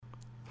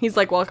He's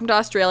like, welcome to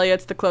Australia.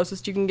 It's the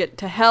closest you can get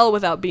to hell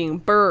without being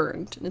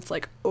burned. And it's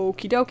like,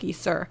 okie dokie,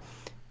 sir.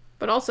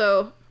 But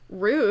also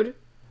rude.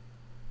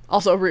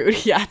 Also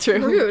rude. Yeah, true.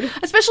 Rude.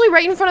 Especially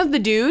right in front of the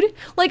dude.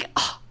 Like,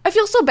 I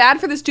feel so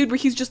bad for this dude where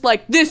he's just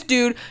like, this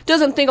dude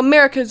doesn't think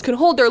Americans can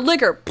hold their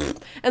liquor.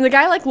 And the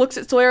guy, like, looks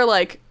at Sawyer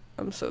like,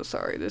 I'm so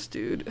sorry, this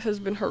dude has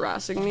been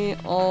harassing me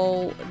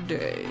all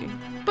day.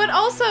 But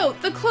also,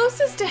 the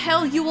closest to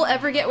hell you will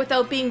ever get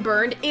without being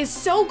burned is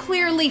so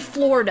clearly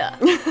Florida.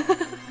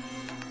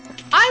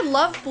 I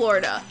love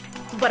Florida,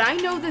 but I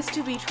know this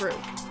to be true.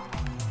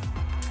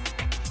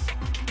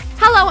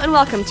 Hello and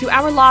welcome to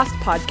our Lost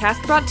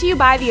podcast, brought to you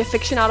by the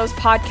Aficionados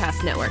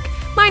Podcast Network.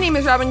 My name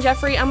is Robin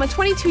Jeffrey. I'm a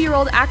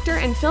 22-year-old actor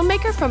and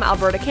filmmaker from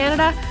Alberta,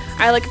 Canada.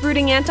 I like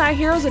brooding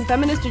anti-heroes and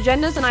feminist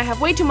agendas, and I have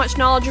way too much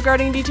knowledge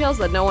regarding details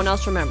that no one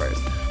else remembers.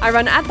 I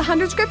run at The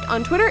 100 Script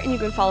on Twitter, and you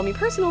can follow me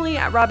personally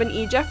at Robin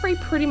E. Jeffrey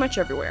pretty much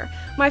everywhere.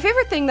 My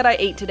favorite thing that I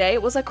ate today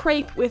was a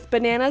crepe with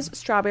bananas,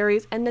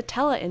 strawberries, and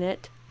Nutella in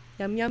it.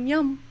 Yum, yum,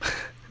 yum.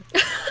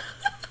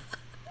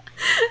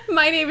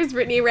 My name is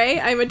Brittany Ray.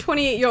 I'm a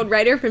 28-year-old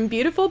writer from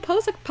beautiful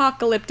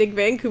post-apocalyptic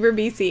Vancouver,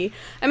 BC.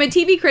 I'm a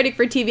TV critic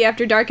for TV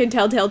After Dark and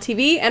Telltale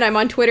TV, and I'm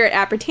on Twitter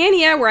at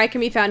Britannia, where I can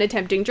be found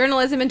attempting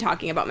journalism and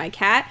talking about my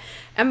cat.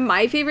 And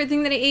my favorite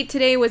thing that I ate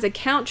today was a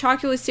Count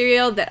Chocula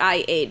cereal that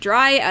I ate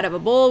dry out of a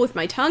bowl with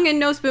my tongue and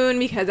no spoon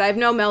because I have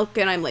no milk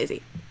and I'm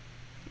lazy.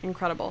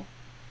 Incredible.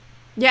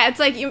 Yeah, it's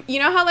like, you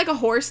know how, like, a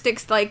horse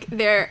sticks, like,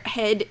 their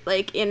head,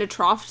 like, in a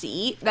trough to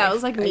eat? That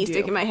was, like, me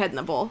sticking my head in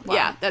the bowl. Wow.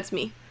 Yeah, that's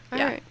me. All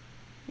yeah. right.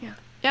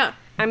 Yeah.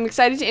 I'm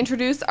excited to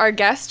introduce our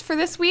guest for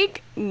this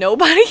week.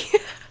 Nobody.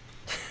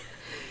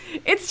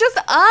 It's just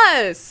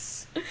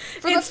us.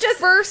 It's just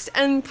first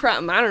and,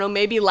 I don't know,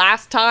 maybe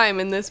last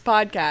time in this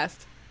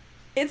podcast.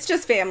 It's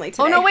just family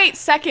today. Oh, no, wait,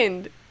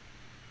 second.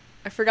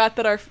 I forgot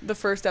that the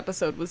first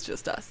episode was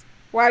just us.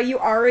 Wow, you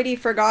already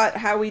forgot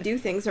how we do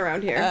things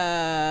around here.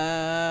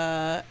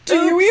 Do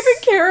you even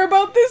care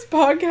about this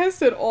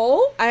podcast at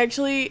all? I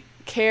actually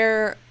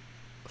care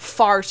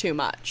far too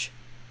much.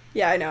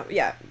 Yeah, I know.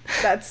 Yeah,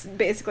 that's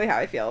basically how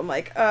I feel. I'm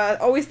like,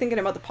 always thinking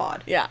about the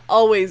pod. Yeah,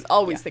 always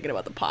thinking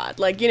about the pod.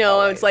 Like, you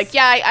know, always. It's like,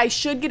 yeah, I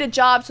should get a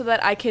job so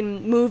that I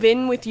can move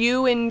in with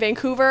you in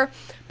Vancouver,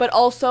 but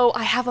also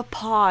I have a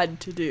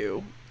pod to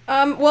do.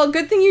 Well,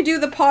 good thing you do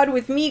the pod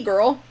with me,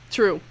 girl.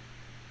 True.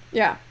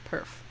 Yeah.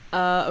 Perf.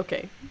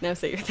 Okay, now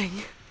say your thing.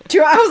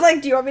 I was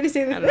like, do you want me to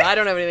say the thing? I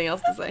don't have anything else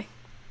to say.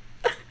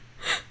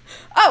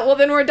 Oh, well,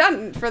 then we're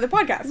done for the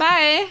podcast.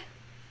 Bye.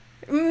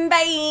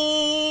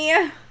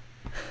 Bye.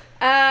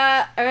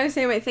 I'm gonna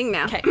say my thing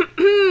now. Okay.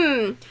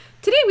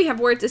 Today we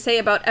have words to say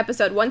about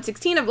episode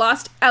 116 of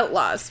Lost,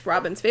 Outlaws,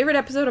 Robin's favorite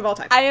episode of all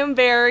time. I am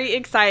very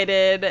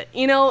excited.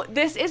 You know,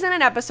 this isn't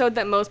an episode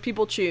that most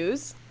people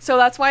choose, so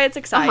that's why it's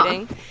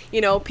exciting.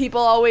 You know, people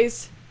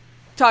always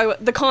talk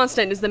about The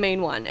Constant is the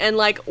main one, and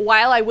like,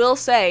 while I will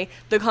say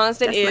The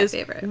Constant is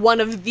one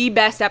of the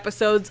best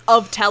episodes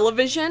of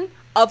television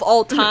of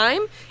all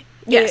time.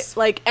 Yes.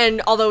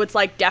 And although it's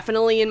like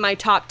definitely in my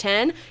top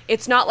 10,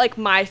 it's not like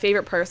my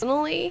favorite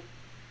personally.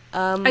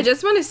 I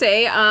just want to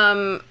say,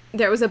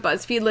 there was a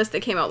BuzzFeed list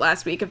that came out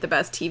last week of the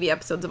best TV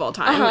episodes of all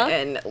time,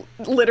 and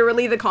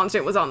literally The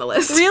Constant was on the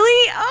list.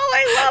 Really? Oh,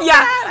 I love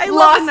that. I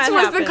love when that Lost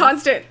was happens. The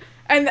Constant.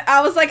 And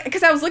I was like,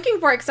 because I was looking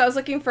for it, because I was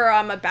looking for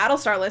a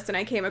Battlestar list, and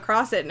I came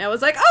across it, and I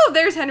was like, oh,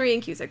 there's Henry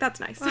and Cusick.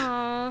 That's nice.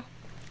 Aww.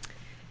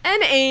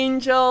 An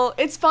angel.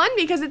 It's fun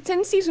because it's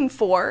in season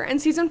 4,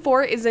 and season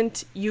 4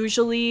 isn't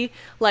usually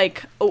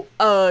like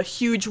a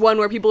huge one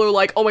where people are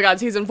like, oh my god,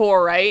 season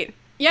 4, right?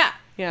 Yeah.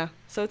 Yeah,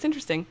 so it's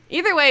interesting.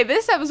 Either way,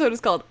 this episode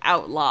is called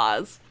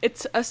Outlaws.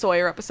 It's a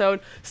Sawyer episode.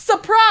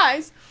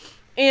 Surprise!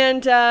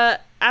 And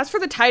as for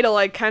the title,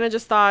 I kind of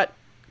just thought,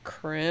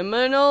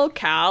 criminal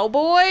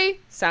cowboy?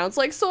 Sounds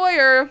like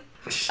Sawyer.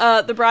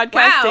 The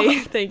broadcast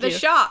date. Thank you. The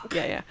shock.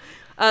 Yeah.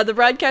 The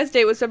broadcast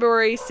date was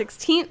February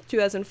 16th,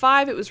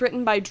 2005. It was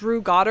written by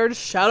Drew Goddard.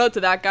 Shout out to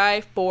that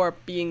guy for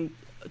being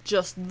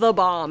just the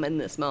bomb in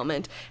this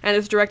moment. And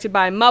it's directed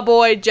by my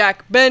boy,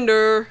 Jack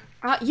Bender.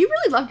 You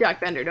really love Jack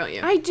Bender, don't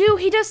you? I do.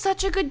 He does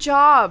such a good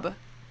job.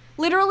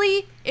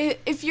 Literally,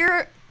 if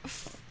you're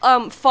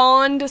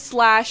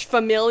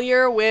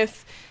fond/familiar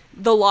with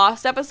the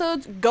Lost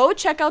episodes, go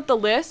check out the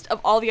list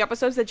of all the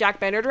episodes that Jack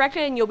Bender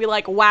directed, and you'll be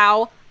like,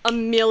 wow,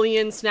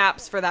 1,000,000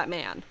 snaps for that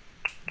man.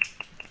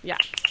 Yeah.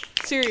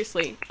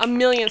 Seriously,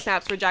 1,000,000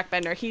 snaps for Jack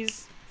Bender.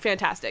 He's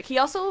fantastic. He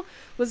also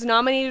was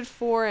nominated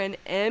for an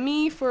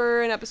Emmy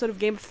for an episode of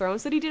Game of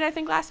Thrones that he did, I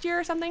think, last year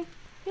or something.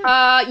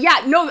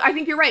 Yeah, no, I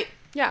think you're right.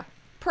 Yeah.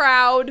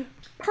 Proud.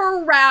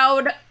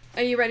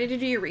 Are you ready to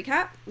do your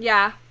recap?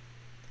 Yeah.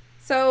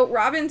 So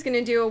Robin's going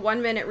to do a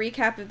 1-minute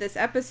recap of this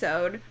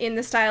episode in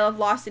the style of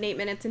Lost in 8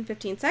 minutes and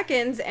 15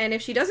 seconds. And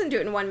if she doesn't do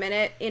it in 1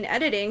 minute, in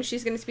editing,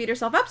 she's going to speed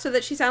herself up so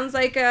that she sounds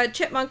like a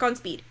chipmunk on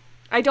speed.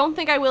 I don't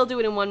think I will do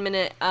it in 1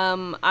 minute.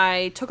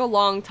 I took a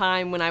long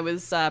time when I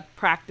was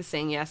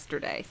practicing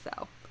yesterday,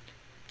 so.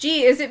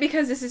 Gee, is it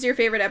because this is your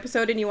favorite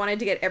episode and you wanted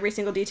to get every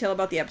single detail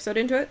about the episode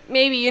into it?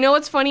 Maybe. You know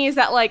what's funny is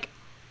that like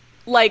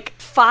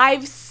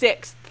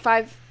 5/6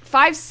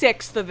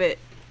 5/6 of it,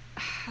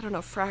 I don't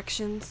know,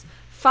 fractions.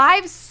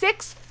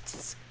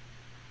 5/6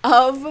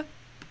 of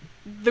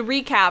the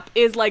recap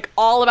is like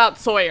all about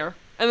Sawyer.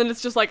 And then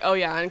it's just like, oh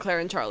yeah, and Claire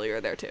and Charlie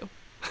are there too.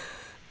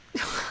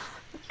 You're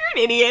an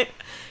idiot.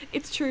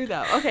 It's true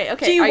though. Okay.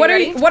 Gee, Are you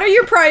ready? what are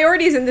your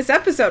priorities in this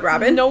episode,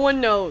 Robin? No one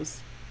knows.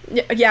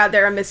 Yeah,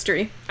 they're a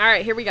mystery. All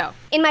right, here we go.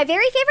 In my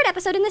very favorite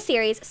episode in the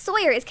series,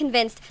 Sawyer is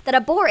convinced that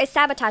a boar is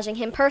sabotaging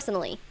him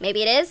personally.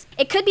 Maybe it is.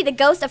 It could be the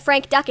ghost of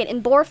Frank Duckett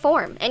in boar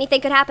form. Anything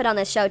could happen on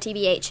this show,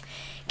 TBH.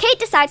 Kate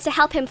decides to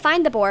help him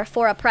find the boar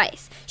for a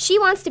price. She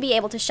wants to be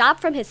able to shop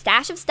from his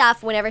stash of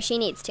stuff whenever she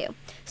needs to.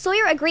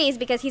 Sawyer agrees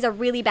because he's a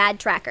really bad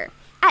tracker.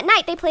 At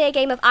night, they play a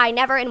game of I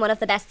Never in one of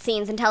the best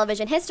scenes in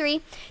television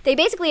history. They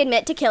basically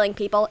admit to killing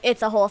people.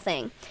 It's a whole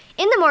thing.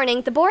 In the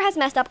morning, the boar has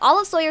messed up all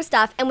of Sawyer's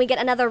stuff, and we get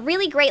another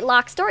really great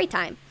Locke story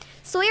time.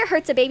 Sawyer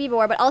hurts a baby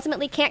boar, but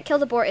ultimately can't kill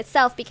the boar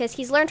itself because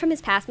he's learned from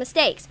his past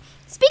mistakes.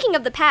 Speaking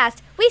of the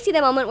past, we see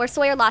the moment where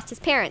Sawyer lost his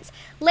parents.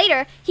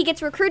 Later, he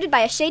gets recruited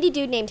by a shady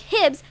dude named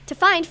Hibbs to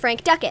find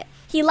Frank Duckett.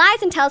 He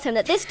lies and tells him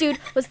that this dude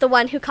was the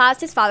one who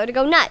caused his father to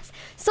go nuts.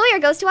 Sawyer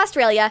goes to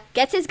Australia,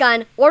 gets his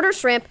gun, orders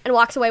shrimp, and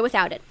walks away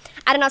without it.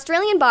 At an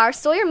Australian bar,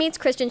 Sawyer meets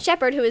Christian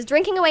Shepherd, who is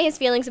drinking away his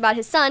feelings about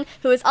his son,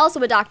 who is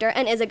also a doctor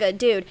and is a good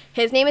dude.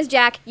 His name is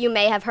Jack. You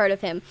may have heard of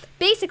him.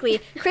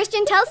 Basically,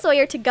 Christian tells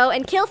Sawyer to go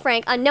and kill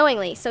Frank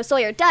unknowingly, so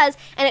Sawyer does,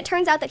 and it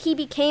turns out that he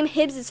became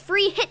Hibbs'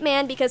 free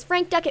hitman because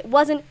Frank Duckett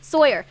wasn't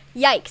Sawyer.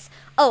 Yikes.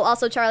 Oh,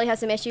 also Charlie has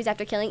some issues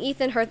after killing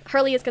Ethan.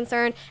 Hurley is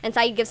concerned, and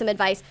Saeed gives him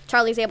advice.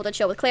 Charlie's able to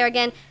chill with Claire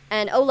again,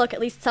 and oh look,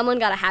 at least someone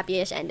got a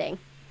happy-ish ending.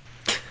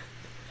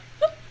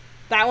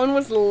 That one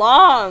was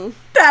long.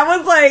 That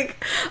was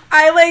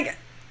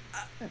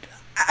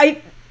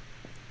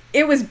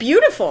it was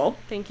beautiful.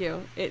 Thank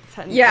you. It's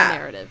a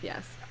narrative,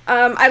 yes.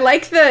 I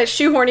like the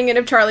shoehorning in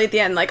of Charlie at the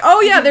end. Like,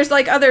 oh yeah, there's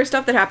like other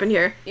stuff that happened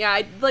here. Yeah,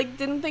 I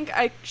didn't think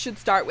I should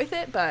start with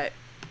it, but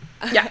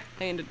yeah,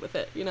 I ended with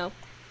it, you know?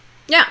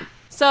 Yeah.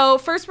 So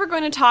first we're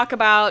going to talk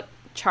about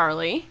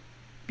Charlie,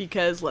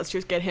 because let's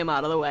just get him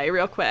out of the way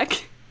real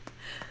quick.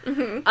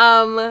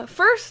 Mm-hmm.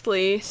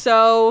 Firstly,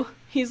 so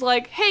he's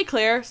like, hey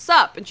Claire,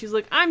 sup? And she's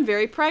like, I'm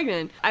very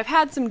pregnant. I've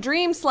had some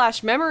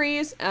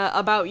dreams/memories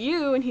about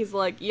you. And he's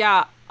like,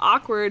 yeah,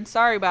 awkward,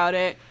 sorry about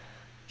it.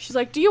 She's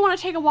like, do you want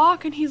to take a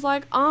walk? And he's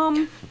like,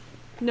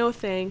 no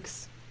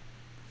thanks.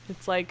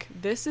 It's like,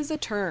 this is a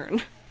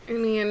turn. I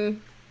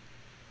mean,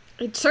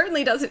 it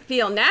certainly doesn't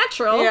feel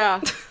natural.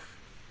 Yeah.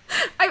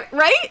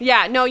 Right?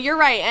 Yeah, no, you're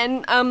right.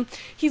 And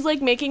he's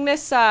like making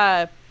this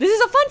this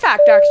is a fun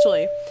fact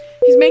actually.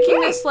 He's making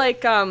this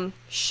like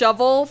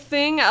shovel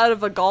thing out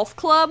of a golf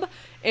club,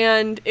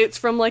 and it's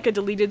from like a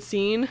deleted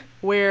scene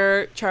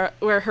where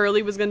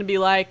Hurley was going to be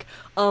like,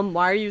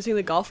 why are you using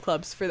the golf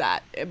clubs for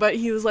that? But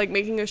he was like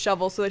making a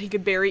shovel so that he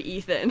could bury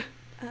Ethan.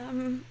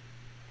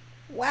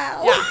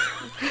 Wow. Yeah.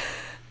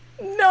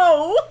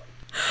 No.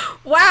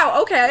 Wow,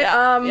 okay.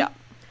 Yeah.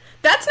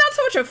 That's not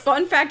so much a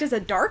fun fact as a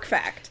dark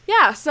fact.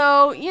 Yeah,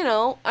 so, you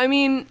know, I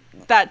mean,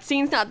 that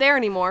scene's not there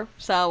anymore,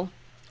 so.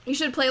 You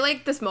should play,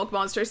 like, the smoke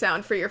monster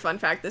sound for your fun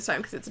fact this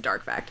time, because it's a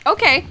dark fact.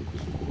 Okay.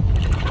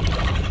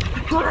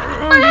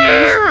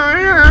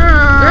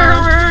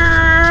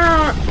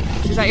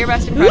 Is that your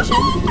best impression?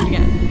 Do it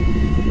again.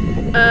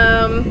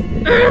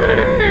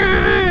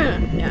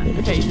 Yeah.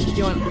 Okay, do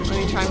you want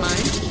me to try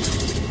mine?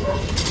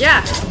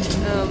 Yeah.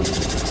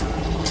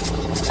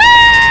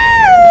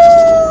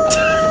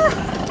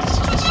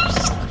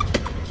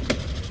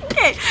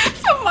 Okay,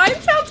 so mine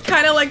sounds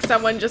kind of like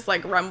someone just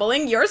like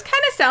rumbling. Yours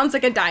kind of sounds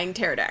like a dying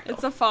pterodactyl.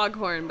 It's a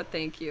foghorn, but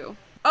thank you.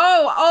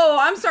 Oh,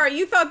 I'm sorry.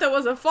 You thought that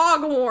was a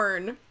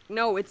foghorn.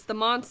 No, it's the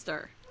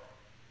monster.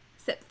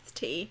 Sips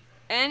tea.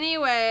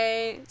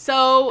 Anyway,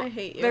 so I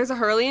hate you. There's a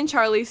Hurley and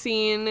Charlie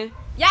scene.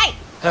 Yay!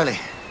 Hurley,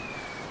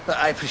 but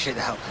I appreciate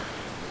the help.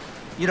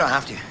 You don't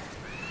have to.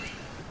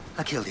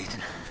 I killed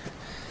Ethan.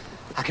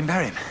 I can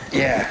bury him.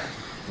 Yeah,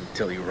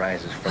 until he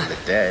rises from the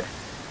dead.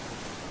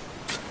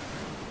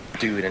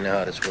 Dude, I know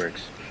how this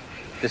works.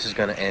 This is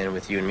gonna end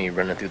with you and me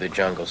running through the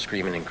jungle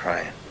screaming and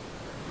crying.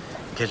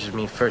 It catches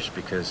me first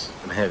because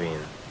I'm heavy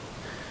and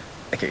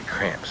I get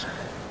cramps.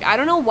 I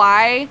don't know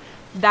why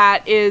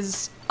that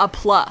is a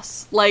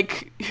plus.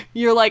 Like,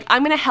 you're like,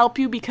 I'm gonna help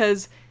you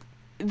because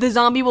the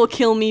zombie will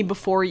kill me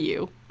before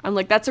you. I'm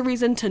like, that's a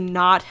reason to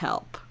not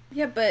help.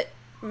 Yeah, but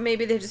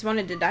maybe they just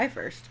wanted to die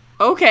first.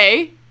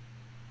 Okay.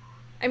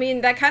 I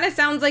mean, that kind of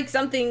sounds like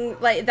something,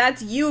 like,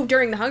 that's you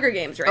during the Hunger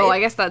Games, right? Oh, I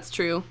guess that's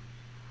true.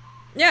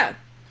 Yeah.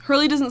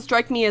 Hurley doesn't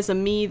strike me as a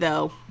me,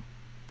 though.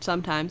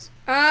 Sometimes.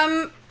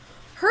 Hurley,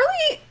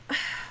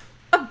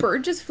 a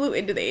bird just flew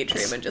into the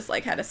atrium and just,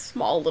 like, had a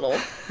small little,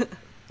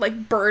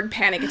 like, bird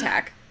panic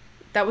attack.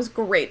 That was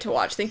great to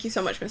watch. Thank you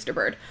so much, Mr.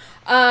 Bird.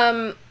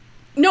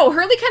 No,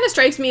 Hurley kind of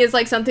strikes me as,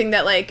 like, something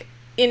that, like,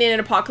 in an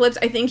apocalypse,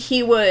 I think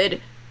he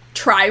would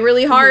try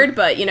really hard,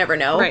 but you never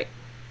know. Right.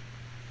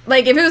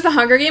 Like, if it was the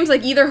Hunger Games,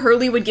 like, either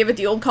Hurley would give it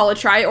the old call a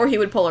try, or he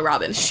would pull a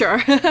Robin.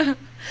 Sure.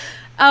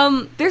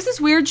 There's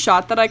this weird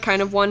shot that I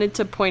kind of wanted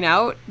to point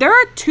out. There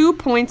are 2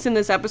 points in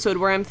this episode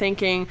where I'm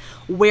thinking,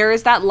 where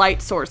is that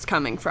light source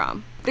coming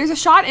from? There's a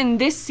shot in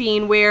this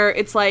scene where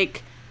it's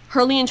like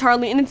Hurley and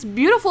Charlie, and it's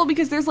beautiful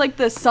because there's like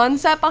the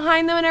sunset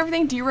behind them and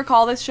everything. Do you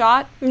recall this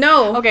shot?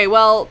 No. Okay,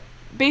 well,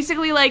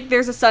 basically like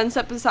there's a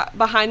sunset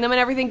behind them and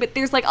everything, but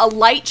there's like a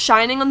light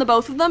shining on the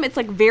both of them. It's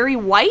like very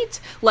white,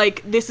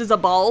 like this is a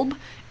bulb,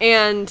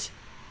 and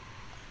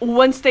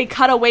once they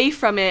cut away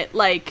from it,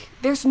 like,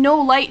 there's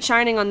no light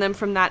shining on them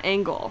from that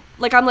angle.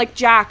 Like, I'm like,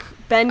 Jack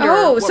Bender.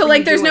 Oh, so,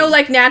 like, there's doing? no,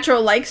 like,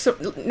 natural light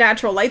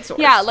source.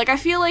 Yeah, like, I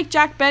feel like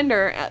Jack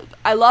Bender,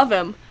 I love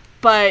him,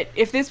 but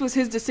if this was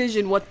his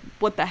decision, what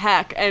the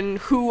heck? And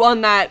who on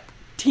that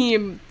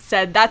team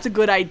said, that's a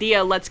good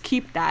idea, let's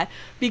keep that?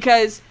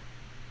 Because,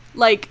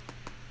 like,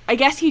 I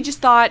guess he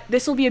just thought,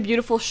 this will be a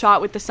beautiful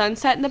shot with the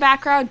sunset in the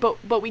background,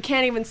 but we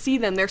can't even see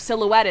them, they're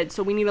silhouetted,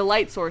 so we need a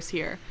light source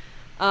here.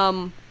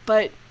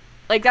 But,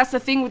 like, that's the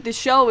thing with this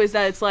show, is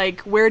that it's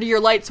like, where do your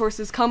light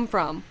sources come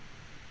from?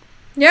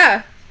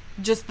 Yeah.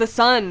 Just the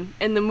sun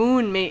and the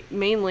moon,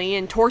 mainly,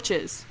 and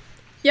torches.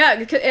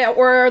 Yeah,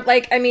 or,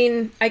 like, I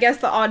mean, I guess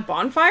the odd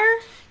bonfire?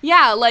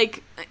 Yeah,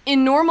 like,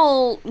 in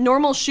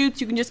normal shoots,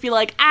 you can just be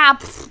like,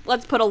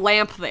 let's put a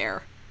lamp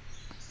there.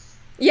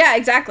 Yeah,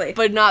 exactly.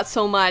 But not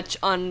so much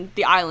on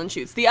the island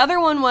shoots. The other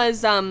one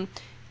was, right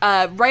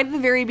at the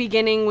very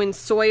beginning when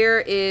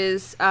Sawyer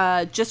is,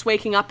 just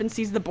waking up and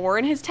sees the boar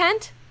in his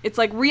tent. It's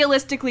like,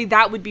 realistically,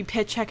 that would be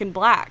pitch heckin'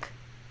 black.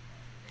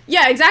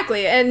 Yeah,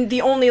 exactly. And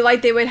the only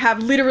light they would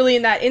have literally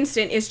in that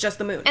instant is just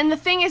the moon. And the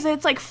thing is,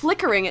 it's like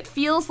flickering. It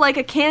feels like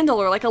a candle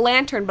or like a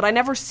lantern, but I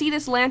never see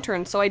this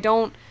lantern, so I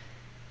don't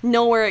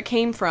know where it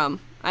came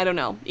from. I don't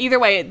know. Either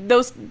way,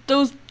 those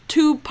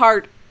two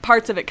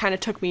parts of it kind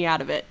of took me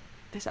out of it,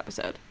 this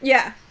episode.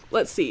 Yeah.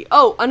 Let's see.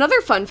 Oh,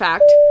 another fun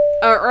fact,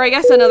 or I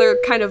guess another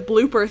kind of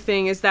blooper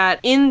thing, is that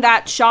in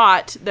that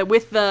shot, that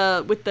with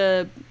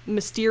the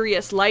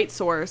mysterious light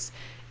source,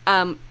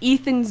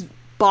 Ethan's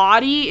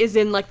body is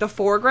in like the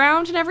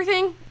foreground and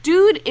everything.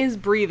 Dude is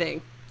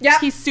breathing. Yeah.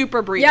 He's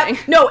super breathing.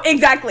 Yeah. No,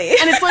 exactly.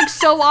 And it's like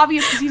so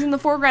obvious because he's in the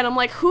foreground. I'm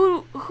like,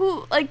 who,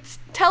 like,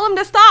 tell him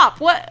to stop.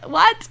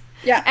 What?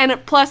 Yeah.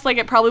 And plus, like,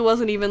 it probably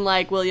wasn't even,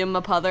 like, William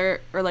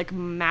Mapother or, like,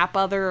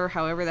 Mapother or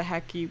however the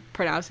heck you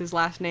pronounce his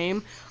last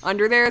name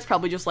under there. It's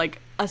probably just,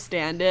 like, a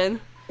stand-in.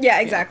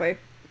 Yeah, exactly. Yeah.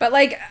 But,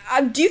 like,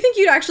 do you think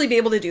you'd actually be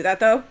able to do that,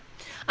 though?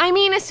 I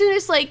mean, as soon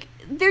as, like,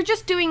 they're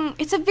just doing...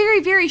 It's a very,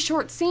 very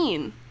short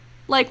scene.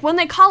 Like, when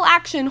they call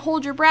action,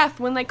 hold your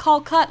breath. When they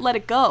call cut, let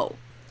it go.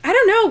 I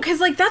don't know,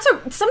 because, like,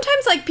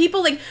 sometimes, like,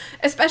 people, like,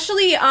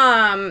 especially,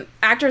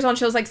 actors on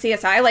shows like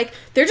CSI, like,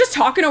 they're just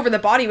talking over the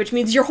body, which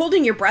means you're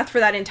holding your breath for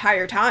that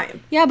entire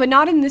time. Yeah, but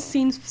not in this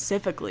scene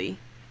specifically.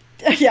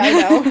 Yeah, I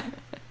know.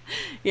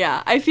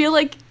 Yeah, I feel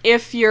like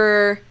if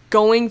you're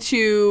going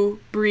to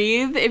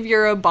breathe, if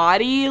you're a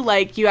body,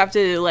 like, you have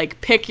to, like,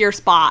 pick your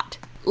spot,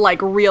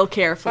 like, real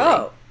carefully.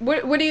 Oh.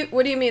 What do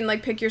you mean,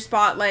 like, pick your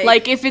spot, like...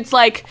 Like, if it's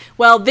like,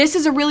 well, this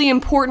is a really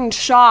important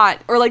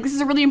shot, or, like, this is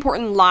a really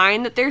important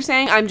line that they're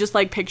saying, I'm just,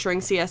 like, picturing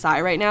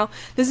CSI right now.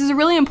 This is a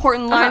really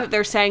important line that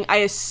they're saying, I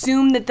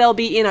assume that they'll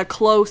be in a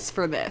close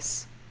for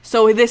this.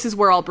 So this is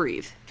where I'll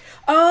breathe.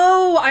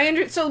 Oh,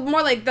 so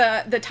more like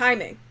the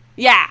timing.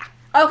 Yeah.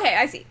 Okay,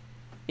 I see.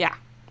 Yeah.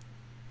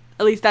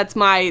 At least that's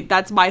my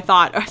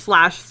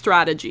thought /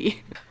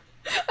 strategy.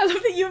 I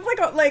love that you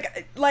have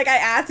like I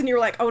asked and you were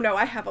like, oh no,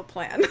 I have a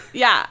plan.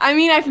 Yeah, I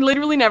mean, I've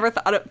literally never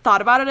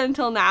thought about it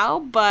until now,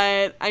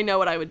 but I know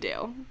what I would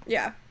do.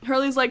 Yeah.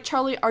 Hurley's like,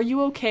 Charlie, are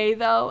you okay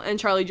though? And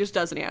Charlie just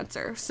doesn't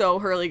answer. So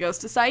Hurley goes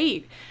to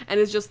Saeed and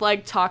is just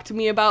like, talk to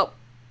me about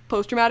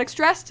post-traumatic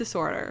stress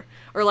disorder.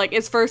 Or like,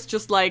 it's first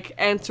just like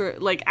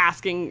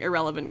asking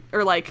irrelevant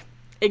or like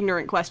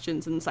ignorant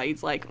questions, and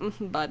Saeed's like,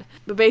 bud.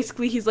 But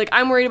basically he's like,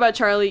 I'm worried about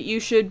Charlie. You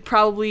should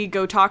probably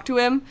go talk to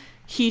him.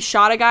 He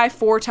shot a guy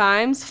 4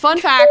 times. Fun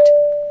fact.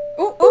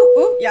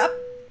 Ooh, yep.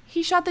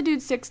 He shot the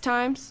dude 6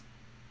 times.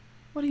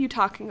 What are you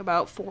talking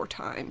about 4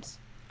 times?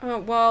 Oh,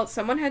 well,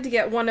 someone had to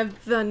get one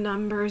of the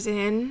numbers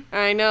in.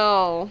 I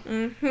know.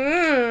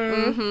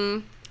 Mm-hmm.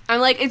 I'm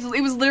like, it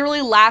was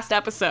literally last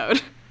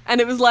episode. And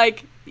it was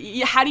like,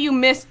 how do you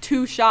miss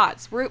 2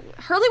 shots? Hurley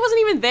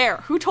wasn't even there.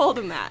 Who told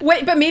him that?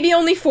 Wait, but maybe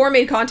only 4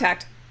 made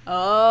contact.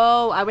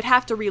 Oh, I would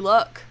have to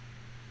relook.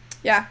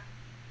 Yeah.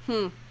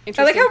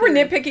 I like how we're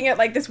nitpicking at,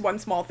 like, this one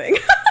small thing.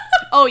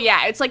 Oh,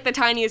 yeah, it's, like, the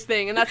tiniest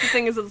thing. And that's the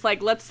thing is, it's,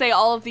 like, let's say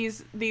all of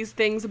these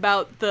things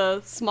about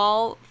the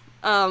small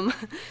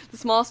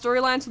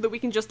storyline so that we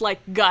can just, like,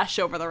 gush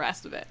over the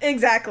rest of it.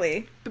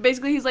 Exactly. But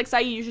basically, he's like,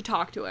 Saeed, you should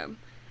talk to him.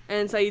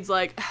 And Saeed's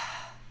like,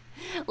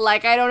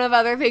 I don't have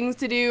other things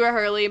to do,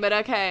 Hurley, but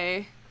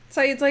okay.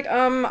 Saeed's like,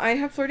 I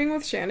have flirting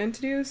with Shannon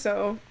to do,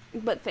 so...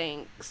 But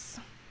thanks.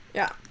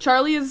 Yeah.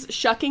 Charlie is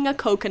shucking a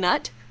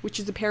coconut, which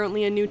is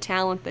apparently a new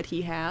talent that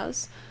he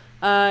has.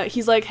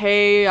 He's like,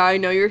 hey, I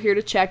know you're here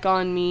to check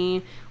on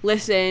me.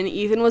 Listen,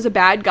 Ethan was a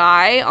bad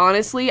guy.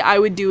 Honestly, I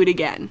would do it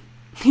again.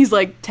 He's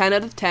like, 10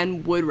 out of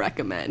 10 would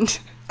recommend.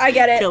 I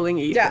get it. Killing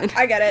Ethan. Yeah,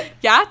 I get it.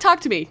 Yeah?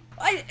 Talk to me.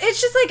 It's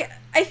just like,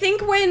 I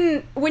think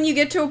when you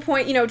get to a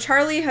point, you know,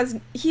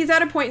 he's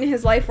at a point in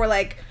his life where,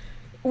 like,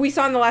 we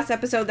saw in the last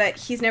episode that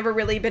he's never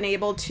really been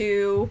able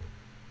to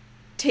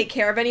take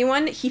care of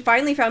anyone. He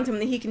finally found someone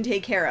that he can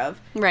take care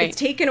of. Right. It's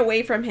taken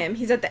away from him.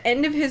 He's at the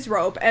end of his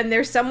rope, and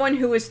there's someone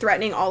who is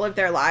threatening all of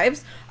their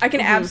lives. I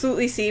can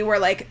absolutely see where,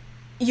 like,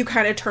 you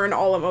kind of turn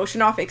all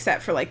emotion off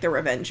except for, like, the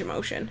revenge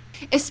emotion.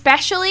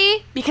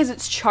 Especially because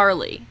it's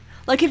Charlie.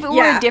 Like, if it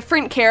were a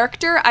different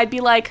character, I'd be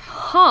like,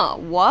 huh,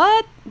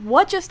 what?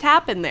 What just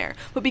happened there?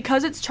 But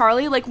because it's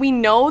Charlie, like, we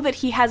know that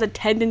he has a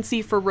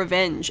tendency for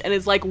revenge and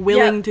is, like,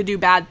 willing to do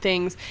bad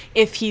things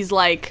if he's,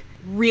 like,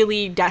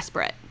 really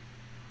desperate.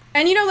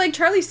 And, you know, like,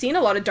 Charlie's seen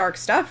a lot of dark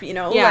stuff, you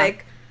know? Yeah.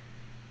 Like,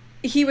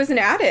 he was an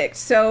addict,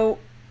 so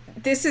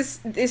this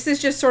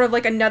is just sort of,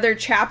 like, another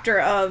chapter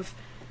of,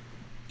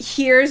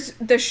 here's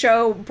the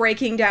show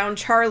breaking down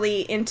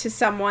Charlie into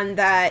someone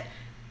that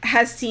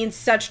has seen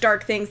such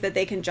dark things that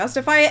they can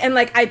justify it, and,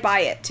 like, I buy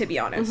it, to be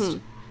honest.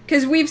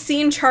 Because we've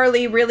seen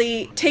Charlie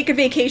really take a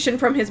vacation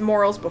from his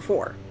morals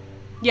before.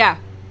 Yeah.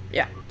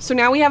 Yeah. So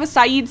now we have a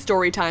Saeed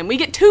story time. We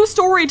get 2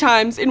 story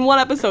times in one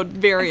episode.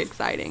 Very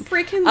exciting.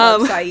 Freaking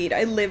love Saeed.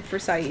 I live for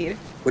Saeed.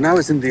 When I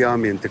was in the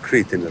army in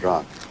Tikrit in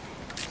Iraq,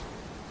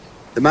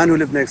 the man who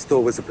lived next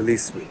door was a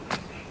policeman.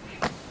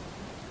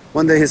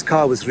 One day his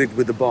car was rigged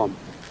with a bomb.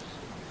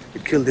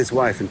 It killed his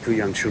wife and 2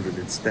 young children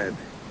instead.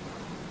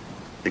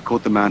 They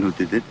caught the man who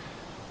did it.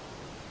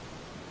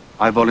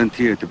 I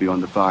volunteered to be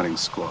on the firing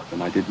squad,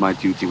 and I did my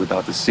duty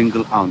without a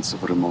single ounce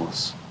of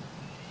remorse.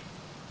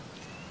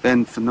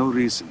 Then, for no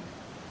reason,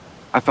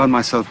 I found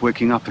myself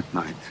waking up at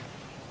night,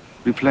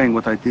 replaying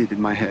what I did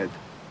in my head.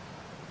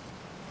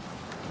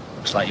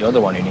 Looks like you're the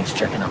one who needs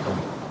checking up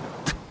on.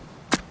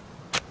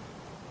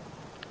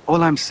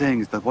 All I'm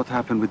saying is that what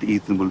happened with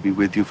Ethan will be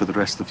with you for the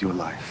rest of your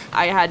life.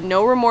 I had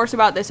no remorse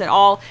about this at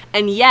all,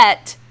 and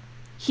yet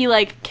he,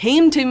 like,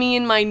 came to me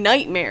in my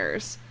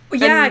nightmares.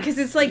 Yeah, because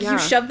it's like you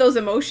shove those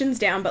emotions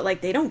down, but,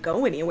 like, they don't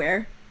go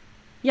anywhere.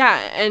 Yeah,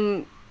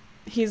 and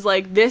he's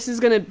like, this is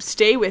gonna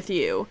stay with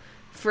you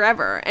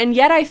forever. And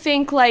yet I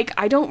think, like,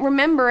 I don't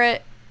remember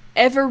it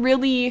ever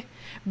really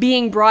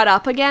being brought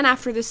up again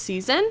after this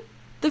season.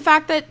 The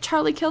fact that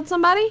Charlie killed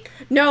somebody?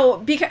 No,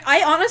 because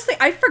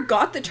I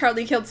forgot that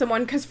Charlie killed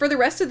someone, because for the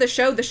rest of the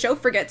show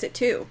forgets it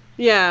too.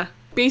 Yeah.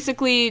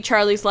 Basically,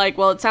 Charlie's like,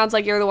 well, it sounds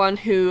like you're the one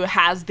who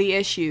has the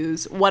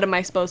issues. What am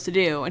I supposed to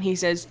do? And he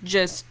says,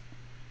 just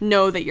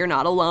know that you're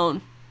not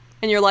alone.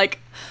 And you're like,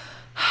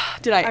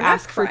 did I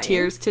ask for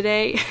tears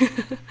today?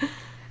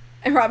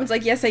 And Robin's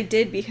like, yes, I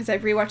did, because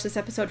I've rewatched this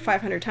episode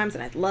 500 times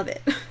and I love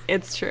it.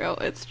 It's true.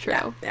 It's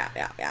true.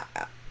 Yeah.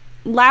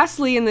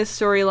 Lastly, in this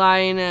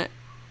storyline,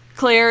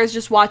 Claire is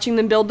just watching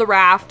them build the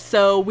raft,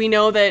 so we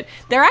know that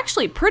they're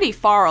actually pretty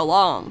far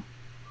along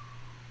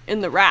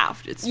in the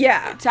raft. It's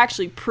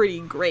actually pretty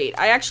great.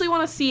 I actually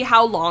want to see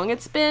how long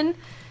it's been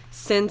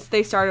since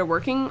they started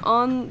working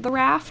on the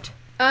raft.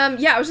 I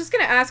was just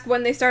going to ask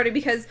when they started,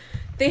 because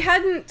they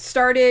hadn't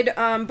started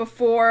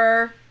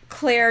before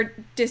Claire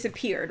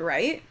disappeared,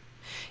 right?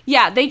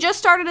 Yeah, they just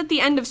started at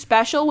the end of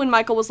Special when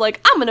Michael was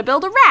like, I'm going to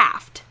build a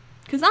raft,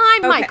 because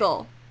I'm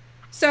Michael.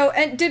 So,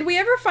 and did we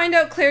ever find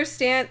out Claire's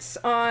stance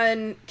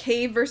on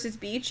cave versus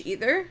beach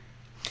either?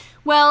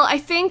 Well, I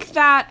think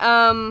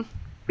that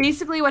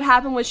basically what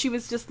happened was she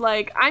was just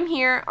like, I'm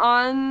here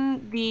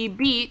on the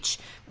beach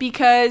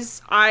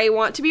because I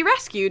want to be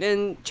rescued.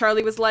 And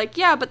Charlie was like,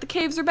 yeah, but the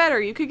caves are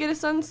better. You could get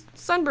a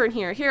sunburn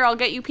here. Here, I'll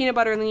get you peanut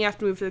butter, and then you have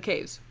to move to the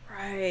caves.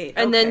 Right.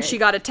 And then she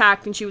got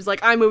attacked, and she was like,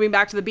 I'm moving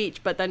back to the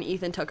beach. But then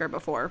Ethan took her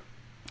before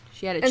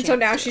she had a chance. And so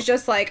now she's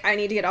just like, I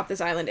need to get off this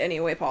island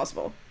any way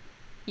possible.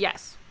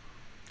 Yes.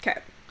 Okay.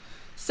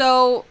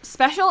 So,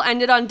 Special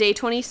ended on day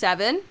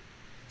 27.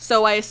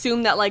 So I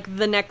assume that, like,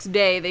 the next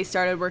day they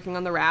started working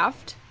on the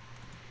raft.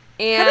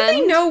 And how do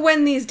they know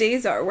when these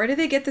days are? Where do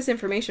they get this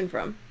information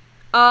from?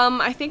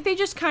 I think they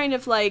just kind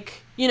of,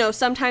 like, you know,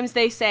 sometimes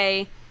they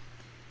say,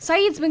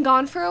 Saeed's been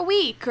gone for a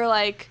week, or,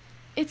 like,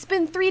 it's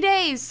been 3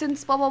 days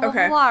since blah, blah, blah,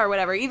 blah, blah, or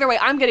whatever. Either way,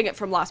 I'm getting it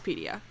from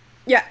Lostpedia.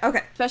 Yeah,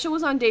 okay. Special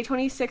was on day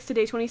 26 to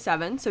day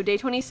 27. So day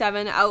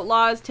 27,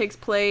 Outlaws takes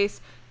place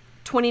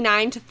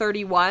 29 to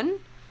 31.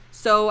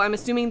 So I'm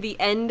assuming the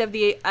end of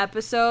the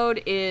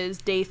episode is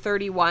day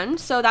 31.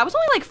 So that was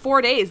only like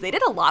 4 days. They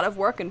did a lot of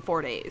work in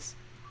 4 days.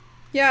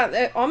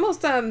 Yeah,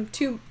 almost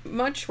too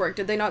much work.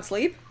 Did they not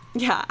sleep?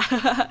 Yeah,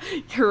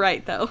 you're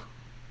right though.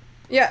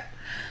 Yeah.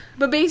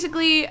 But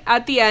basically,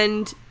 at the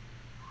end,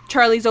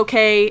 Charlie's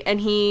okay,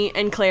 and he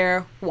and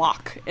Claire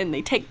walk, and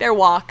they take their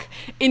walk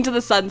into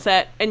the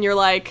sunset, and you're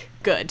like,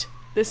 good.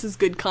 This is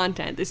good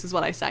content. This is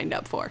what I signed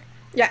up for.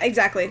 Yeah,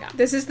 exactly. Yeah.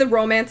 This is the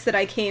romance that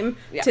I came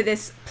Yeah. to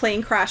this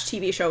plane crash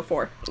TV show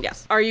for.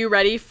 Yes. Are you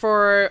ready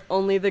for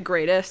only the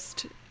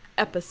greatest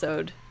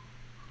episode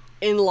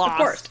in Lost, Of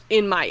course.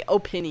 in my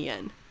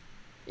opinion?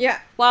 Yeah.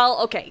 Well,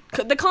 okay.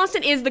 The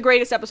Constant is the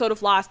greatest episode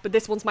of Lost, but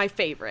this one's my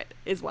favorite,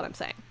 is what I'm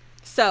saying.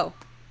 So,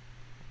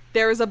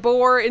 there is a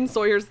boar in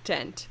Sawyer's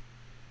tent.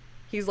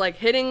 He's, like,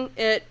 hitting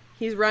it,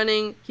 he's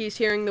running, he's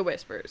hearing the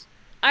whispers.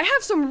 I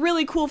have some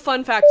really cool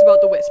fun facts about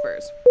the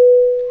whispers.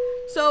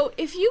 So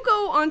if you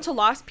go onto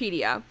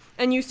Lostpedia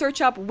and you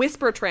search up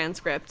whisper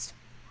transcripts,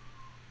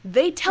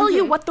 they tell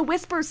you what the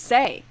whispers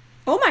say.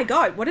 Oh my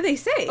god, what do they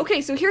say?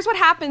 Okay, so here's what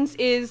happens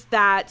is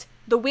that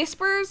the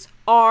whispers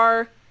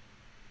are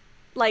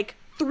like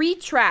 3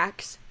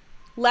 tracks,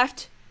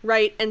 left,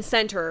 right, and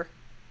center,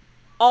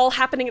 all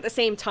happening at the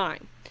same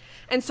time.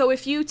 And so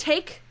if you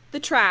take the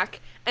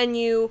track and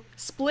you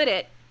split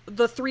it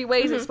the 3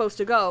 ways it's supposed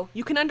to go,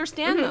 you can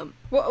understand them.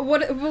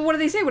 What do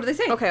they say? What do they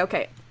say?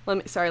 Okay.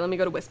 Let me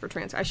go to whisper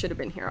transfer. I should have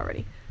been here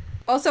already.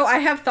 Also, I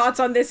have thoughts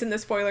on this in the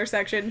spoiler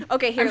section.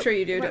 Okay, here. I'm sure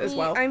you do as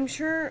well. I'm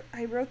sure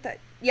I wrote that.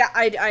 Yeah,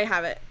 I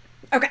have it.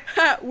 Okay.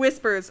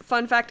 Whispers,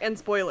 fun fact, and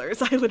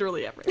spoilers. I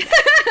literally have written.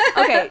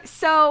 Okay,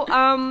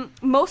 so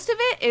most of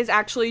it is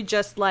actually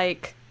just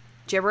like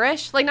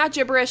gibberish. Like not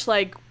gibberish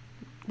like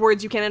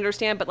words you can't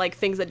understand, but like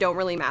things that don't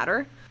really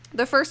matter.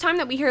 The first time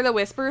that we hear the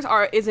whispers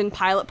is in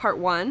pilot part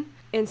 1.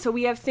 And so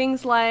we have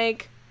things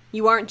like,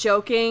 you aren't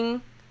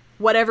joking,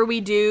 whatever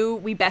we do,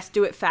 we best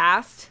do it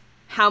fast.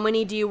 How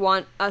many do you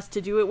want us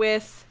to do it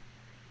with?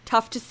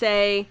 Tough to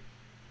say.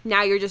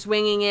 Now you're just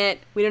winging it.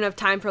 We don't have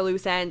time for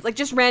loose ends. like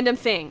just random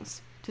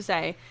things to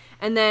say.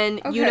 And then,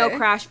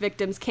 crash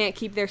victims can't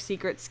keep their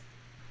secrets.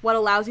 What a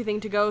lousy thing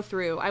to go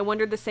through. I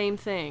wondered the same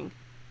thing.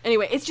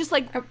 Anyway, it's just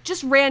like,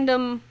 just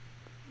random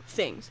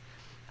things.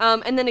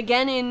 And then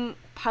again in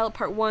pilot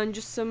part 1,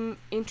 just some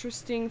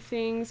interesting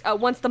things.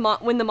 When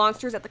the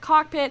monster's at the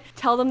cockpit,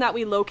 tell them that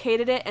we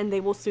located it and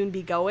they will soon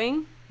be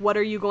going. What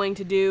are you going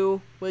to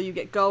do? Will you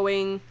get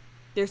going?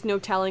 There's no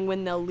telling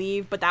when they'll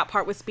leave, but that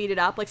part was speeded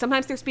up. Like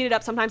sometimes they're speeded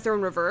up, sometimes they're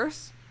in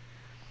reverse.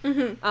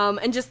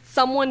 And just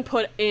someone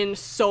put in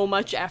so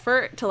much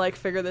effort to like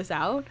figure this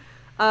out.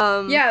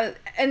 Yeah,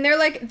 and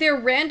they're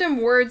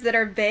random words that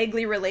are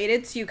vaguely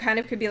related, so you kind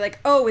of could be like,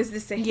 oh, is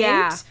this a hint?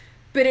 Yeah.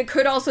 But it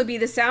could also be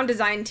the sound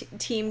design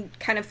team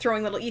kind of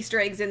throwing little Easter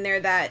eggs in there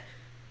that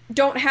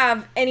don't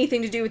have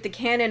anything to do with the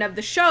canon of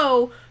the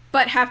show,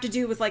 but have to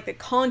do with, like, the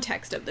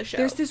context of the show.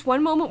 There's this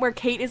one moment where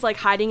Kate is, like,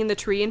 hiding in the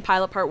tree in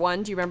pilot part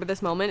 1. Do you remember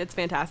this moment? It's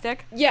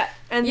fantastic. Yeah.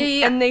 And,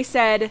 yeah. And they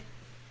said,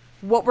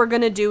 what we're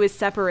gonna do is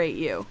separate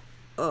you.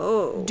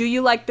 Oh. Do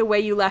you like the way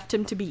you left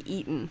him to be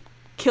eaten?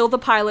 Kill the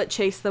pilot,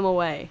 chase them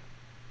away.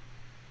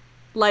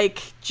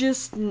 Like,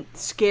 just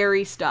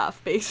scary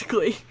stuff,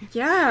 basically.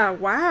 Yeah,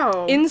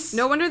 wow.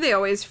 No wonder they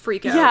always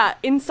freak out. Yeah,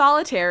 in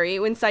Solitary,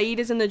 when Saeed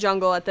is in the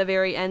jungle at the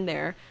very end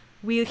there,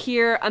 we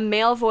hear a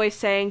male voice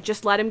saying,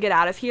 just let him get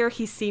out of here,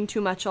 he's seen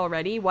too much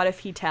already, what if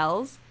he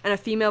tells? And a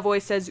female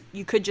voice says,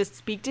 you could just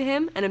speak to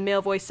him, and a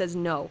male voice says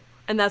no.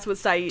 And that's what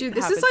Saeed Dude,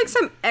 this happens. is like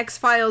some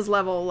X-Files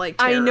level, like,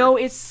 terror. I know,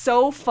 it's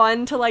so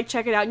fun to, like,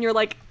 check it out, and you're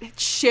like, it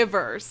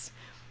shivers.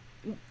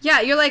 Yeah,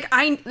 you're like,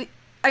 I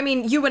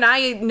mean, you and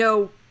I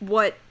know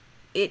what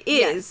it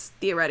is,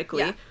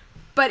 theoretically,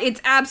 but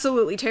it's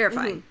absolutely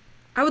terrifying.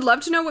 I would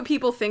love to know what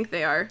people think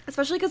they are.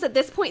 Especially because at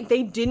this point,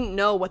 they didn't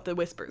know what the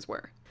whispers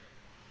were.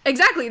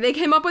 Exactly, they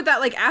came up with that,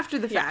 like, after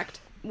the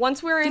fact.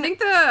 Once we're in... Do you think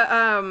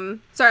the,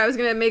 sorry, I was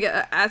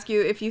gonna ask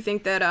you if you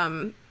think that,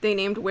 they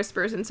named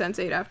Whispers in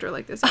Sense8 after,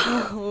 like, this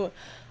idea.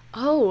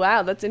 Oh,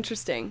 wow, that's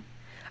interesting.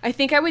 I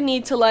think I would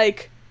need to,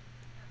 like,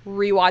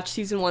 rewatch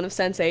season 1 of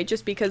Sense8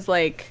 just because,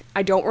 like,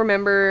 I don't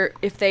remember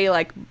if they,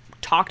 like,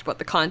 talked about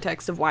the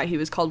context of why he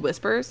was called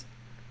Whispers.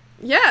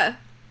 Yeah.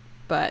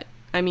 But,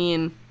 I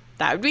mean,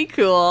 that would be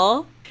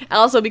cool.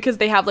 Also because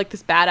they have, like,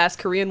 this badass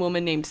Korean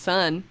woman named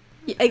Sun.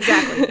 Yeah,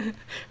 exactly.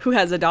 Who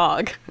has a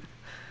dog.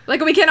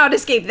 Like, we cannot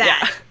escape that.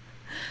 Yeah.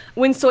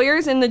 When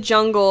Sawyer's in the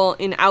jungle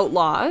in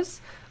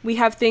Outlaws, we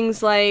have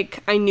things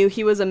like, I knew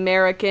he was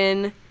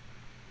American.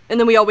 And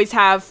then we always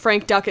have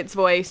Frank Duckett's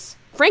voice.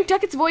 Frank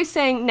Duckett's voice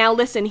saying, now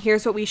listen,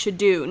 here's what we should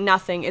do.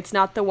 Nothing. It's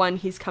not the one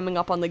he's coming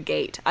up on the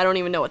gate. I don't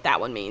even know what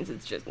that one means.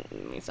 It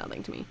means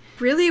nothing to me.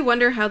 Really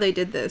wonder how they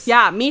did this.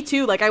 Yeah, me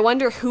too. Like, I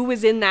wonder who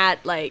was in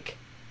that, like,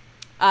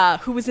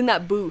 who was in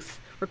that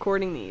booth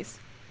recording these.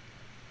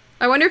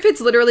 I wonder if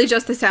it's literally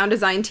just the sound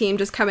design team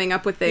just coming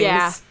up with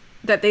things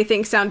that they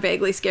think sound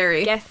vaguely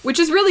scary. Yes. Which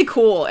is really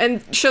cool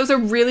and shows a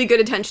really good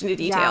attention to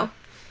detail.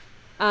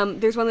 Yeah.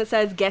 There's one that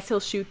says, guess he'll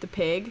shoot the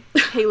pig.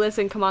 Hey,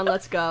 listen, come on,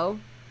 let's go.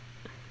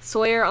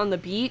 Sawyer on the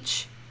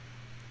beach.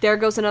 There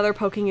goes another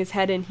poking his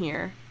head in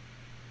here.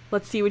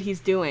 Let's see what he's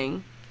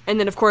doing. And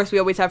then, of course, we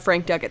always have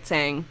Frank Duckett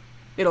saying,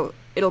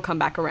 it'll come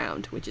back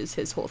around, which is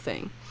his whole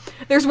thing.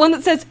 There's one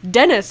that says,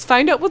 Dennis,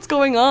 find out what's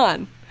going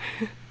on.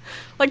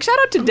 Like, shout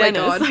out to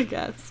Dennis, I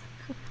guess.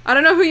 I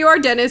don't know who you are,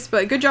 Dennis,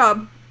 but good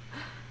job.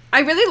 I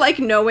really like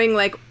knowing,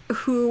 like,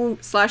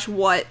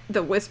 who/what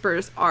the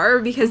Whispers are,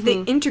 because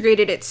they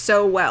integrated it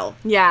so well.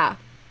 Yeah.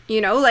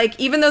 You know, like,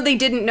 even though they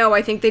didn't know,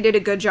 I think they did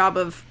a good job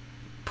of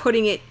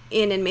putting it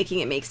in and making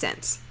it make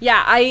sense.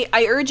 Yeah,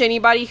 I urge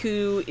anybody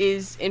who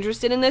is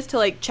interested in this to,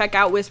 like, check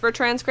out Whisper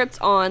transcripts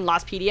on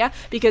Lostpedia,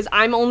 because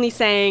I'm only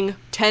saying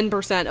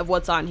 10% of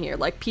what's on here.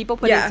 Like, people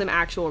put in some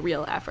actual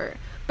real effort.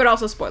 But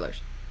also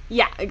spoilers.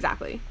 Yeah,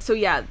 exactly. So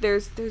yeah,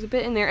 there's a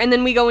bit in there. And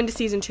then we go into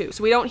season 2.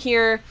 So we don't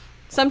hear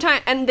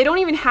sometimes, and they don't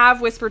even have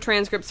Whisper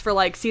transcripts for,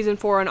 like, season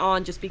 4 and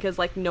on, just because,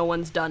 like, no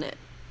one's done it.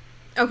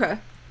 Okay.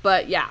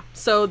 But yeah,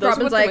 so those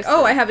Robin's are like,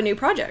 oh, I have a new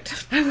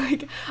project. I'm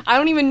like, I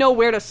don't even know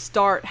where to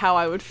start how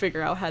I would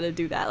figure out how to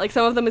do that. Like,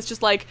 some of them it's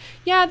just like,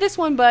 yeah, this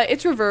one, but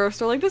it's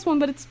reversed, or like this one,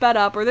 but it's sped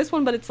up, or this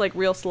one, but it's like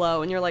real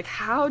slow. And you're like,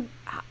 how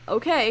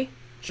okay,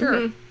 sure.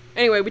 Mm-hmm.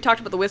 Anyway, we talked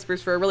about the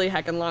whispers for a really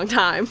heckin' long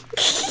time.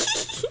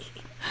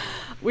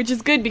 Which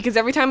is good, because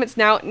every time it's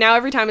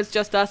every time it's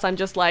just us, I'm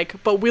just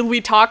like, but will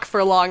we talk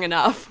for long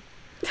enough?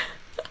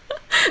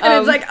 And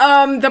it's like,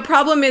 the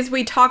problem is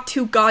we talk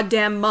too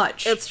goddamn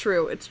much. It's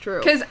true.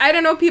 Because I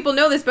don't know if people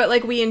know this, but,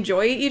 like, we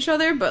enjoy each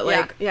other, but,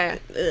 like... Yeah.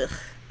 Ugh.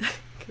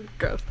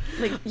 Gross.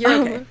 Like, you're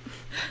okay.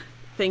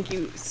 Thank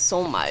you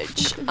so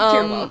much. You're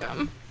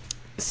welcome.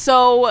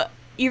 So,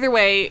 either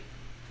way,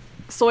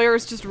 Sawyer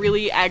is just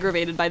really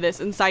aggravated by this,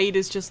 and Saeed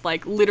is just,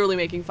 like, literally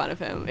making fun of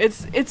him.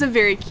 It's a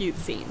very cute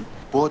scene.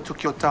 Boar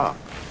took your top.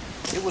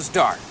 It was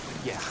dark.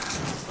 Yeah.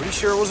 Pretty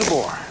sure it was a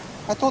boar.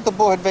 I thought the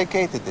boar had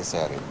vacated this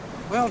area.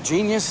 Well,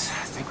 genius,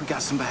 I think we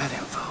got some bad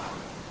info.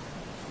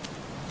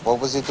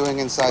 What was it doing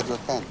inside your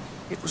tent?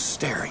 It was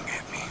staring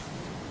at me.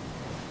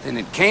 Then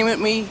it came at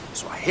me,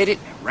 so I hit it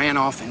and ran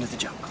off into the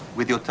jungle.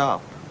 With your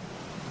top?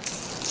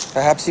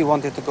 Perhaps he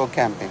wanted to go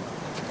camping.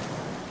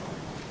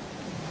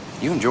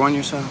 You enjoying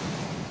yourself?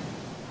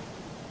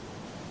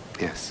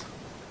 Yes.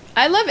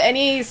 I love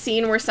any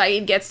scene where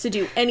Saeed gets to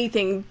do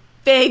anything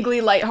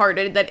vaguely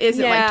lighthearted that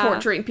isn't, like,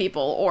 torturing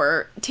people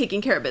or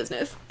taking care of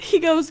business. He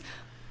goes...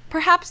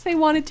 Perhaps they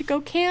wanted to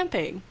go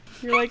camping.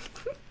 You're like,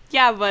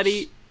 yeah,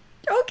 buddy.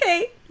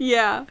 Okay.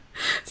 Yeah.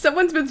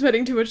 Someone's been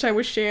spending too much time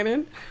with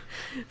Shannon.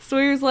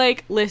 Sawyer's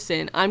like,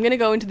 listen, I'm gonna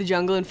go into the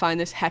jungle and find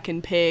this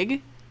heckin'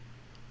 pig.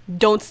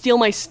 Don't steal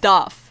my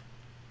stuff.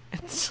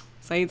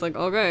 Saeed's like,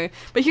 okay.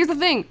 But here's the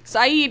thing.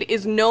 Saeed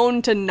is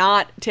known to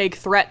not take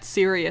threats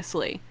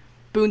seriously.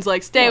 Boone's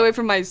like, stay away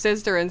from my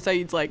sister. And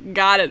Saeed's like,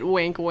 got it,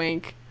 wink,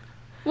 wink.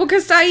 Well,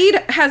 because Saeed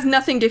has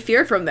nothing to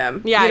fear from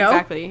them. Yeah, you know?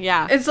 exactly,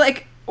 yeah. It's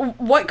like...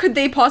 What could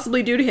they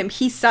possibly do to him?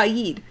 He's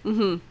Saeed.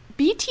 Mm-hmm.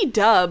 BT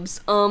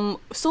dubs,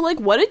 so, like,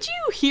 what did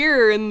you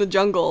hear in the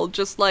jungle?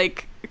 Just,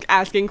 like,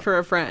 asking for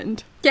a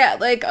friend. Yeah,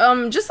 like,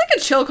 just, like,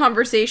 a chill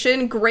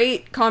conversation.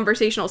 Great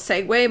conversational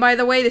segue, by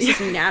the way. This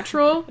is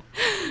natural.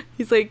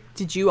 He's like,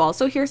 did you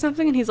also hear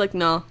something? And he's like,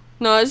 no,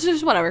 it's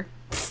just whatever.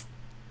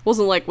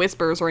 Wasn't, like,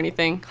 whispers or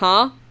anything,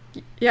 huh?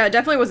 Yeah, I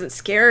definitely wasn't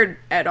scared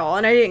at all,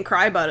 and I didn't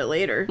cry about it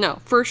later. No,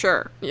 for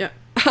sure. Yeah.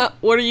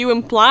 What are you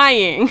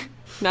implying?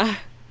 Nah.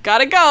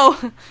 Gotta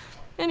go.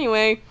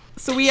 Anyway,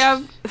 so we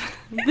have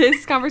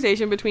this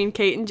conversation between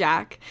Kate and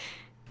Jack.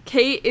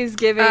 Kate is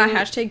giving...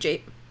 Hashtag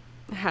Jate.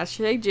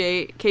 Hashtag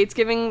Jate. Kate's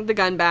giving the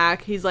gun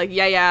back. He's like,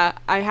 yeah,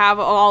 I have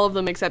all of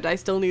them except I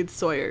still need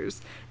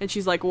Sawyer's. And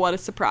she's like, what a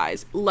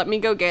surprise. Let me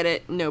go get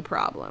it. No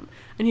problem.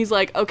 And he's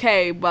like,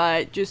 okay,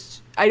 but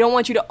just... I don't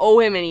want you to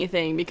owe him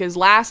anything because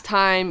last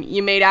time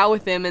you made out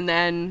with him and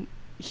then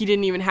he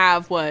didn't even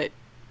have what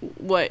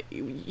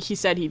he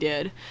said he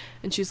did.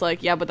 And she's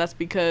like, yeah, but that's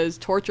because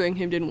torturing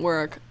him didn't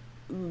work.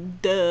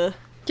 Duh.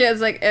 Yeah, it's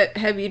like,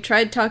 have you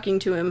tried talking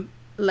to him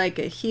like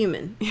a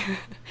human?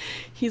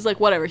 He's like,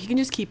 whatever, he can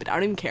just keep it. I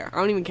don't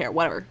even care,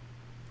 whatever.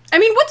 I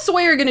mean, what's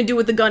Sawyer gonna do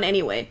with the gun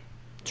anyway?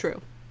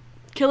 True.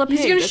 Kill a pig.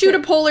 He's gonna shoot a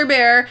polar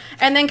bear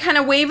and then kind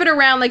of wave it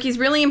around like he's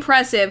really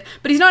impressive,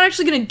 but he's not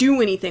actually gonna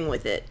do anything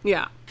with it.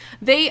 Yeah.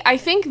 I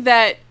think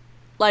that,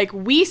 like,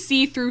 we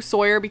see through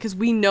Sawyer because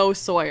we know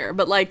Sawyer,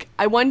 but, like,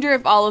 I wonder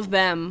if all of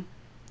them,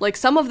 like,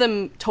 some of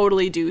them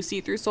totally do see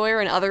through Sawyer,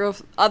 and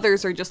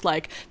others are just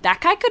like,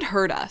 that guy could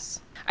hurt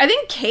us. I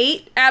think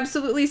Kate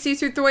absolutely sees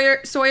through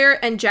Sawyer,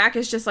 and Jack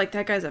is just like,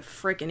 that guy's a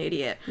freaking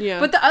idiot. Yeah.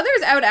 But the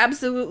others would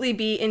absolutely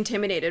be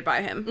intimidated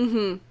by him.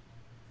 Mm-hmm.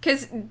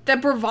 Because the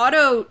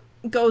bravado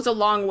goes a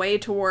long way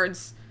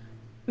towards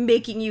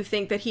making you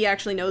think that he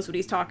actually knows what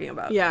he's talking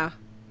about. Yeah.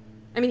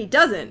 I mean, he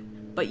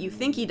doesn't, but you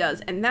think he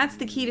does, and that's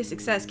the key to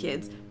success,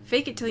 kids.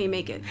 Fake it till you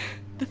make it.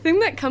 The thing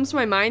that comes to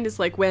my mind is,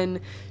 like, when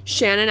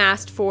Shannon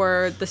asked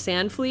for the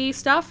sand flea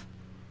stuff,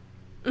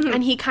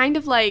 and he kind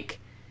of, like,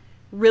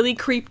 really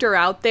creeped her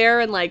out there,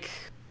 and, like,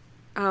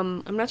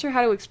 I'm not sure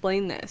how to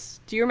explain this.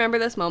 Do you remember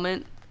this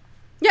moment?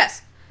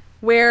 Yes.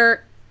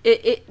 Where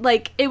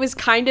it was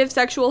kind of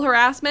sexual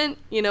harassment,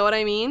 you know what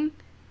I mean?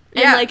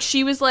 And, yeah. like,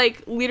 she was,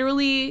 like,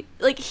 literally,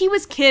 like, he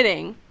was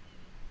kidding,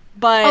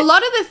 but... A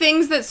lot of the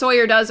things that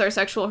Sawyer does are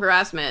sexual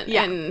harassment.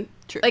 Yeah, and,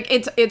 true. Like,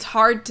 it's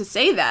hard to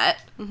say that.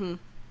 Mm-hmm.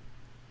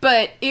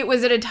 But it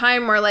was at a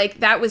time where, like,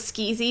 that was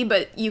skeezy,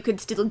 but you could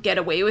still get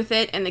away with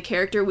it, and the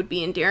character would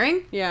be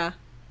endearing. Yeah.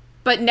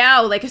 But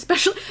now, like,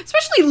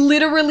 especially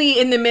literally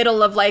in the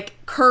middle of, like,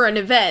 current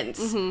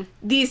events,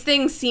 these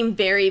things seem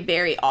very,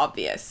 very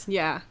obvious.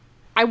 Yeah.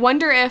 I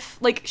wonder if,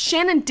 like,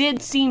 Shannon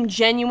did seem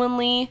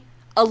genuinely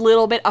a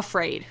little bit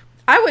afraid.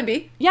 I would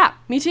be. Yeah,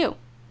 me too.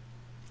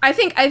 I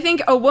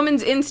think a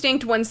woman's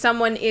instinct when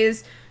someone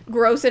is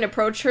gross and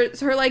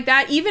approaches her like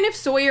that, even if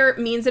Sawyer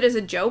means it as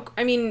a joke.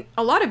 I mean,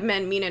 a lot of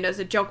men mean it as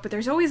a joke, but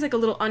there's always, like, a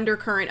little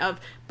undercurrent of,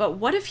 but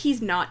what if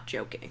he's not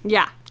joking?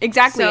 Yeah,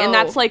 exactly. And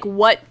that's, like,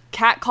 what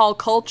catcall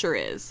culture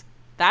is.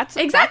 That's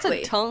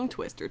exactly a tongue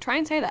twister. Try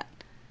and say that.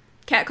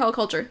 Catcall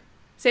culture.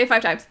 Say it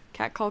 5 times.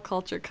 Catcall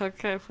culture.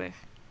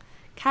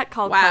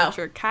 Catcall Wow.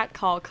 culture.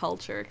 Catcall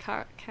culture.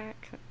 Cat.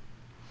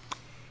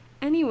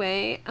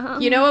 Anyway,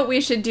 You know what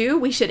we should do?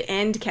 We should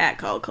end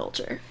catcall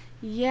culture.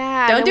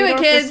 yeah. Don't then do we it,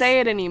 don't have kids. to say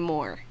it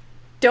anymore.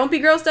 Don't be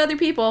gross to other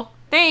people.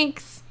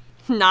 Thanks.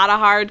 Not a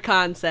hard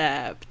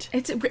concept.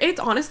 It's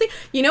honestly,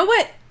 you know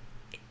what?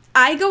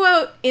 I go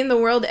out in the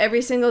world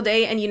every single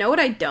day, and you know what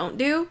I don't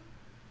do?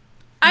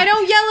 I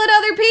don't yell at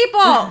other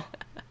people.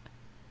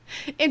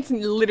 It's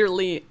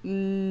literally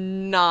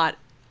not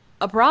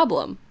a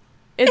problem.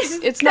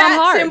 It's not that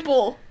hard.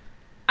 simple.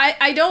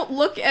 I don't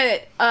look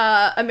at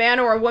a man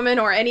or a woman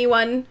or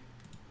anyone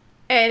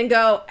and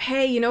go,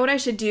 hey, you know what I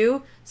should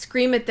do?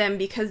 Scream at them,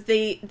 because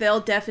they'll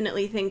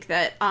definitely think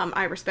that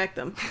I respect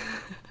them.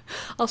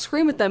 I'll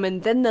scream at them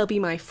and then they'll be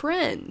my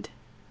friend.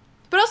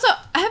 But also,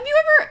 have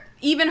you ever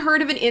even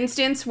heard of an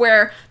instance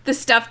where the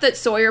stuff that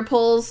Sawyer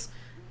pulls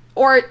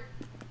or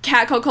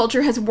catcall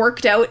culture has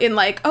worked out in,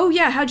 like, oh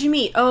yeah, how'd you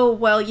meet? Oh,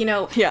 well, you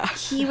know, Yeah.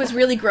 he was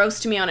really gross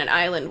to me on an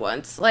island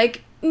once.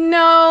 Like,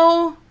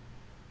 no.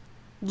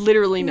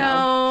 Literally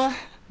No.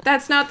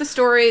 That's not the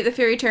story, the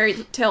fairy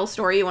tale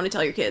story you want to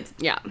tell your kids.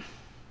 Yeah.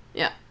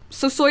 Yeah.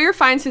 So Sawyer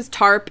finds his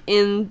tarp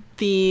in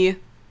the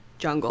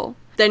jungle.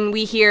 Then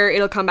we hear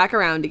it'll come back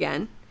around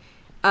again,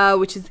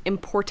 which is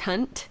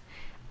important.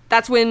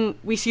 That's when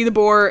we see the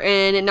boar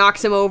and it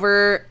knocks him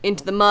over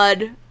into the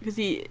mud because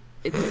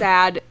it's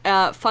sad.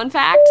 Fun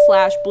fact /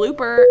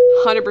 blooper,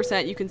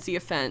 100% you can see a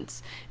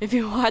fence. If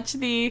you watch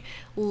the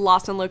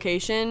Lost on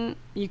Location,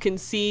 you can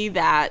see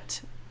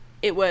that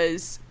it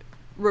was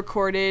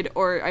recorded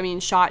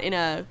shot in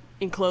a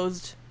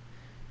enclosed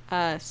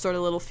sort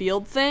of little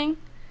field thing,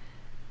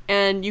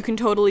 and you can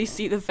totally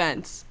see the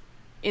fence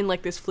in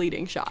like this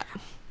fleeting shot.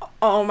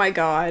 Oh my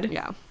god.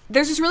 Yeah.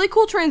 There's this really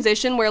cool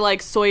transition where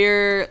like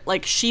Sawyer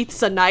like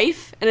sheaths a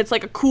knife, and it's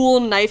like a cool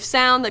knife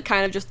sound that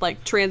kind of just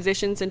like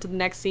transitions into the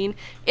next scene.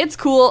 It's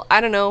cool.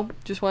 I don't know.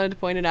 Just wanted to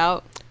point it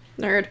out.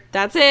 Nerd.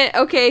 That's it.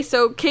 Okay,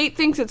 so Kate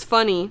thinks it's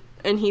funny,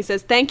 and he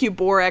says, "Thank you,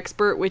 boar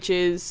expert," which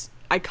is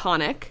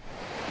iconic.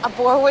 A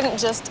boar wouldn't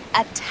just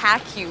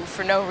attack you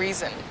for no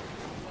reason.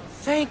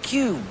 Thank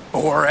you,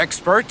 boar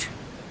expert.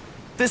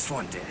 This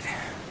one did.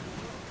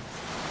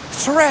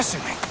 It's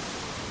harassing me.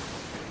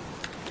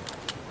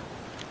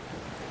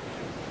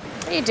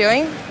 What are you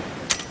doing?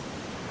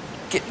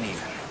 Getting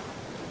even.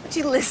 Would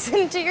you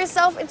listen to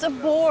yourself? It's a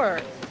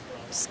boar.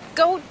 Just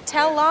go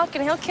tell Locke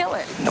and he'll kill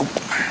it. Nope,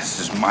 this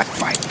is my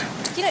fight.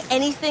 Do you know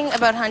anything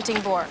about hunting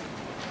boar?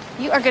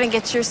 You are gonna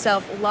get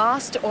yourself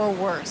lost or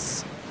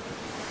worse.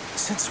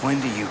 Since when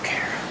do you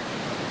care?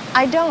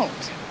 I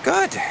don't.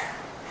 Good.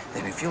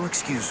 Then if you'll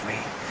excuse me,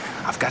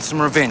 I've got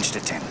some revenge to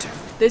tend to.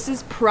 This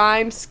is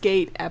prime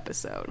Skate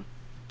episode.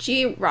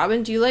 Gee,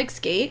 Robin, do you like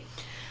Skate?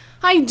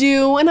 I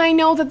do, and I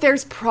know that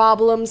there's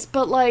problems,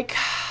 but like,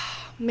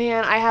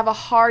 man, I have a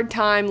hard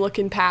time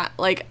looking past.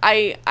 Like,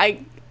 I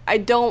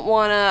don't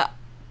want to.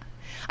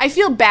 I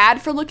feel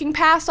bad for looking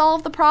past all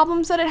of the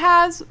problems that it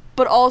has,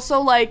 but also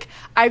like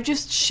I've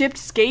just shipped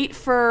Skate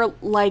for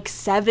like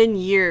 7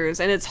 years,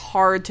 and it's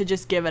hard to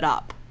just give it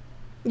up.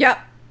 Yep.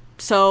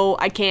 So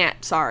I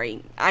can't.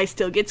 Sorry, I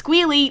still get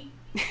squealy.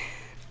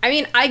 I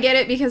mean, I get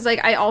it because,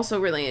 like, I also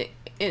really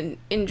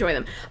enjoy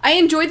them. I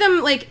enjoy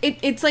them, like,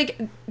 it's like,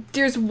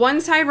 there's one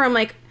side where I'm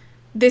like,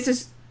 this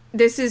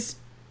is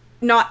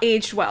not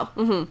aged well.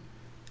 Mm-hmm.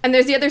 And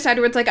there's the other side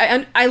where it's like,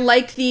 I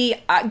like the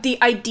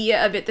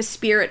idea of it, the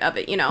spirit of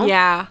it, you know?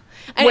 Yeah.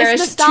 And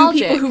whereas it's two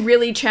nostalgic. people who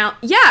really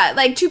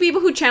two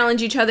people who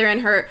challenge each other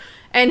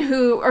and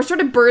who are sort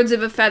of birds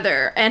of a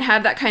feather and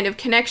have that kind of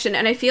connection.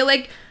 And I feel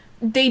like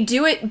they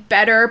do it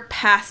better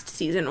past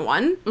season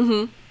 1.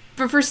 Mm-hmm.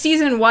 But for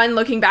season 1,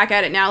 looking back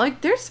at it now, like,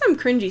 there's some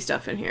cringy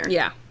stuff in here.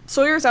 Yeah.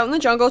 Sawyer's out in the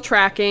jungle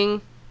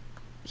tracking.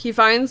 He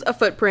finds a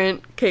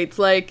footprint. Kate's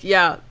like,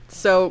 yeah,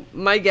 so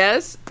my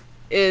guess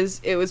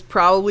is it was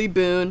probably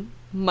Boone,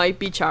 might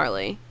be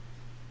Charlie.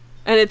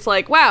 And it's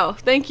like, wow,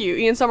 thank you.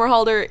 Ian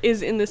Somerhalder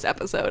is in this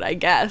episode, I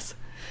guess.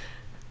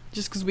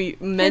 Just because we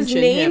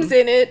mentioned his name's him.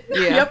 in it.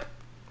 Yeah. Yep.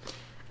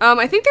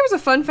 I think there was a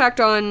fun fact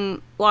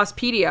on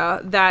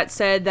Lostpedia that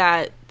said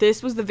that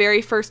this was the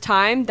very first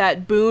time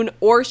that Boone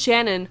or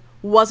Shannon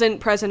wasn't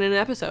present in an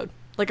episode.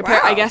 Like, Wow.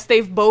 I guess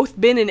they've both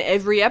been in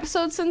every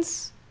episode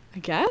since, I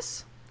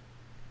guess.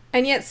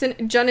 And yet, Sun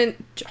and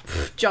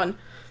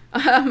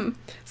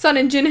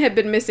Jin had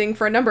been missing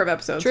for a number of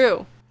episodes.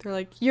 True. They're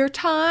like, your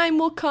time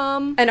will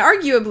come. And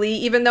arguably,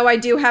 even though I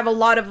do have a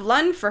lot of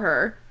love for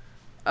her,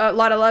 a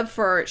lot of love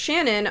for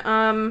Shannon,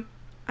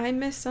 I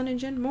miss Sun and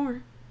Jin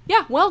more.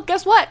 Yeah, well,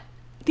 guess what?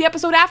 The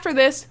episode after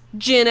this,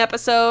 Jin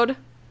episode.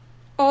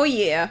 Oh,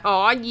 yeah.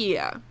 Aw,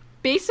 yeah.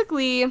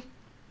 Basically,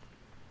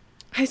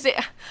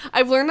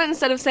 I've learned that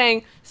instead of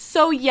saying,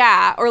 so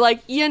yeah, or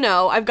like, you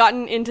know, I've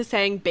gotten into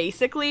saying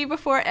basically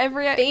before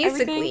everything.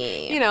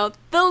 Basically. You know,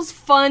 those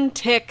fun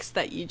ticks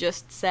that you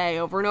just say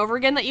over and over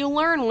again that you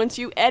learn once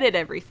you edit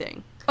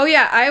everything. Oh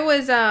yeah, I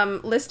was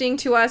listening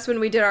to us when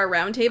we did our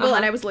roundtable,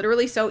 and I was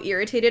literally so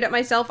irritated at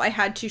myself, I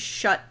had to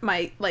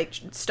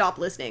stop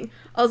listening.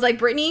 I was like,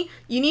 Brittany,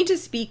 you need to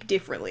speak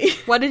differently.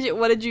 What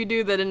did you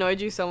do that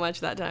annoyed you so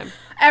much that time?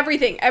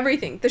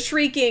 Everything. The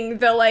shrieking,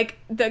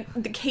 the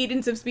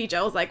cadence of speech.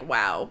 I was like,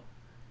 wow.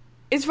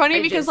 It's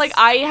funny because like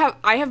I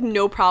have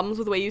no problems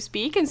with the way you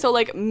speak, and so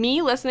like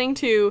me listening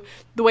to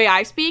the way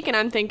I speak, and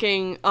I'm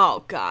thinking,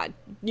 oh god,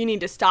 you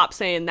need to stop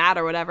saying that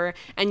or whatever.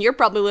 And you're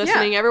probably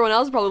listening. Everyone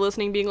else is probably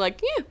listening, being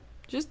like, yeah,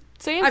 just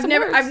saying. I've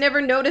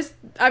never noticed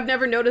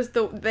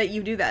that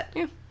you do that.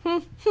 Yeah.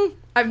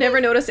 I've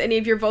never noticed any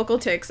of your vocal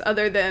tics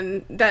other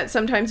than that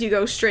sometimes you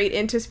go straight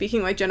into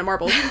speaking like Jenna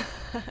Marbles.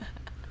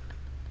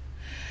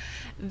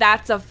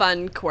 That's a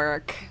fun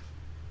quirk.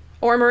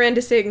 Or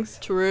Miranda Sings.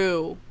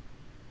 True.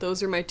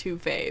 Those are my two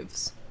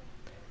faves.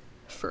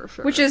 For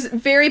sure. Which is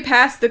very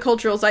past the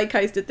cultural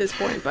zeitgeist at this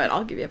point, but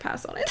I'll give you a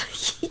pass on it.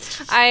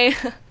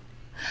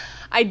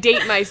 I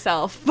date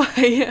myself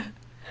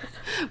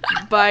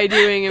by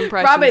doing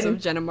impressions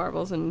of Jenna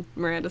Marbles and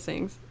Miranda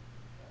Sings.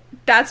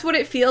 That's what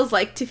it feels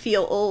like to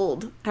feel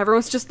old.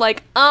 Everyone's just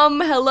like,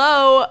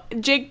 hello,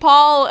 Jake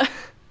Paul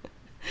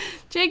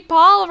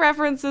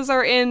references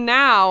are in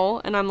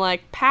now. And I'm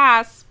like,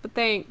 pass, but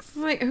thanks.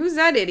 I'm like, who's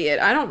that idiot?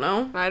 I don't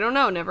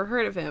know. Never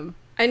heard of him.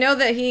 I know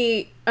that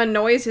he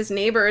annoys his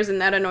neighbors,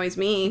 and that annoys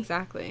me.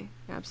 Exactly.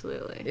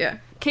 Absolutely. Yeah.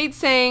 Kate's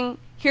saying,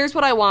 here's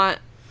what I want.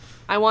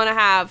 I want to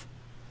have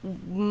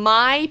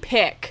my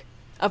pick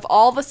of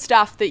all the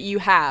stuff that you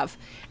have,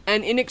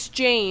 and in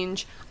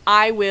exchange,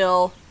 I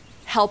will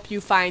help you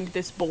find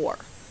this boar.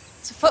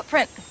 It's a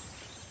footprint.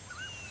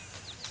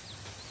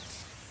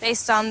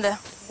 Based on the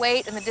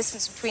weight and the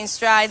distance between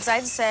strides,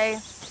 I'd say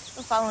I'm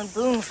following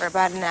Boone for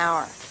about an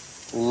hour.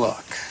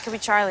 Look. Could be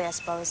Charlie, I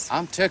suppose.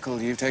 I'm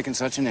tickled you've taken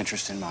such an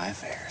interest in my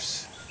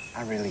affairs.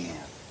 I really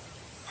am.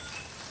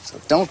 So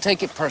don't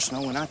take it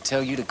personal when I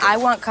tell you to go. I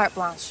want carte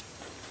blanche.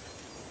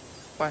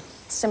 What?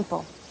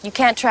 Simple. You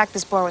can't track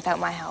this boar without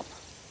my help.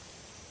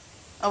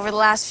 Over the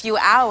last few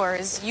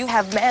hours, you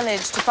have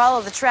managed to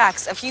follow the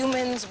tracks of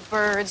humans,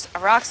 birds, a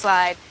rock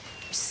slide,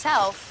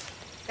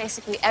 yourself,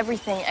 basically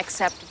everything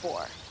except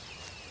boar.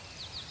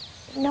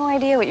 No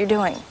idea what you're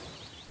doing.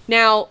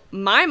 Now,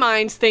 my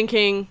mind's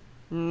thinking,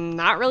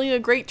 not really a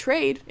great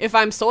trade if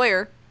I'm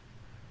Sawyer.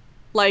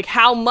 Like,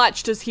 how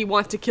much does he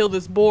want to kill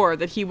this boar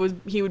that he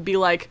would be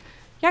like,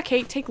 yeah,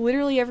 Kate, take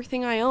literally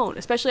everything I own.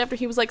 Especially after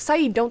he was like,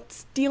 Saeed, don't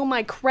steal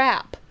my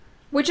crap.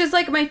 Which is,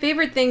 like, my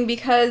favorite thing,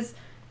 because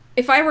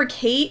if I were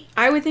Kate,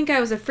 I would think I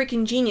was a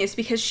freaking genius,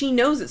 because she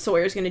knows that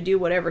Sawyer's going to do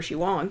whatever she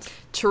wants.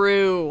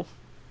 True.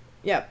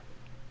 Yep.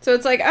 So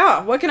it's like,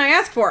 oh, what can I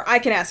ask for? I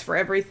can ask for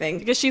everything.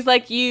 Because she's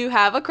like, you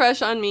have a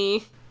crush on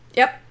me.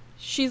 Yep.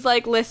 She's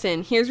like,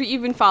 listen, here's what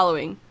you've been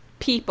following.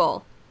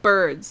 People,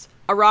 birds,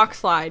 a rock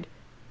slide,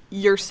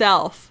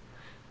 yourself.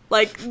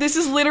 Like, this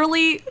is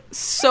literally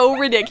so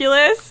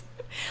ridiculous.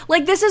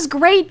 Like, this is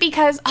great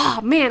because,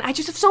 oh man, I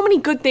just have so many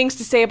good things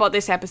to say about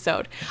this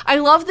episode. I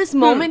love this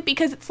moment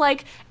because it's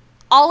like,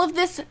 all of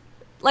this,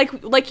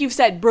 like you've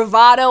said,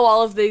 bravado,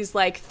 all of these,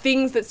 like,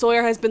 things that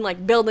Sawyer has been,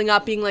 like, building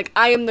up, being like,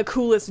 I am the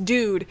coolest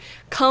dude,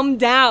 come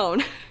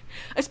down.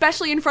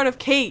 Especially in front of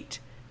Kate.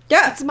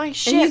 Yeah. It's my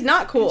shit. And he's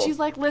not cool. And she's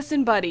like,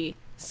 listen, buddy,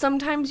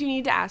 sometimes you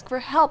need to ask for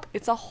help.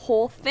 It's a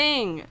whole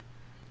thing.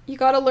 You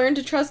gotta learn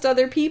to trust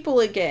other people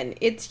again.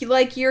 It's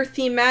like your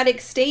thematic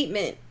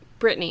statement.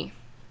 Brittany,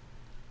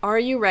 are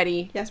you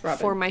ready Robin.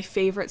 For my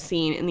favorite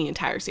scene in the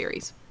entire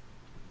series?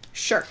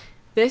 Sure.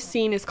 This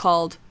scene is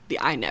called the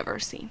I Never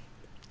scene.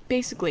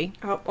 Basically,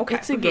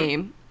 it's a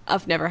game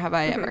of Never Have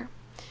I Ever.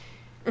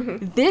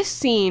 This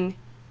scene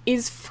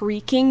is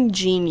freaking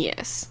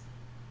genius.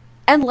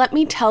 And let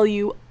me tell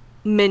you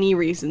many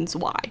reasons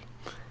why.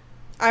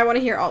 I want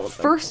to hear all of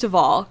them. First of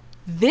all,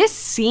 this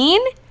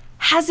scene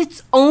has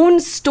its own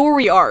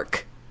story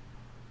arc.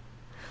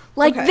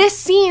 Like, this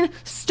scene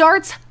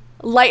starts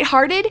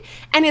lighthearted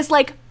and is,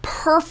 like,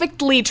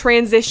 perfectly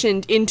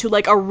transitioned into,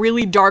 like, a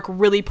really dark,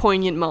 really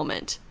poignant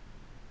moment.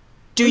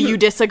 Do you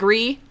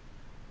disagree?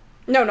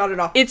 No, not at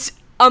all. It's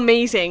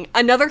amazing.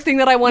 Another thing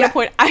that I want to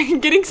point, I'm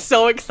getting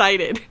so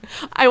excited.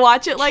 I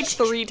watch it, like,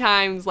 3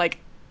 times, like,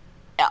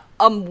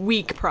 a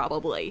week,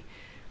 probably.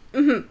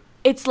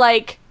 It's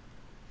like,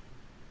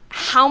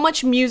 how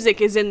much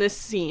music is in this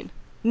scene?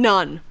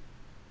 None.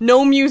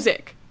 No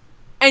music.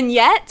 And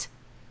yet,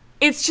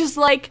 it's just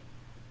like,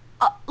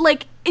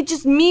 it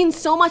just means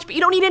so much, but you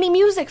don't need any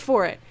music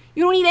for it.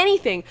 You don't need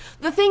anything.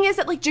 The thing is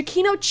that, like,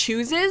 Giacchino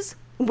chooses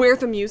where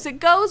the music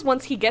goes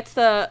once he gets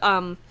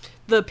the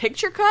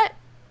picture cut,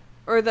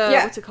 or the,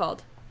 what's it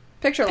called?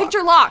 Picture lock.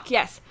 Picture lock,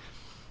 yes.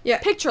 Yeah.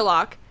 Picture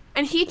lock,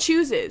 and he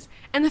chooses.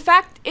 And the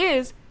fact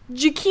is,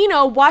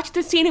 Giacchino watched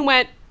the scene and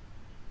went,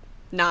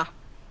 nah,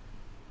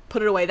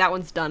 put it away, that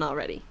one's done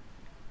already.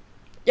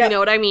 Yep. You know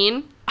what I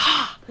mean?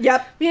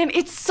 Yep. Man,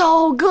 it's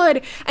so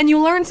good. And you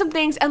learn some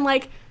things, and,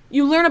 like,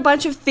 you learn a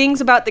bunch of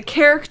things about the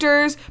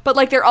characters, but,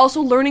 like, they're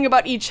also learning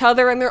about each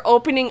other, and they're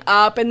opening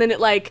up, and then it,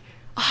 like,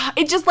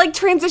 it just, like,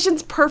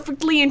 transitions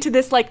perfectly into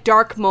this, like,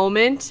 dark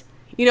moment.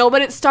 you know,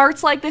 but it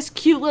starts like this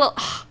cute little,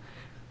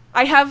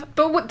 But that's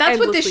what this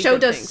endlessly show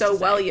good does things so to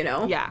say. well, you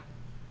know? Yeah.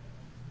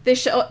 The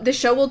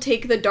show will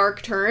take the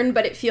dark turn,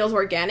 but it feels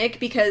organic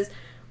because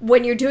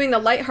when you're doing the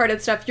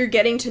lighthearted stuff, you're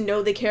getting to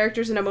know the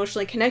characters and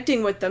emotionally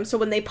connecting with them. So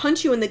when they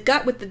punch you in the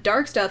gut with the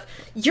dark stuff,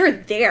 you're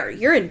there.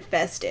 You're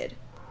invested.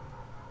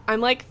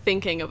 I'm, like,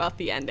 thinking about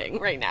the ending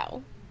right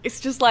now.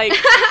 It's just, like,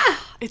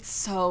 it's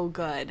so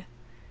good.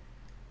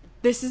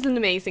 This is an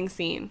amazing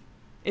scene.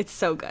 It's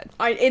so good.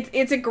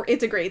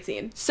 It's a great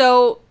scene.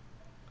 So,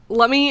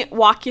 let me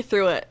walk you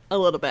through it a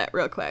little bit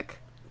real quick.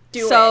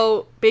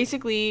 So,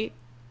 basically,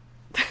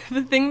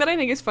 the thing that I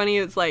think is funny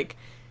is, like,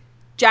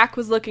 Jack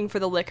was looking for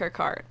the liquor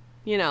cart,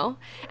 you know?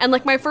 And,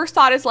 like, my first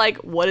thought is, like,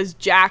 what does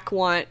Jack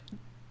want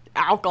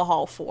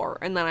alcohol for?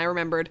 And then I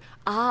remembered,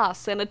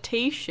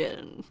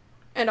 sanitation.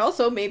 And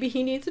also, maybe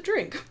he needs a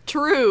drink.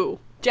 True.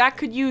 Jack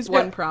could use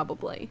one,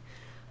 probably.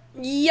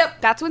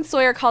 Yep. That's when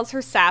Sawyer calls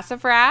her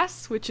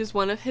sassafras, which is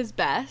one of his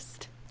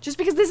best. Just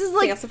because this is,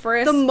 like,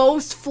 Sassafras. the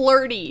most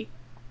flirty.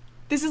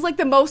 This is, like,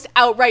 the most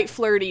outright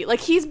flirty. Like,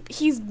 he's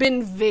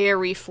been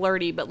very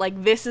flirty, but,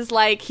 like, this is,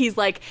 like, he's,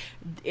 like,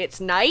 it's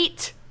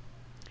night.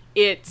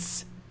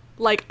 It's,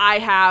 like, I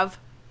have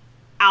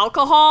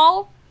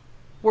alcohol.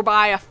 We're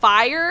by a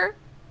fire.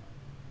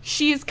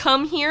 She has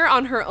come here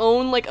on her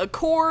own, like,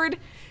 accord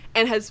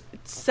and has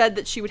said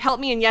that she would help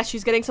me. And, yes,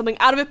 she's getting something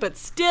out of it, but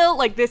still,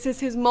 like, this is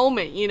his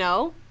moment, you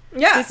know?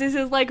 Yeah. This is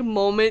his, like,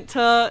 moment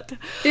to...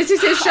 This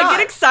is his shot. I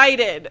get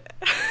excited.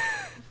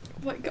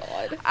 Oh my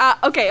god.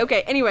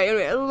 Okay. Anyway,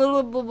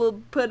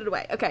 we'll put it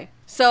away. Okay.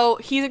 So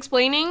he's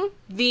explaining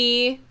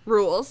the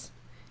rules.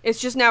 It's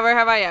just never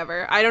have I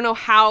ever. I don't know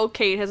how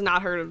Kate has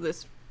not heard of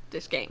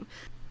this game.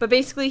 But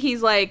basically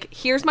he's like,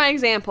 here's my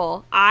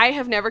example. I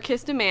have never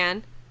kissed a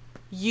man.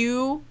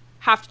 You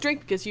have to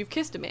drink because you've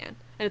kissed a man.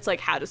 And it's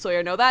like, how does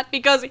Sawyer know that?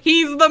 Because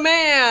he's the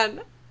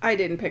man. I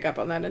didn't pick up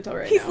on that until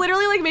right now. He's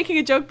literally like making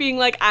a joke being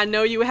like, I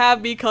know you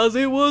have because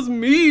it was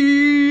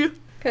me.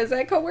 Because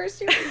I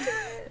coerced you into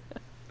it.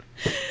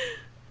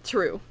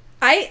 True.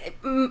 I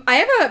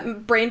have a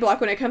brain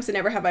block when it comes to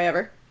never have I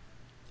ever.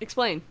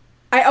 Explain.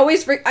 I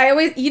always,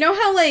 you know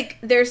how, like,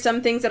 there's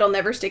some things that'll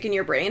never stick in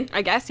your brain?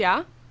 I guess,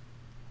 yeah.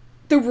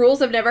 The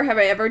rules of never have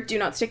I ever do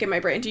not stick in my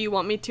brain. Do you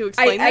want me to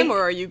explain them, or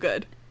are you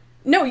good?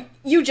 No,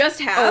 you just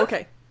have. Oh,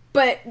 okay.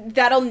 But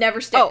that'll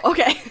never stick. Oh,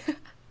 okay.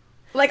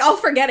 Like, I'll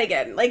forget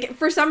again. Like,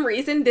 for some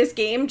reason, this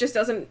game just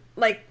doesn't,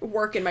 like,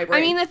 work in my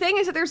brain. I mean, the thing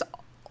is that there's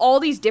all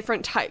these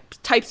different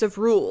types of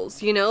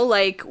rules, you know?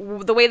 Like,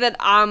 the way that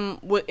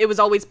it was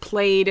always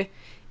played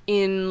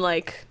in,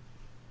 like,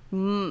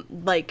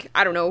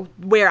 I don't know,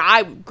 where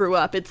I grew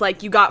up. It's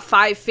like you got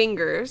 5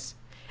 fingers,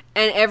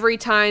 and every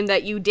time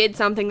that you did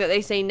something that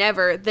they say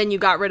never, then you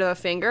got rid of a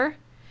finger.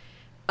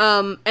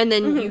 And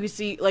then you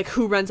see, like,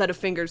 who runs out of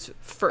fingers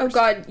first. Oh,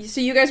 God.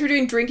 So you guys were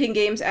doing drinking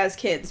games as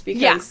kids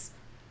because...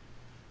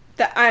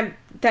 Yeah.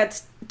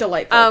 That's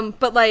delightful.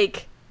 But,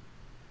 like,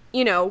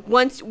 you know,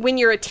 when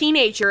you're a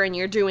teenager and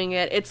you're doing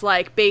it, it's,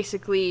 like,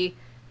 basically...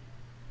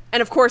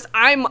 And, of course,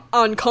 I'm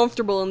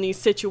uncomfortable in these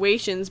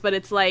situations, but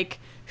it's, like,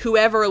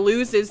 whoever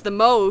loses the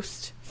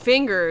most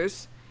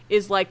fingers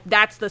is, like,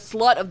 that's the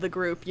slut of the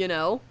group, you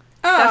know?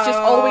 Oh. That's just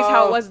always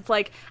how it was. It's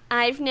like,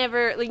 I've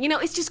never... Like, you know,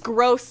 it's just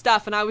gross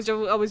stuff, and I was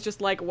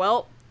just like,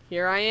 well,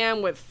 here I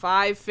am with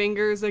 5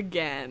 fingers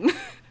again.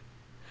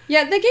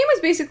 Yeah, the game was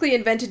basically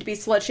invented to be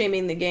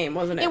slut-shaming the game,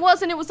 wasn't it? It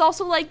was, and it was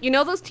also like, you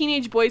know those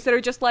teenage boys that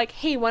are just like,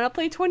 hey, wanna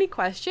play 20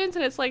 questions?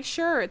 And it's like,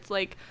 sure. It's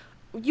like,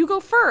 you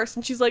go first.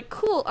 And she's like,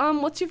 cool,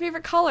 what's your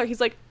favorite color?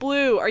 He's like,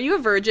 blue. Are you a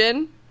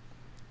virgin?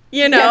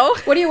 You know?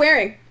 Yeah. What are you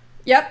wearing?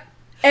 Yep.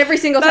 Every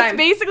single time. That's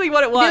basically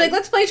what it was. Be like,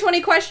 let's play 20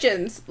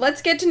 questions.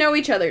 Let's get to know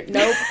each other.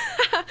 Nope.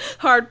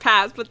 Hard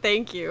pass, but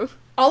thank you.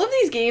 All of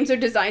these games are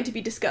designed to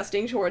be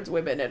disgusting towards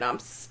women, and I'm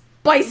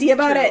spicy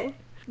about it.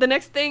 The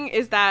next thing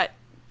is that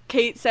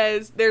Kate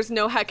says there's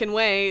no heckin'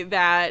 way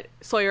that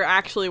Sawyer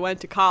actually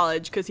went to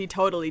college because he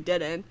totally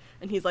didn't.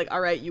 And he's like, all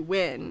right, you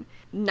win.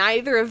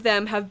 Neither of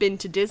them have been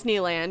to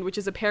Disneyland, which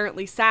is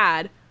apparently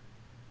sad.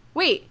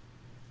 Wait.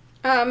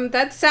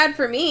 That's sad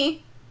for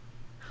me.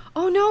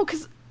 Oh, no,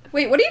 because...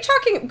 Wait, what are you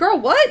talking... Girl,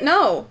 what?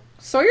 No.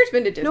 Sawyer's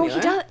been to Disneyland. No, he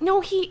does.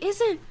 No, he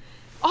isn't.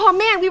 Oh,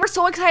 man, we were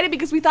so excited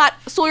because we thought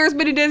Sawyer's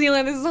been to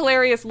Disneyland. This is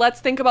hilarious. Let's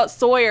think about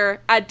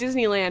Sawyer at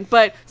Disneyland.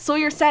 But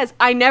Sawyer says,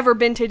 I never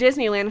been to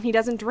Disneyland, and he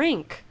doesn't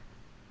drink.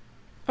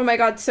 Oh my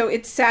god, so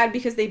it's sad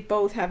because they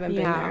both haven't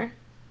been there.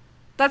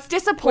 That's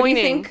disappointing.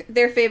 What do you think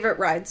their favorite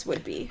rides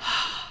would be?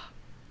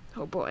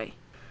 Oh boy.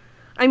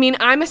 I mean,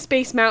 I'm a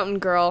Space Mountain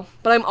girl,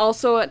 but I'm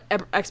also an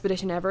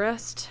Expedition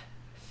Everest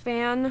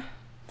fan.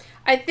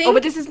 I think... Oh,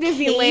 but this is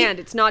Disneyland.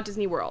 It's not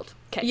Disney World.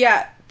 Okay.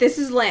 Yeah, this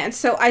is land.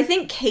 So I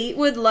think Kate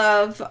would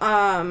love,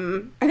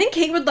 some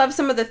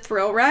of the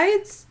thrill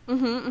rides.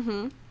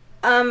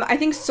 I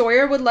think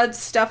Sawyer would love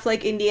stuff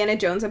like Indiana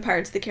Jones and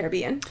Pirates of the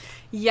Caribbean.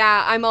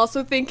 Yeah, I'm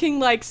also thinking,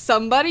 like,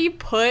 somebody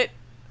put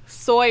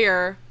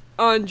Sawyer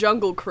on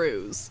Jungle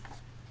Cruise.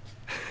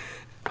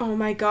 Oh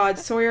my god,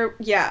 Sawyer,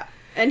 yeah.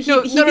 And he'd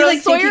no, be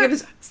like Sawyer, thinking of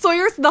his...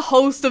 Sawyer's the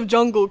host of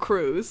Jungle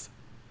Cruise.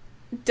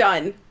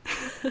 Done.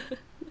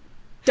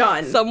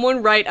 Done.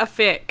 Someone write a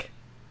fic.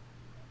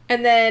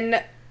 And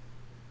then,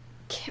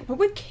 what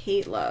would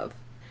Kate love?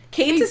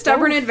 Kate's They a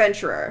stubborn both.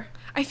 adventurer.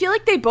 I feel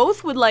like they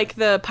both would like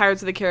the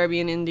Pirates of the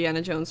Caribbean,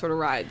 Indiana Jones sort of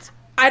rides.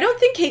 I don't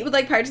think Kate would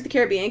like Pirates of the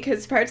Caribbean,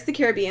 because Pirates of the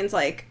Caribbean's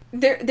like,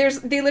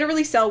 they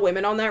literally sell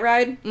women on that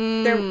ride.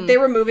 They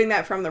were moving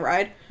that from the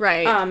ride.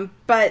 Right.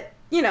 But,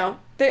 you know,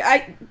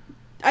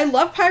 I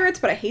love pirates,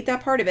 but I hate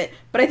that part of it.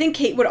 But I think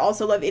Kate would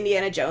also love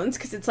Indiana Jones,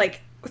 because it's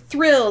like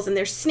thrills and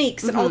there's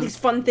snakes and all these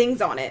fun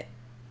things on it.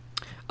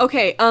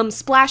 Okay,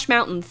 Splash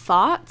Mountain,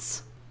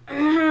 thoughts?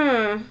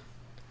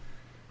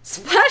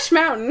 Splash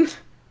Mountain.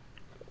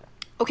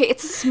 Okay,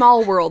 it's a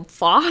small world,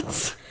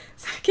 thoughts?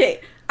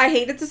 Okay, I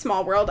hate It's a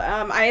Small World.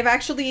 I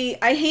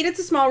hate It's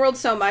a Small World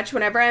so much.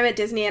 Whenever I'm at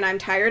Disney and I'm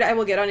tired, I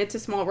will get on It's a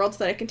Small World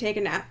so that I can take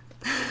a nap.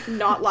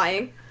 Not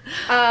lying.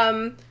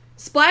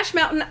 Splash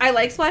Mountain, I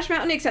like Splash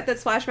Mountain, except that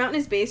Splash Mountain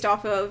is based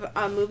off of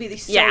a movie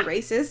that's so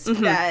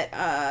racist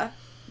that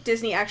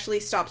Disney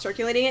actually stopped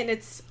circulating it, and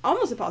it's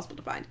almost impossible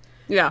to find.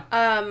 Yeah.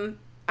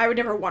 I would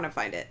never want to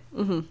find it.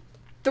 Mm-hmm.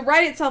 The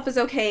ride itself is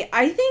okay.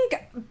 I think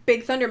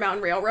Big Thunder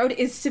Mountain Railroad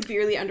is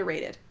severely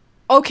underrated.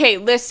 Okay,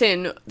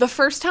 listen. The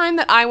first time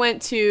that I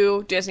went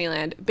to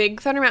Disneyland,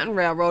 Big Thunder Mountain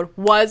Railroad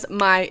was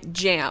my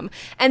jam.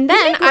 And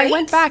then I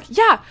went back.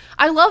 Yeah,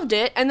 I loved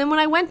it. And then when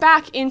I went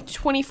back in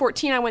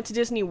 2014, I went to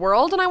Disney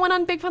World and I went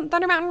on Big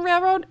Thunder Mountain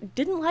Railroad.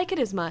 Didn't like it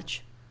as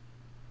much.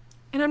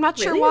 And I'm not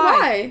sure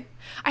why.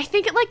 I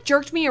think it like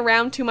jerked me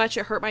around too much.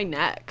 It hurt my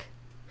neck.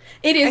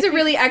 It is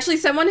actually,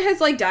 someone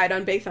has like died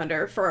on Big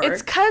Thunder for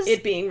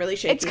it being really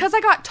shaky. It's because I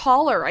got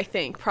taller, I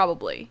think,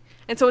 probably.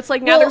 And so it's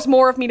like now there's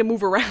more of me to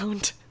move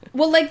around.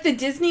 Well, like the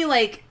Disney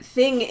like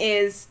thing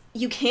is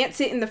you can't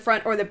sit in the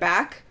front or the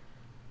back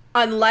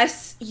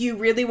unless you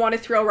really want to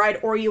thrill ride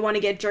or you want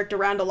to get jerked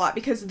around a lot,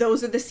 because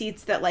those are the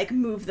seats that like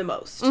move the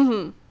most.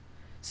 Mm-hmm.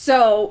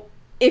 So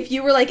if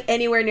you were like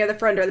anywhere near the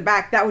front or the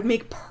back, that would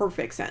make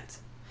perfect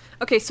sense.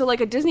 Okay, so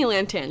like a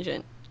Disneyland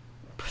tangent.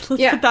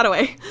 Let's put that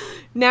away.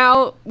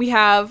 Now we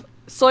have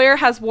Sawyer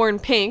has worn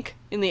pink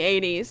in the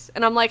 80s,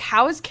 and I'm like,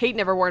 how has Kate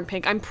never worn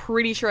pink? I'm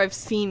pretty sure I've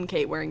seen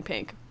Kate wearing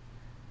pink.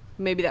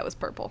 Maybe that was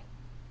purple.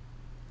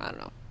 I don't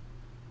know.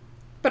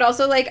 But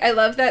also, like, I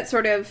love that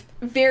sort of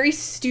very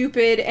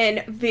stupid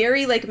and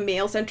very, like,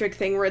 male-centric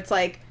thing where it's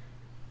like,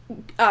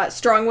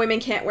 strong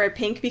women can't wear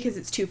pink because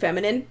it's too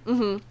feminine.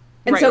 Mm-hmm.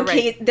 And so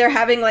Kate, they're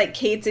having, like,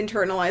 Kate's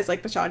internalized,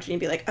 like, misogyny and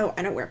be like, oh,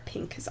 I don't wear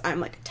pink because I'm,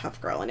 like, a tough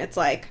girl. And it's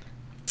like,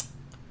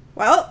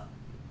 well,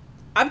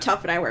 I'm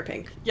tough and I wear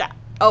pink. Yeah.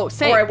 Oh,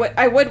 same. Or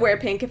I would wear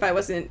pink if I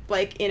wasn't,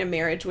 like, in a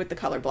marriage with the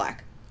color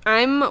black.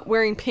 I'm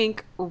wearing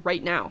pink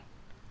right now.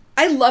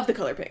 I love the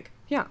color pink.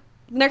 Yeah.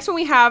 Next one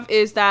we have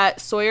is that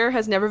Sawyer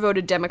has never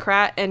voted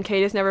Democrat and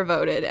Kate has never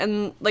voted.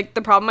 And, like,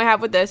 the problem I have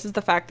with this is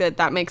the fact that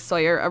that makes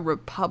Sawyer a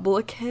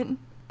Republican.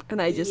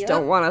 And I just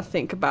don't want to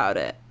think about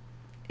it.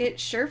 It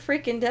sure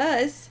freaking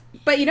does.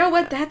 But you know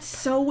what? That's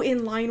so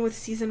in line with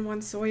Season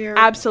 1 Sawyer.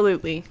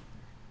 Absolutely.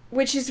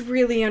 Which is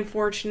really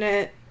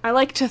unfortunate. I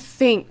like to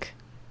think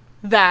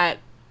that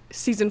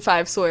Season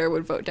 5 Sawyer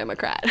would vote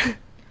Democrat.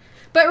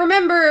 But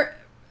remember,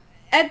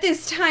 at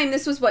this time,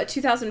 this was what,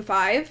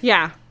 2005?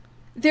 Yeah.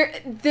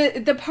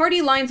 The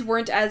party lines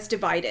weren't as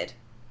divided.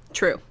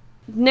 True.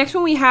 Next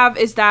one we have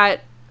is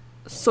that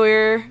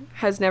Sawyer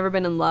has never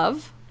been in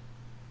love.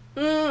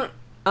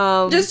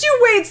 Just you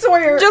wait,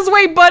 Sawyer! Just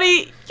wait,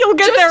 buddy! You'll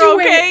get there,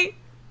 okay?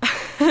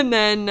 And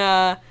then,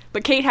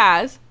 but Kate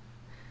has.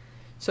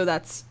 So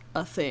that's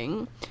a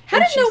thing. How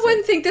did no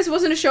one think this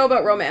wasn't a show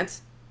about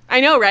romance?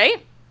 I know,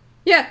 right?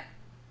 Yeah.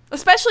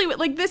 Especially,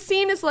 like, this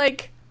scene is,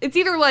 like, it's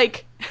either,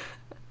 like,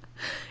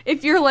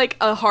 if you're, like,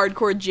 a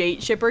hardcore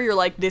Jate shipper, you're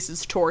like, this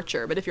is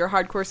torture. But if you're a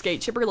hardcore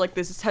Skate shipper, like,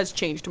 has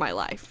changed my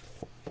life.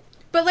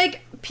 But,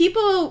 like,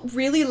 people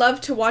really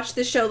love to watch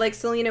this show, like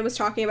Selena was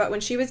talking about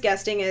when she was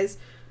guesting, is,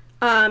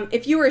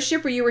 if you were a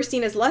shipper, you were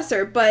seen as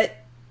lesser. But,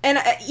 and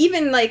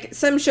even, like,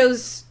 some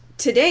shows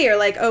today are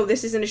like, oh,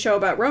 this isn't a show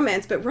about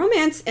romance. But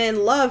romance and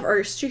love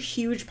are such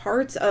huge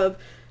parts of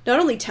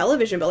not only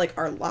television, but, like,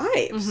 our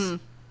lives. Mm-hmm.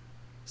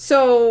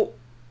 So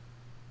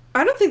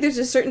I don't think there's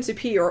a certain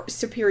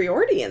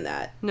superiority in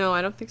that. No,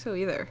 I don't think so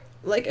either.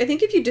 Like, I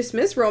think if you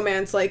dismiss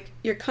romance, like,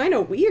 you're kind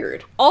of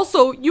weird.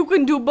 Also, you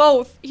can do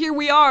both. Here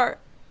we are.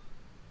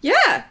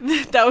 Yeah.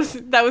 That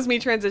was me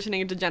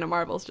transitioning into Jenna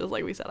Marbles, just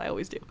like we said. I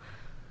always do.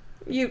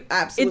 You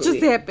absolutely. It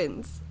just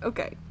happens.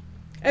 Okay.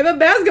 I have a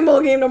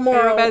basketball game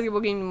tomorrow.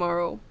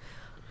 Tomorrow.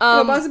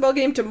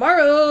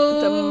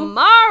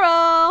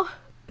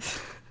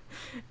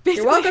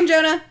 You're welcome,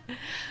 Jonah.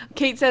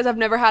 Kate says, I've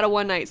never had a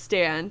one-night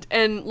stand.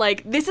 And,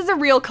 like, this is a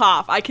real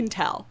cough. I can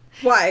tell.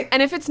 Why?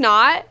 And if it's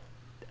not,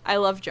 I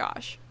love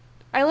Josh.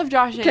 I love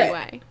Josh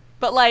anyway.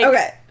 But, like...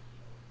 Okay.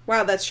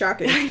 Wow, that's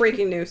shocking.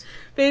 Breaking news.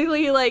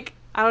 Basically, like,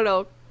 I don't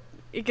know.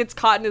 It gets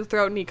caught in his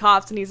throat and he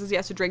coughs and he says he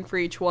has to drink for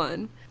each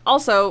one.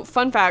 Also,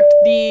 fun fact,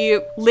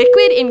 the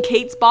liquid in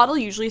Kate's bottle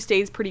usually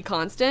stays pretty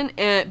constant,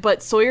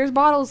 but Sawyer's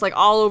bottle is, like,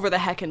 all over the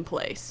heckin'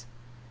 place.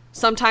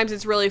 Sometimes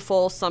it's really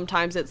full,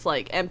 sometimes it's,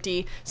 like,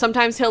 empty.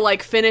 Sometimes he'll,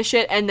 like, finish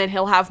it and then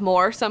he'll have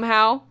more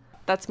somehow.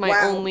 That's my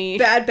only...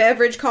 Bad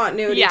beverage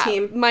continuity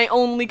team. My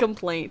only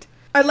complaint.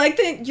 I like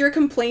that your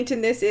complaint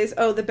in this is,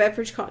 the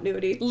beverage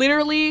continuity.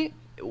 Literally,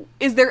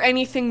 is there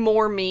anything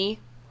more me?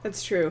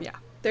 That's true. Yeah.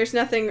 There's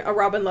nothing a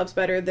Robin loves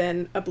better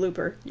than a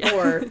blooper. Yeah.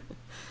 Or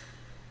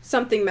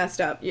something messed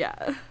up.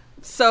 Yeah.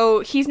 So,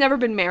 he's never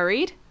been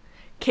married.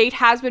 Kate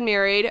has been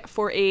married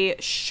for a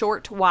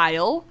short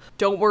while.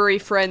 Don't worry,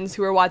 friends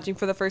who are watching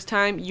for the first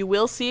time. You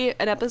will see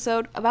an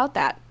episode about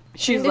that.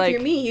 She's and if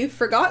you're me, you've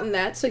forgotten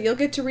that, so you'll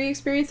get to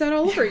re-experience that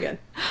all over again.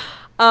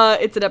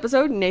 It's an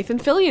episode. Nathan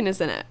Fillion is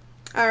in it.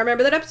 I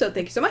remember that episode.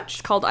 Thank you so much.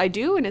 It's called I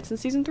Do, and it's in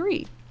season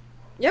 3.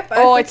 Yep.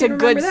 It's a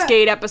good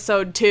skate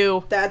episode,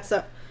 too. It's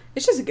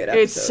just a good episode.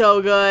 It's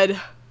so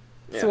good.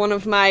 It's one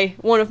of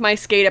my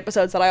skate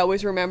episodes that I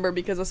always remember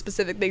because of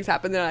specific things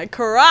happen and I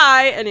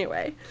cry.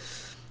 Anyway.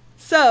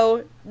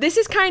 So, this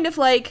is kind of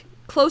like,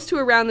 close to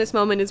around this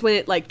moment is when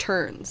it, like,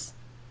 turns.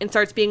 And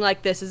starts being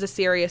like, this is a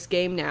serious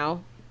game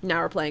now.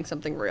 Now we're playing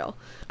something real.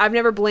 I've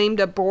never blamed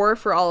a boar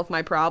for all of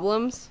my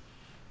problems.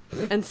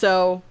 And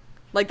so,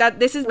 like,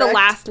 this is the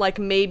last, like,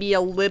 maybe a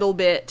little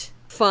bit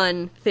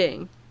fun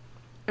thing.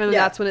 And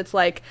that's when it's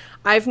like,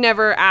 I've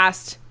never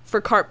asked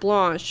for carte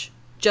blanche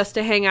just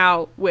to hang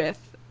out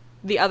with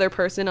the other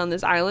person on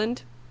this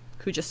island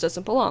who just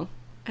doesn't belong.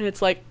 And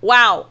it's like,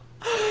 wow.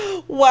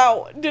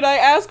 Wow, did I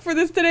ask for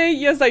this today?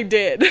 Yes, I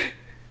did.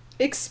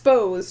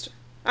 Exposed.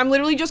 I'm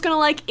literally just gonna,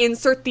 like,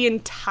 insert the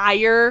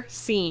entire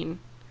scene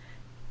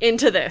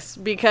into this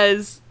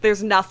because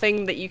there's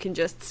nothing that you can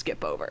just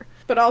skip over.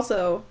 But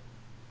also,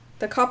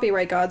 the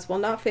copyright gods will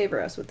not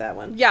favor us with that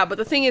one. Yeah, but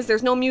the thing is,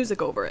 there's no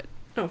music over it.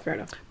 Oh, fair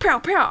enough. Pow,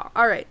 pow.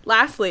 All right,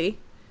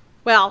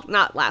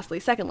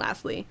 second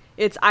lastly,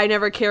 it's I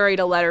never carried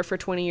a letter for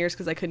 20 years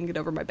because I couldn't get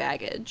over my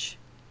baggage.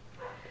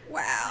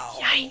 Wow.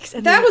 Yikes.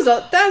 And that was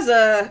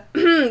a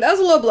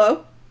low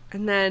blow.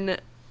 And then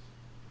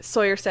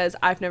Sawyer says,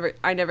 I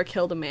never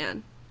killed a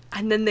man.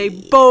 And then they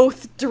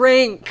both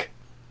drink.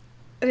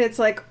 And it's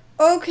like,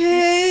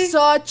 okay.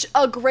 Such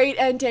a great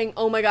ending.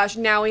 Oh my gosh,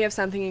 now we have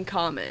something in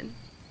common.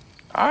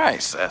 All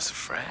right,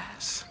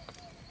 sassafras.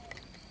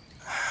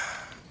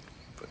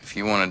 But if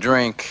you want to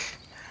drink,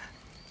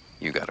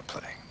 you gotta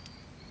play.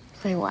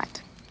 Play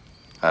what?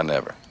 I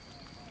never.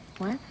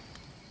 What?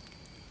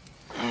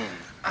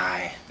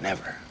 I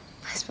never. Am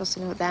I supposed to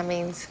know what that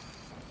means?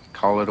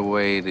 Call it a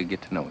way to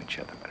get to know each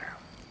other better.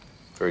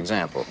 For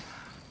example,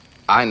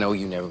 I know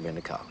you've never been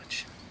to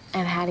college.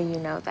 And how do you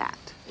know that?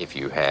 If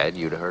you had,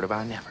 you'd have heard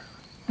about never.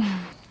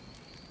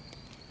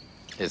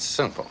 It's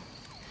simple.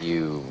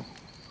 You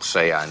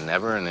say I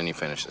never, and then you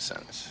finish the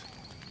sentence.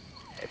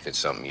 If it's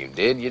something you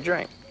did, you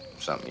drink.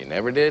 Something you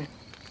never did,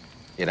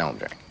 you don't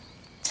drink.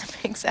 That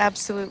makes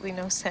absolutely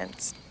no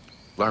sense.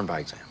 Learn by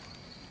example.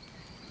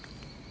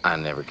 I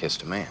never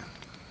kissed a man.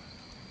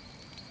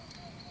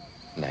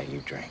 Now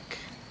you drink.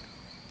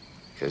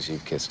 Because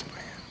you've kissed a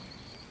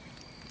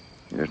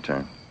man. Your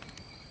turn.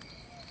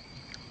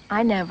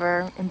 I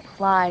never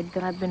implied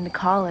that I've been to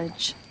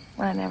college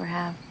when I never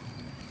have.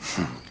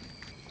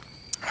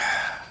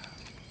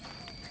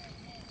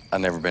 I've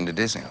never been to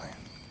Disneyland.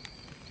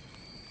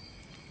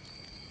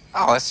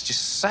 Oh, that's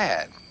just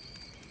sad.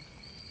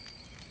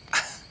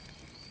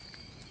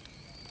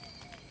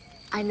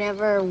 I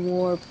never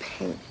wore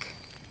pink.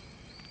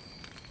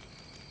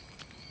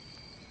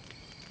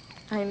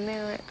 I knew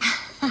it.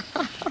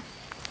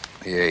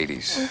 The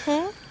 80s.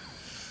 Mm-hmm.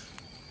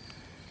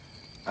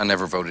 I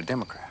never voted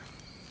Democrat.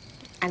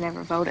 I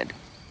never voted.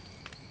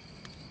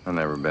 I've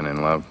never been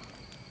in love.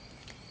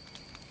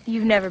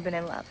 You've never been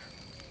in love.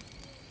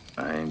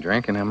 I ain't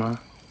drinking, am I?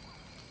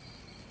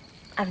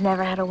 I've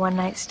never had a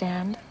one-night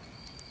stand.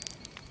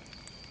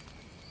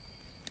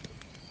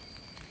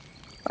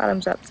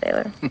 Bottoms up,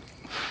 sailor.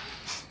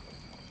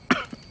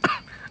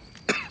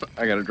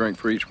 I got a drink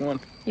for each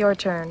one. Your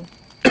turn.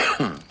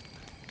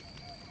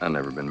 I've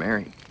never been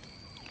married.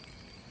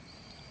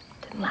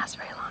 Didn't last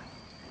very long.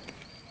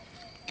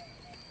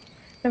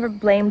 Never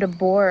blamed a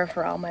bore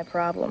for all my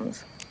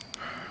problems.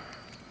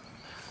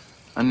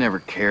 I never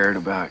cared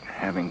about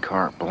having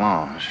carte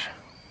blanche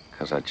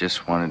because I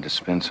just wanted to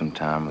spend some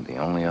time with the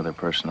only other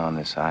person on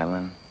this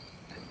island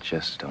that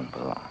just don't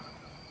belong.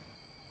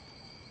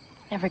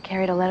 Never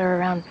carried a letter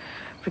around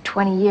for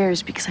 20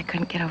 years because I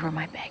couldn't get over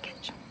my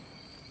baggage.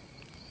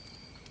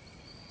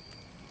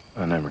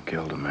 I never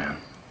killed a man.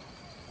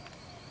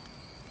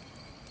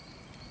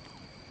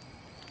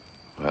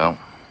 Well,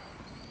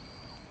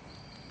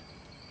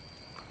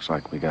 looks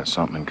like we got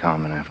something in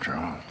common after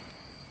all.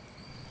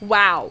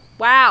 Wow.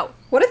 Wow.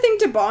 What a thing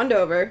to bond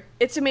over.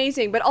 It's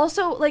amazing. But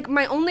also, like,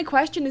 my only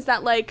question is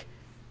that, like,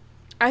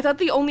 I thought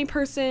the only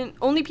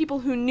people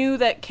who knew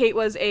that Kate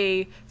was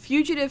a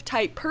fugitive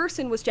type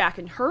person was Jack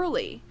and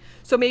Hurley.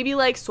 So maybe,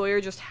 like,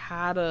 Sawyer just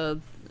had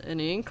an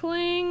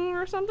inkling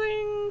or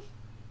something?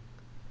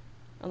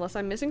 Unless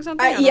I'm missing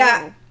something? I don't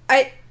know.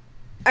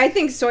 I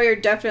think Sawyer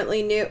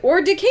definitely knew. Or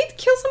did Kate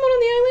kill someone on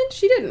the island?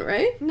 She didn't,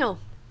 right? No.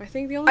 I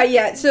think the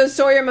only... so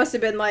Sawyer must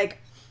have been like,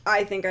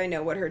 I think I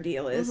know what her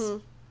deal is.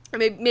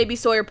 Mm-hmm. Maybe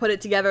Sawyer put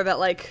it together that,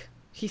 like,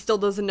 he still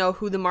doesn't know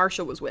who the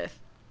marshal was with.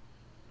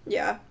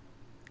 Yeah.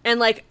 And,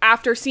 like,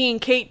 after seeing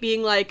Kate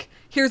being like,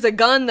 here's a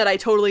gun that I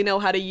totally know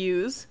how to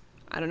use,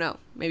 I don't know,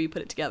 maybe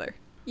put it together.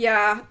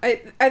 Yeah,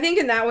 I think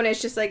in that one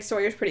it's just like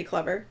Sawyer's pretty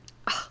clever.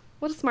 Ugh,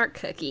 what a smart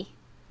cookie.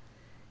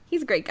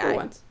 He's a great guy. For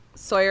once.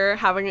 Sawyer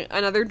having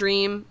another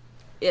dream.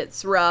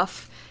 It's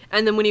rough.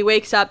 And then when he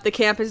wakes up, the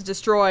camp is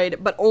destroyed,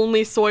 but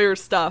only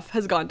Sawyer's stuff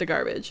has gone to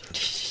garbage.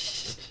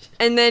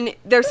 And then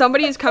there's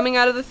somebody who's coming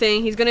out of the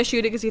thing. He's going to shoot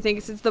it because he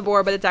thinks it's the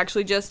boar, but it's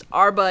actually just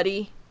our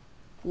buddy,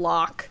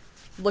 Locke,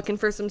 looking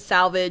for some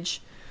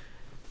salvage.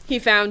 He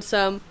found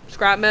some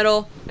scrap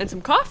metal and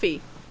some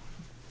coffee,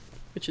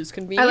 which is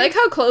convenient. I like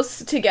how close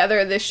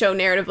together this show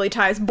narratively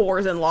ties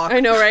boars and Locke. I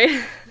know,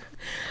 right?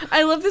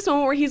 I love this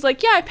moment where he's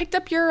like, yeah, I picked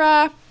up your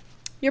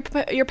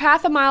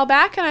path a mile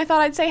back, and I thought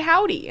I'd say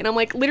howdy. And I'm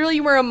like, literally,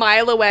 you were a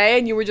mile away,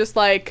 and you were just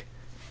like,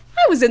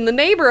 I was in the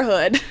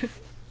neighborhood.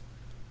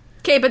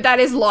 Okay, but that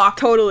is Locke.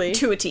 Totally.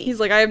 To a T. He's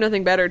like, I have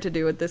nothing better to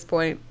do at this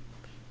point.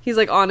 He's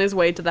like on his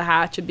way to the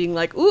hatch and being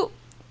like, ooh,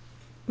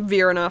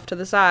 veering off to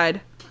the side.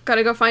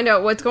 Gotta go find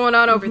out what's going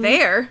on over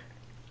there.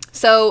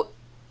 So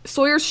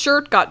Sawyer's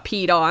shirt got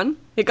peed on.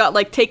 It got,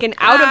 like, taken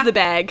out of the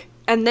bag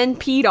and then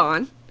peed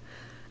on.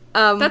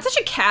 That's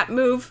such a cat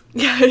move.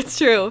 Yeah, it's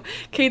true.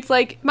 Kate's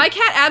like... My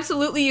cat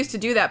absolutely used to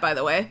do that, by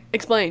the way.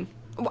 Explain.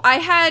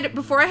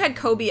 Before I had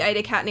Kobe, I had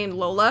a cat named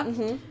Lola.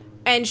 Mm-hmm.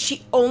 And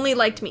she only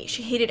liked me.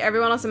 She hated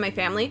everyone else in my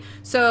family.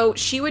 So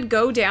she would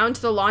go down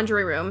to the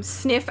laundry room,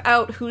 sniff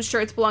out whose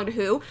shirts belong to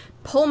who,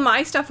 pull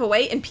my stuff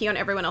away, and pee on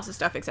everyone else's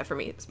stuff except for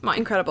me. It's mine.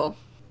 Incredible.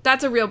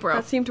 That's a real bro.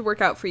 That seemed to work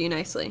out for you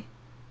nicely.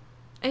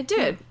 It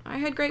did. I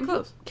had great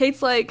clothes.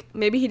 Kate's like,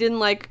 maybe he didn't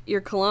like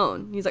your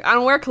cologne. He's like, I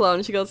don't wear cologne.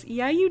 And she goes,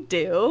 yeah, you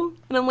do.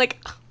 And I'm like,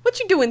 what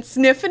you doing,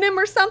 sniffing him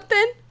or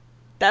something?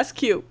 That's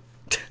cute.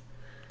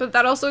 But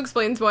that also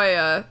explains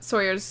why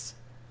Sawyer's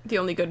the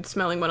only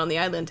good-smelling one on the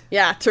island.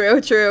 Yeah,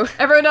 true.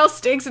 Everyone else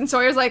stinks, and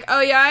Sawyer's like,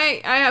 oh yeah,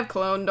 I have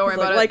cologne. Don't worry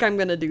about it. Like I'm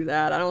gonna do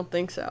that. I don't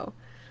think so.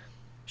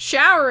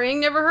 Showering,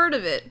 never heard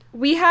of it.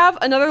 We have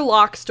another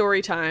Locke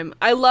story time.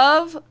 I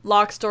love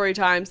Locke story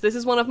times. This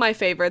is one of my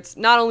favorites,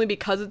 not only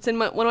because it's in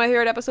one of my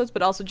favorite episodes,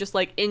 but also just,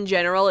 like, in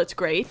general, it's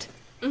great.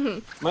 Mm-hmm.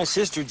 My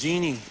sister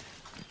Jeannie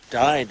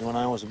died when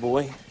I was a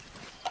boy.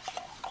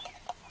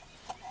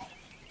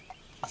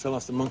 I fell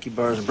off the monkey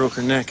bars and broke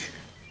her neck.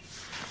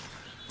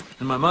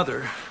 And my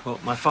mother, well,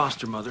 my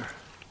foster mother,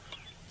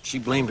 she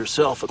blamed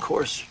herself, of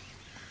course.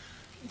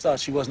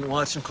 Thought she wasn't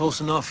watching close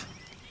enough.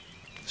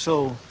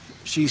 So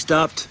she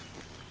stopped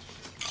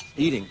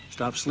eating,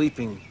 stopped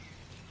sleeping.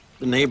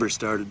 The neighbors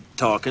started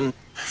talking.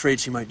 Afraid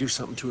she might do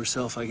something to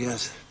herself, I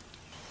guess.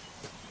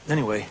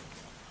 Anyway,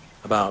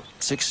 about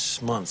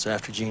 6 months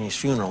after Jeannie's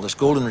funeral, this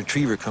golden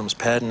retriever comes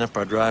padding up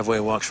our driveway,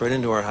 walks right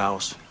into our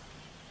house,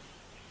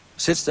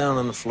 sits down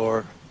on the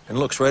floor, and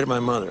looks right at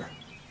my mother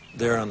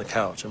there on the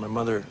couch. And my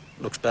mother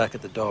looks back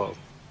at the dog.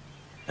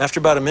 After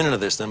about a minute of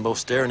this, them both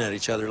staring at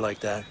each other like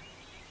that,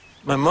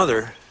 my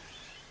mother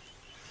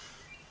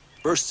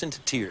bursts into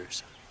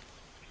tears.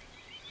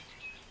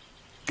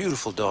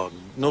 Beautiful dog.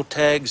 No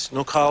tags,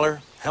 no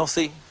collar,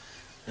 healthy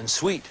and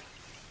sweet.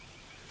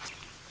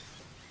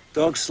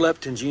 Dog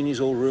slept in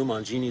Jeannie's old room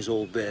on Jeannie's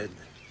old bed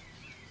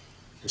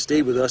and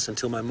stayed with us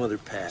until my mother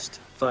passed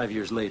 5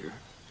 years later.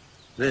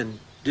 Then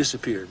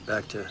disappeared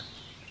back to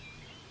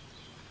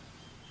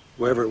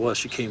wherever it was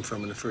she came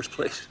from in the first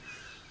place.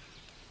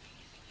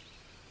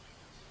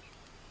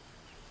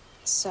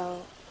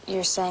 So,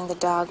 you're saying the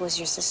dog was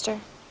your sister?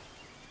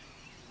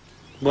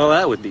 Well,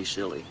 that would be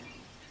silly.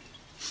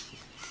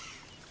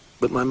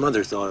 But my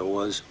mother thought it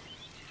was.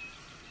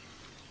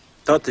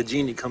 Thought that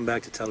Jeannie'd come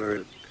back to tell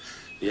her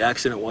the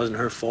accident wasn't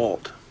her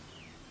fault.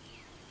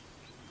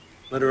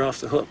 Let her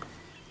off the hook.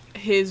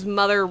 His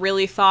mother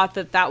really thought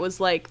that that was,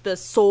 like, the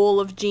soul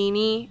of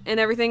Jeannie and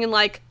everything. And,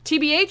 like,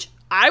 TBH,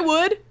 I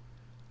would.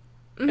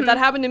 If that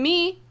happened to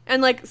me.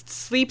 And, like,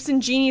 sleeps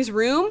in Jeannie's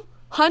room.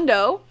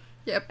 Hundo.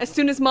 Yep. As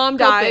soon as mom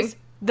dies,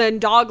 then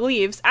dog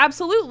leaves.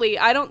 Absolutely.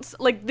 I don't,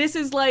 like, this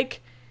is,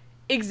 like,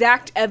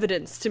 exact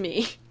evidence to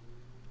me.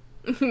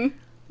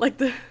 Like,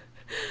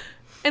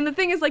 and the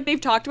thing is, like, they've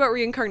talked about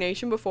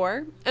reincarnation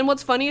before. And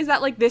what's funny is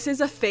that, like, this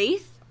is a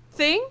faith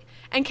thing.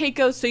 And Kate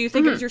goes, so you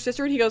think it was your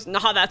sister? And he goes,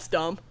 nah, that's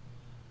dumb.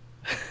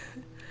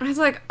 I was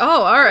like,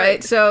 oh, all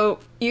right. So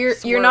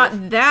you're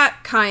not that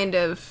kind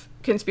of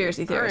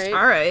conspiracy theorist.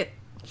 All right.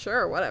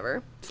 Sure,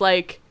 whatever. It's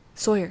like,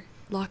 Sawyer,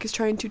 Locke is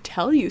trying to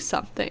tell you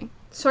something.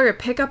 Sawyer,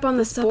 pick up on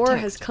the subtext. Boar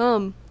has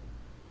come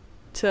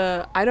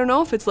to, I don't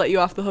know if it's let you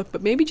off the hook,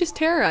 but maybe just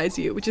terrorize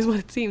you, which is what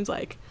it seems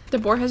like. The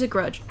boar has a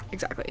grudge.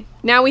 Exactly.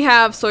 Now we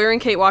have Sawyer and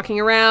Kate walking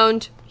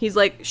around. He's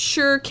like,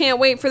 sure, can't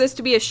wait for this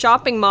to be a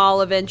shopping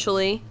mall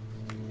eventually.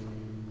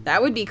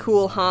 That would be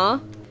cool, huh?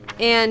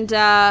 And,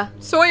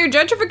 Sawyer,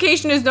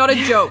 gentrification is not a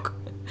joke.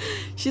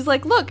 She's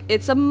like, look,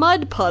 it's a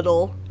mud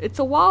puddle. It's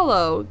a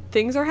wallow.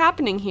 Things are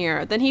happening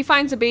here. Then he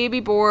finds a baby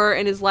boar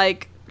and is,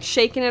 like,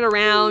 shaking it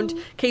around.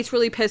 Kate's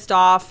really pissed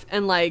off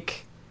and,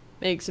 like,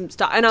 makes him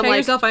stop. And I'm Tag like,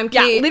 yourself, I'm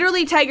Kate. Yeah,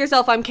 literally tag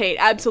yourself, I'm Kate.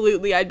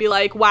 Absolutely. I'd be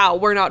like, wow,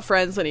 we're not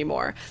friends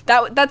anymore.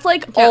 That's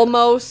like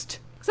almost...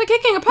 It's like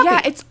kicking a puppy.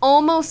 Yeah, it's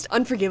almost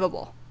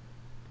unforgivable.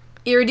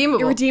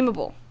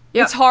 Irredeemable.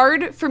 Yeah. It's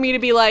hard for me to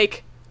be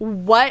like,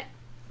 what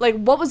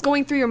was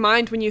going through your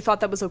mind when you thought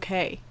that was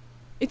okay?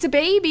 It's a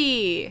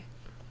baby.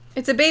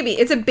 It's a baby.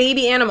 It's a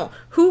baby animal.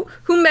 Who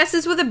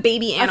messes with a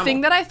baby animal? A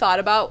thing that I thought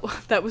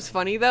about that was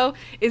funny, though,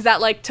 is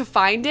that, like, to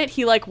find it,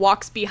 he, like,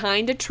 walks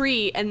behind a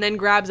tree and then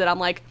grabs it. I'm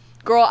like,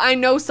 girl, I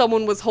know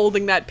someone was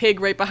holding that pig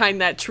right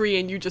behind that tree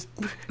and you just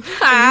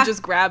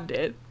grabbed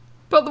it.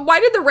 But why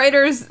did the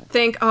writers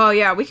think, oh,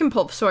 yeah, we can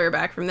pull Sawyer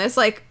back from this?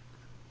 Like,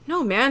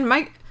 no, man,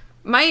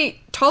 my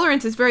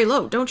tolerance is very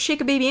low. Don't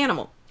shake a baby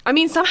animal. I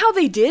mean, somehow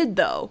they did,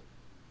 though.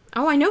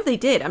 Oh, I know they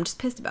did. I'm just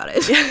pissed about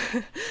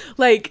it.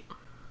 Like...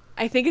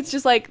 I think it's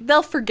just like,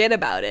 they'll forget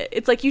about it.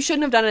 It's like, you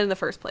shouldn't have done it in the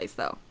first place,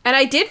 though. And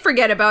I did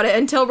forget about it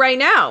until right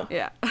now.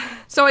 Yeah.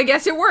 So I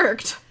guess it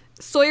worked.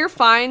 Sawyer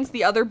finds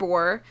the other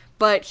boar,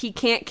 but he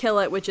can't kill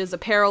it, which is a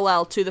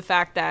parallel to the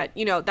fact that,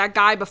 you know, that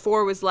guy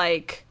before was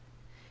like,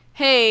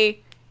 hey,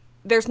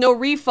 there's no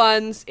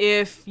refunds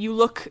if you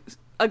look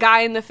a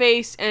guy in the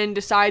face and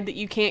decide that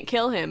you can't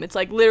kill him. It's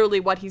like literally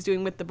what he's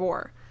doing with the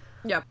boar.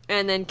 Yep.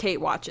 And then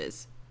Kate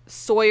watches.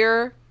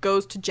 Sawyer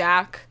goes to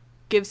Jack,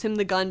 gives him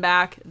the gun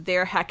back.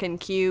 They're heckin'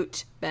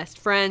 cute. Best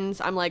friends.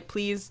 I'm like,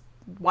 please,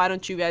 why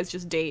don't you guys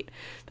just date?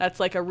 That's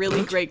like a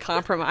really great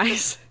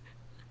compromise.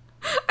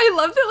 I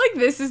love that,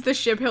 like, this is the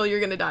ship hill you're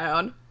gonna die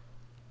on.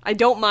 I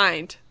don't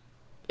mind.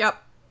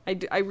 Yep.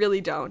 I really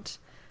don't.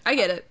 I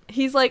get it.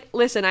 He's like,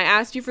 listen, I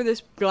asked you for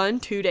this gun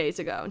 2 days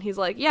ago. And he's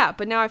like, yeah,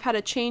 but now I've had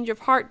a change of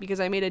heart because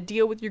I made a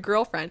deal with your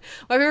girlfriend.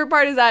 My favorite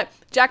part is that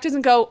Jack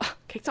doesn't go,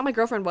 Kate's not my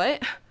girlfriend,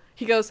 what?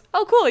 He goes,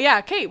 oh, cool, yeah,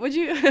 Kate, would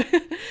you...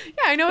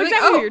 yeah, I know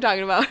exactly what you're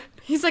talking about.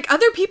 He's like,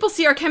 other people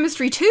see our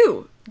chemistry,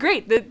 too.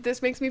 Great,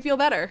 this makes me feel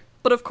better.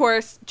 But of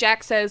course,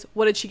 Jack says,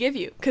 what did she give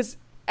you?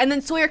 And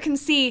then Sawyer can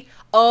see,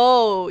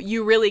 oh,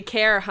 you really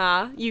care,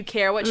 huh? You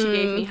care what she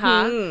gave me,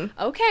 huh?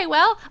 Okay,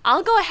 well,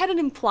 I'll go ahead and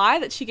imply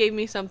that she gave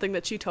me something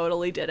that she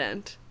totally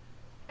didn't.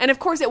 And of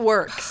course it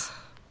works.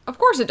 Of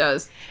course it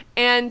does.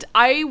 And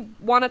I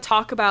want to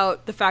talk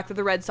about the fact that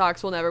the Red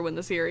Sox will never win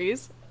the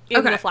series.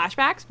 In the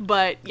flashbacks,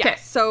 but yeah.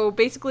 So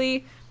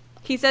basically,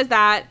 he says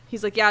that.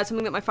 He's like, yeah, it's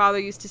something that my father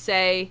used to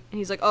say. And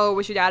he's like, oh,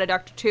 was your dad a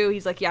doctor too?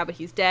 He's like, yeah, but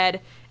he's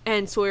dead.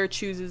 And Sawyer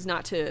chooses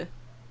not to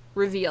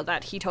reveal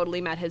that he totally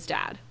met his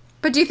dad.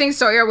 But do you think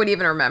Sawyer would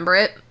even remember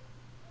it?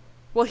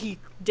 Well, he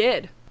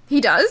did.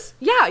 He does?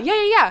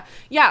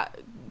 Yeah.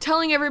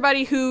 Telling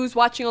everybody who's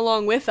watching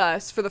along with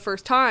us for the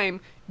first time,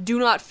 do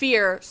not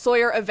fear.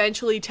 Sawyer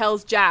eventually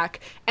tells Jack.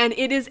 And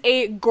it is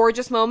a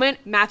gorgeous moment.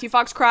 Matthew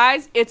Fox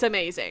cries. It's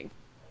amazing.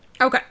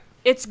 Okay.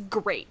 It's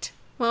great.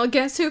 Well,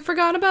 guess who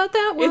forgot about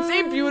that one? It's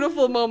a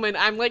beautiful moment.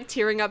 I'm, like,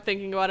 tearing up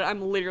thinking about it.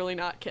 I'm literally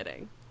not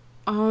kidding.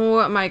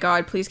 Oh, my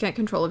God. Please get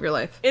control of your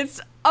life.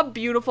 It's a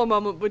beautiful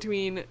moment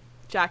between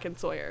Jack and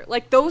Sawyer.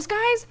 Like, those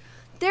guys,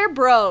 they're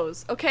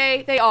bros,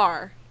 okay? They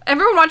are.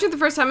 Everyone watching it the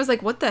first time is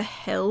like, what the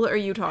hell are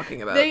you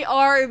talking about? They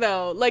are,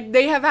 though. Like,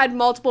 they have had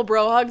multiple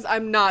bro hugs.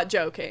 I'm not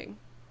joking.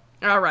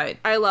 All right.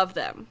 I love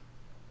them.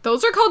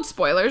 Those are called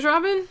spoilers,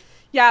 Robin?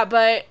 Yeah,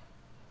 but...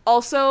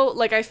 Also,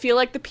 like, I feel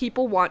like the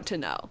people want to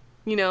know,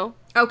 you know?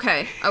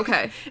 Okay.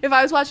 If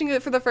I was watching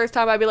it for the first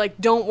time, I'd be like,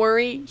 don't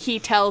worry, he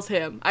tells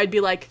him. I'd be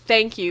like,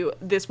 thank you,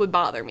 this would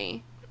bother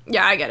me.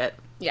 Yeah, I get it.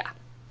 Yeah.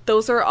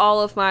 Those are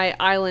all of my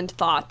island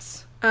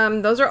thoughts.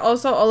 Those are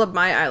also all of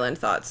my island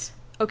thoughts.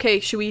 Okay,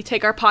 should we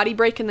take our potty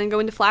break and then go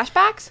into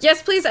flashbacks?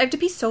 Yes, please, I have to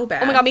pee so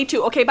bad. Oh my god, me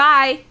too. Okay,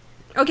 bye.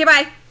 Okay,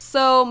 bye.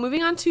 So,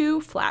 moving on to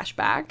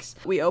flashbacks,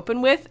 we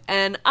open with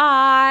an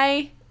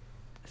eye.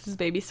 This is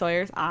baby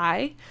Sawyer's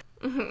eye.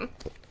 Mm-hmm.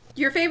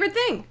 Your favorite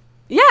thing.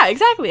 Yeah,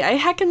 exactly. I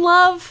heckin'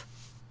 love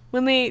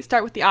when they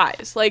start with the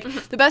eyes. Like,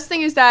 the best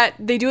thing is that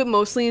they do it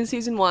mostly in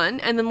season 1,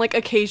 and then, like,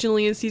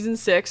 occasionally in season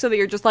 6, so that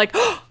you're just like,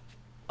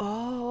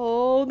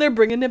 oh, they're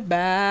bringing it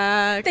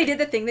back. They did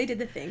the thing.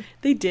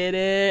 They did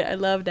it. I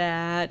love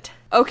that.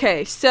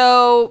 Okay,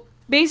 so,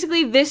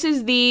 basically, this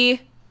is the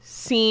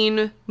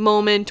scene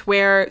moment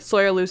where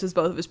Sawyer loses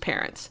both of his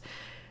parents.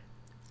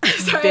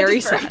 Sorry,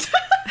 very sad.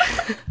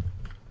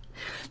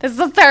 This is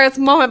the saddest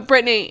moment,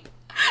 Brittany.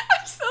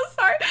 I'm so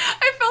sorry.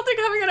 I felt it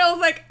coming and I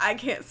was like, I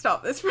can't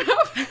stop this from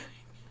happening.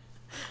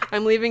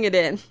 I'm leaving it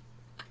in.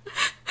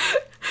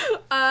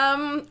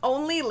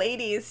 Only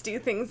ladies do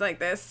things like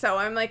this, so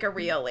I'm like a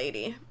real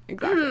lady.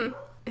 Exactly.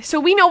 So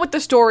we know what the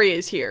story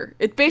is here.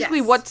 It's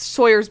basically what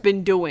Sawyer's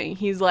been doing.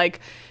 He's like,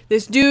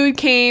 this dude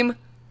came,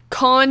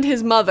 conned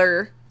his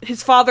mother.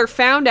 His father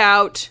found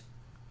out,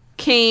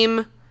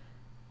 came,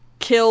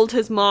 killed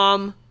his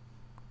mom,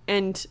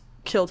 and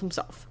killed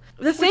himself.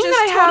 The thing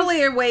that is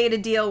totally a way to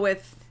deal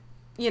with,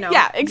 you know,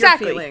 your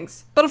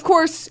feelings. But of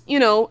course, you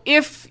know,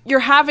 if you're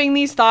having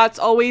these thoughts,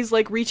 always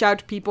like reach out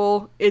to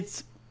people.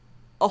 It's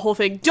a whole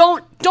thing.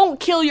 Don't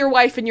kill your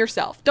wife and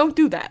yourself. Don't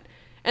do that.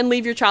 And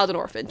leave your child an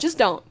orphan. Just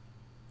don't.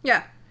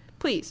 Yeah.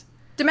 Please.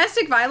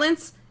 Domestic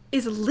violence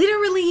is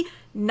literally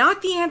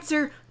not the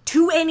answer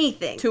To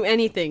anything. To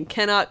anything.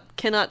 Cannot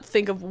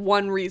think of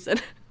one reason.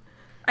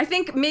 I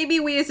think maybe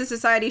we as a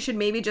society should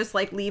maybe just,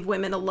 like, leave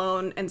women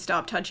alone and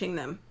stop touching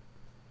them.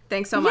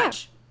 Thanks so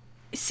much.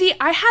 See,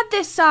 I had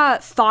this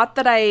thought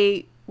that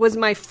I was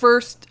my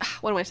first...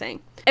 What am I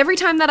saying? Every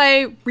time that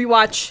I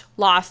rewatch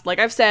Lost, like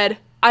I've said,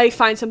 I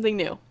find something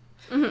new.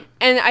 Mm-hmm.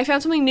 And I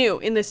found something new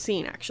in this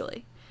scene,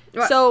 actually.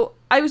 What? So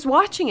I was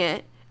watching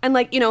it, and,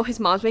 like, you know, his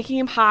mom's making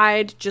him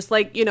hide, just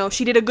like, you know,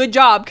 she did a good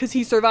job because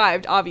he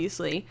survived,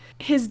 obviously.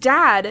 His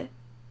dad,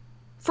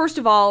 first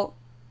of all,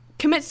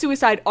 commits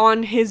suicide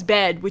on his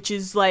bed, which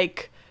is,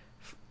 like,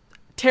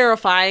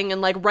 terrifying,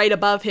 and, like, right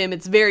above him.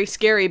 It's very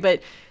scary,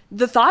 but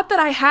the thought that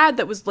I had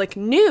that was, like,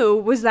 new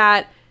was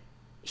that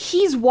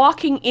he's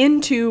walking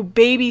into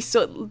baby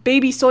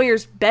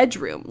Sawyer's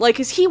bedroom.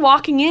 Like, is he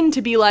walking in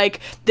to be like,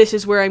 this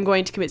is where I'm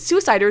going to commit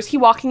suicide? Or is he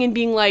walking in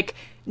being like,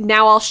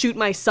 now I'll shoot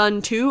my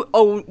son too?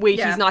 Oh, wait,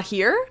 he's not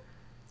here?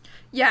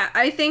 Yeah,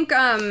 I think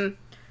the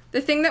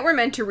thing that we're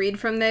meant to read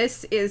from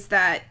this is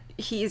that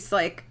he's,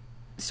 like,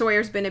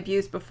 Sawyer's been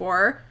abused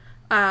before.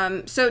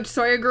 So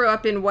Sawyer grew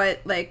up in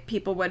what, like,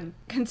 people would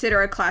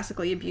consider a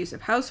classically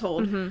abusive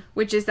household, mm-hmm.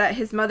 which is that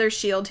his mother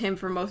shielded him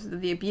from most of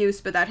the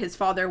abuse, but that his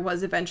father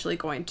was eventually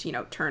going to, you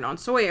know, turn on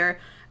Sawyer.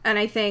 And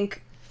I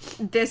think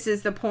this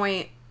is the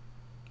point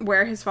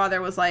where his father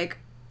was like,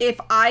 if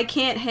I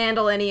can't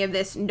handle any of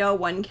this, no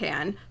one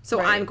can, so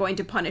right. I'm going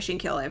to punish and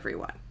kill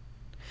everyone.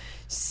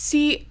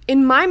 See,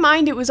 in my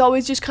mind, it was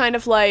always just kind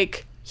of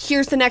like,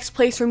 here's the next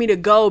place for me to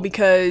go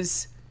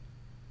because...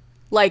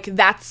 like,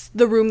 that's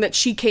the room that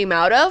she came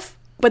out of.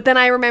 But then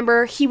I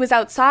remember he was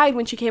outside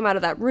when she came out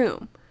of that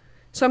room.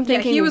 So I'm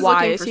thinking,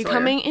 why is he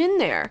coming in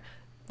there?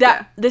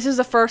 This is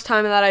the first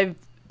time that I've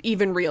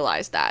even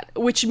realized that,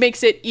 which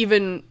makes it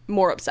even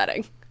more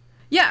upsetting.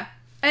 Yeah.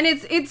 And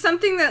it's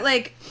something that,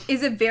 like,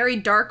 is a very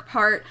dark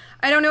part.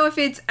 I don't know if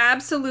it's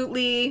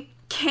absolutely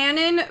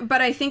canon,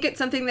 but I think it's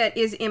something that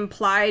is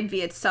implied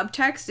via its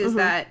subtext, is mm-hmm.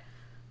 that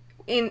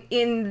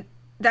in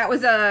that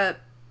was an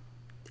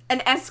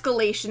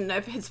escalation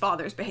of his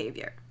father's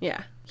behavior.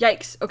 Yeah.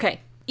 Yikes. Okay.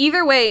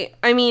 Either way,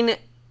 I mean,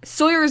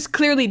 Sawyer is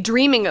clearly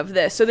dreaming of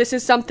this, so this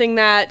is something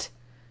that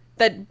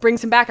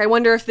brings him back. I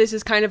wonder if this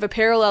is kind of a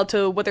parallel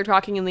to what they're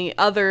talking in the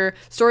other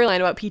storyline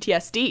about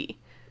PTSD.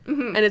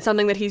 Mm-hmm. And it's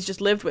something that he's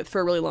just lived with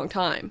for a really long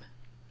time.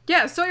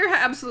 Yeah, Sawyer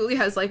absolutely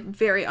has, like,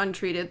 very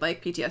untreated,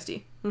 like,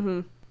 PTSD.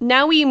 Mm-hmm.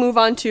 Now we move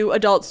on to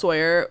adult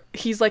Sawyer.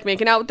 He's, like,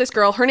 making out with this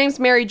girl. Her name's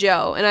Mary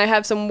Jo, and I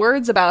have some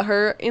words about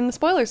her in the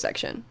spoiler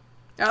section.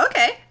 Oh,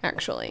 okay.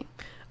 Actually.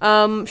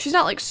 She's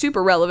not, like,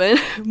 super relevant,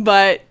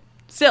 but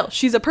still,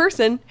 she's a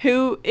person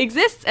who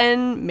exists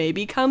and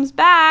maybe comes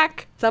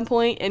back at some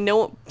point, and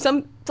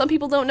some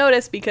people don't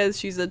notice because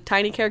she's a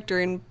tiny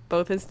character in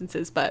both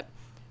instances, but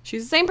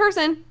she's the same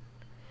person.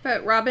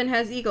 But Robin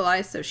has eagle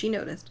eyes, so she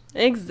noticed.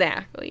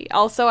 Exactly.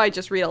 Also, I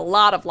just read a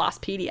lot of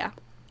Lostpedia.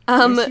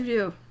 Yes, you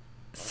do.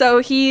 So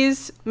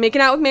he's making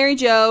out with Mary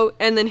Jo,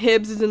 and then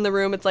Hibbs is in the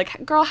room. It's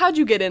like, girl, how'd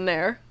you get in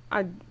there?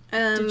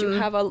 Did you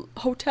have a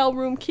hotel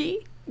room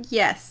key?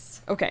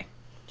 Yes. Okay,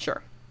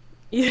 sure.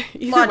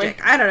 Logic,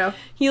 I don't know.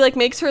 He, like,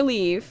 makes her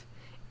leave,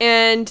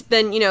 and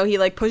then, you know, he,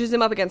 like, pushes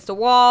him up against a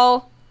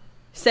wall,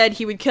 said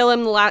he would kill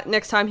him the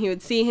next time he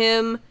would see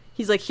him.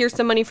 He's like, here's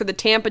some money for the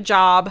Tampa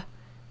job.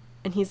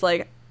 And he's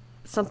like,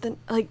 something,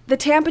 like, the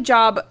Tampa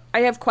job,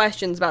 I have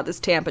questions about this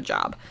Tampa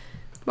job.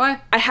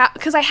 Why?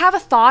 Because I have a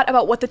thought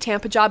about what the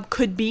Tampa job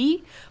could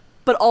be,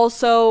 but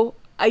also,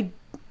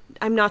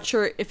 I'm not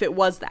sure if it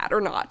was that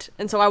or not.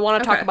 And so I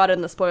want to talk about it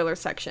in the spoiler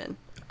section.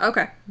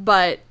 Okay.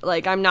 But,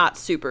 like, I'm not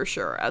super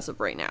sure as of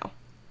right now.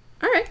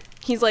 All right.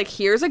 He's like,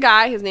 here's a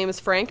guy. His name is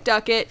Frank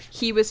Duckett.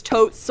 He was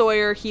Totes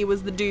Sawyer. He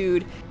was the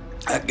dude.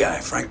 That guy,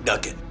 Frank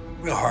Duckett,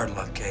 real hard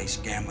luck case,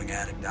 gambling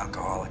addict,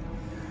 alcoholic.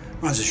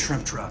 Runs a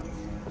shrimp truck.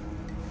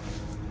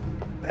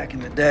 Back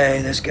in the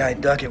day, this guy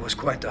Duckett was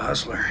quite the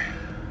hustler.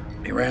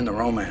 He ran the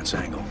romance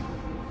angle.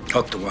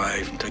 Hooked the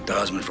wife and took the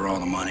husband for all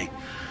the money.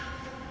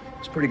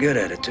 He's pretty good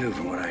at it, too,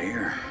 from what I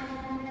hear.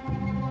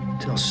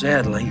 Till,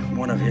 sadly,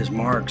 one of his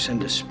marks, in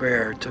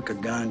despair, took a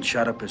gun,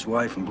 shot up his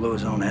wife, and blew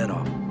his own head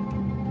off.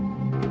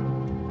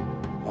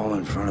 All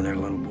in front of their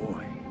little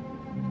boy.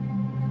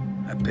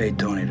 I paid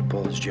Tony to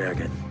pull his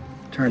jacket.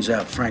 Turns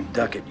out Frank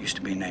Duckett used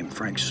to be named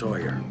Frank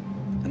Sawyer,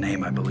 the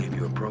name I believe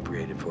you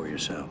appropriated for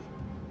yourself.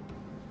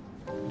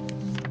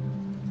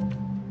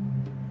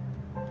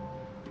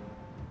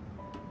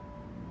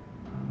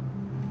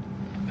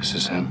 This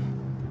is him?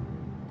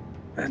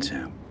 That's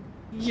him.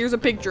 Here's a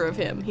picture of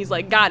him. He's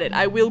like, got it.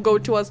 I will go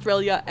to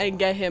Australia and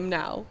get him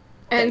now.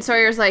 And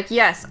Sawyer's like,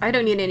 yes, I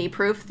don't need any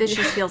proof. This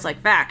just feels like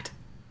fact.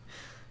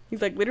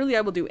 He's like, literally,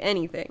 I will do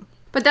anything.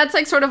 But that's,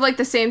 like, sort of like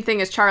the same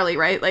thing as Charlie,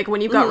 right? Like, when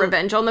you've got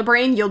revenge on the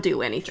brain, you'll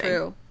do anything.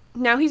 True.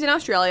 Now he's in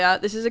Australia.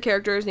 This is a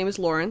character. His name is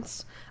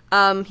Lawrence.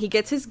 He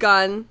gets his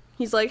gun.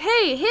 He's like,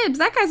 hey, Hibbs,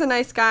 that guy's a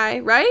nice guy,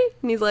 right?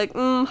 And he's like,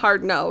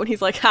 hard no. And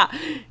he's like, ha,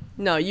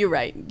 No, you're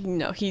right.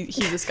 No, he's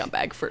a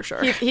scumbag for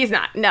sure. He's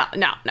not. No.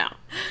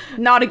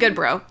 Not a good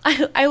bro.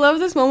 I love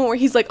this moment where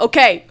he's like,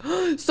 okay,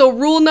 so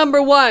rule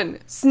number 1,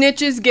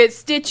 snitches get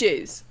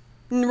stitches.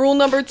 Rule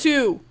number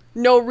 2,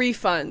 no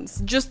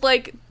refunds. Just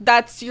like,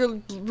 that's your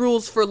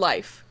rules for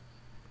life.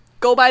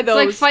 Go by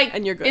those,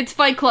 and you're good. It's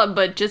Fight Club,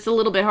 but just a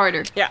little bit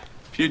harder. Yeah.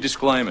 Few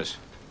disclaimers.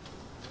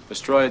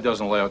 Australia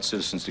doesn't allow its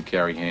citizens to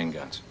carry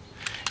handguns.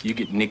 You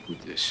get nicked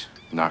with this,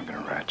 not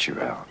gonna rat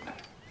you out.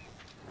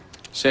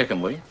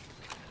 Secondly,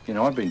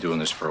 I've been doing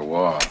this for a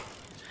while,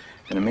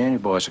 and a man who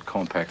buys a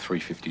compact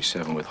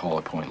 357 with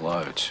hollow point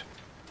loads,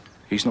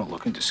 he's not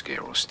looking to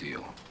scare or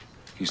steal.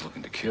 He's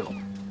looking to kill.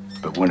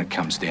 But when it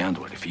comes down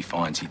to it, if he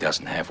finds he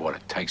doesn't have what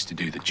it takes to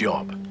do the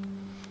job,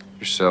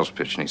 your sales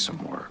pitch needs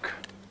some work.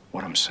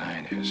 What I'm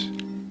saying is,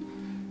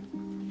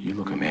 you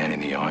look a man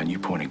in the eye and you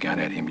point a gun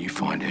at him, you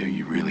find who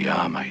you really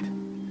are, mate.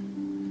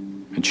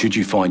 And should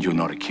you find you're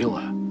not a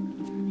killer,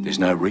 there's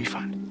no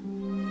refund.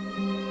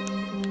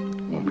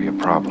 Won't be a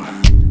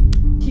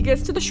problem. He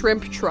gets to the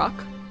shrimp truck.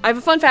 I have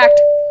a fun fact.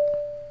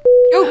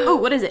 Oh,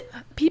 what is it?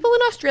 People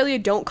in Australia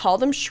don't call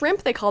them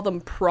shrimp, they call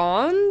them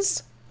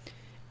prawns.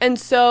 And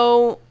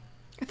so...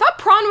 I thought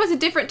prawn was a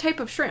different type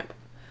of shrimp.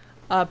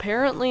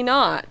 Apparently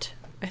not.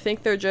 I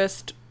think they're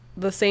just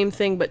the same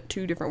thing, but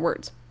 2 different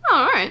words.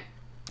 Oh, alright.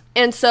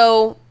 And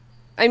so,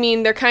 I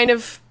mean, they're kind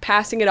of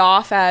passing it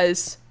off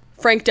as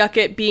Frank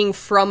Duckett being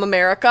from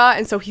America,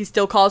 and so he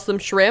still calls them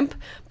shrimp.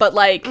 But,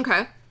 like,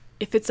 okay.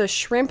 If it's a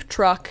shrimp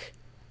truck,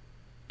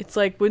 it's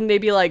like, wouldn't they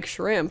be like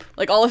shrimp?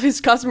 Like, all of his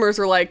customers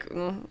are like,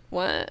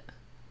 what?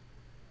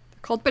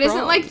 They're called prawns.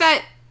 Isn't like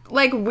that,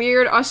 like,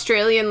 weird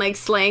Australian, like,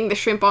 slang, the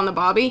shrimp on the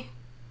bobby?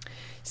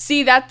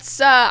 See,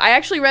 that's, I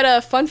actually read a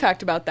fun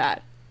fact about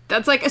that.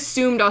 That's, like,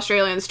 assumed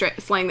Australian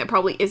slang that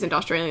probably isn't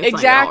Australian slang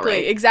Exactly, at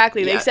all, right?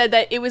 exactly. Yeah. They said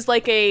that it was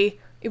like a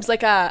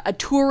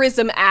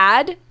tourism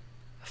ad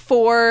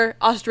for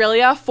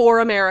Australia for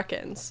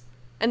Americans.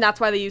 And that's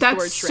why they use the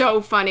word shrimp. That's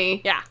so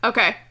funny. Yeah.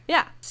 Okay.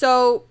 Yeah.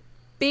 So,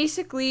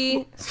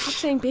 basically... Stop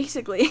saying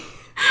basically. We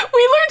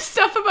learned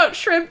stuff about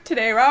shrimp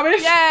today,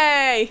 Robin.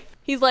 Yay!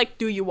 He's like,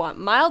 do you want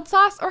mild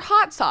sauce or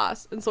hot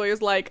sauce? And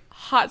Sawyer's like,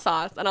 hot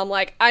sauce. And I'm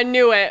like, I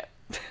knew it.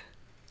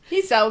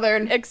 He's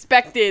Southern.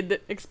 Expected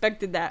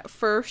that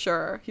for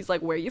sure. He's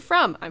like, where are you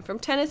from? I'm from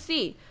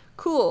Tennessee.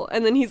 Cool.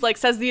 And then he's like,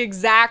 says the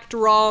exact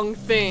wrong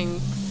thing.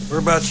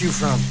 Where about you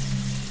from?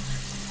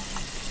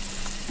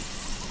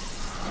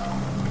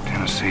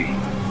 Tennessee.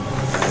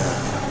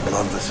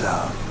 Love the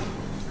South.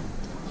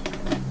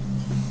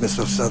 Miss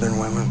those Southern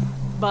women?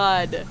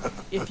 Bud,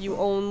 if you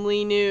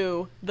only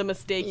knew the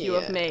mistake you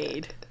have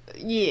made.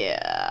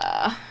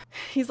 Yeah.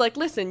 He's like,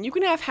 listen, you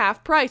can have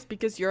half price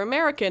because you're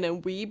American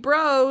and we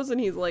bros. And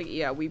he's like,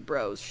 yeah, we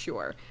bros,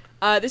 sure.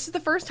 This is the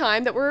first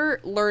time that we're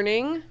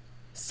learning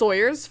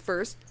Sawyer's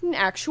first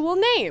actual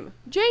name,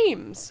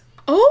 James.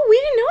 Oh, we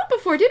didn't know it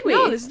before, did we?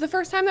 No, this is the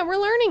first time that we're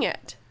learning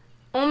it.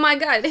 Oh my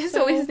god,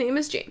 so his name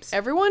is James.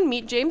 Everyone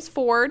meet James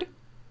Ford.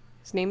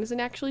 His name isn't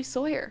actually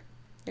Sawyer.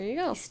 There you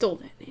go. He stole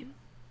that name.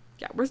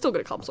 Yeah, we're still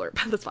gonna call him Sawyer,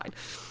 but that's fine.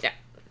 Yeah.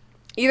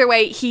 Either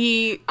way,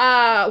 he...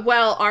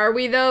 well, are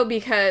we though?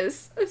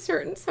 Because a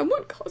certain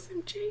someone calls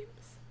him James.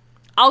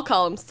 I'll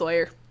call him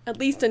Sawyer. At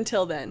least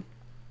until then.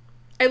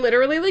 I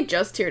literally, like,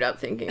 just teared up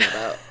thinking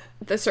about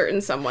the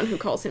certain someone who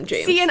calls him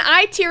James. See, and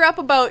I tear up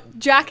about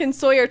Jack and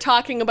Sawyer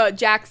talking about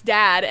Jack's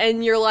dad,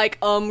 and you're like,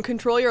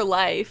 control your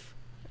life.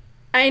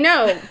 I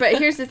know, but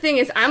here's the thing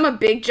is I'm a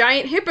big,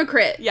 giant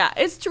hypocrite. Yeah,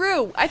 it's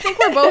true. I think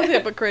we're both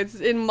hypocrites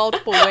in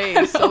multiple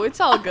ways, so it's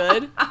all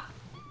good.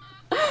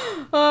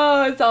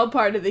 Oh, it's all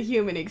part of the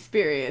human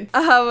experience.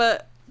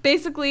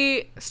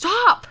 Basically,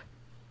 stop!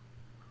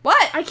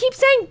 What? I keep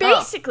saying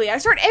basically. I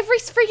start every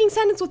freaking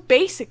sentence with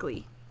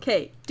basically.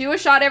 Okay. Do a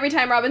shot every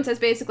time Robin says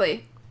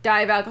basically.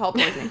 Die of alcohol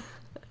poisoning.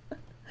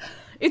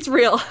 It's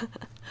real.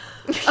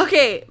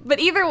 Okay, but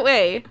either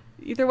way,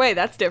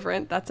 that's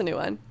different. That's a new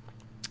one.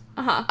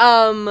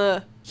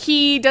 Uh-huh.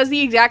 He does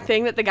the exact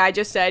thing that the guy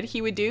just said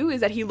he would do, is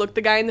that he looked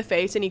the guy in the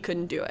face and he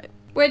couldn't do it.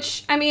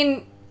 Which, I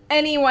mean,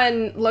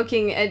 anyone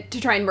looking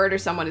to try and murder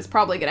someone is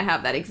probably going to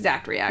have that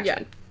exact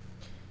reaction.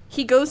 Yeah.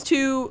 He goes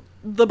to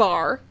the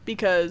bar,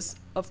 because,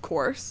 of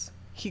course,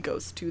 he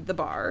goes to the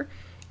bar.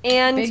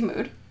 And big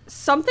mood.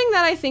 Something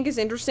that I think is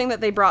interesting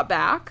that they brought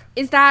back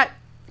is that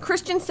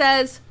Christian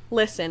says,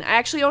 listen, I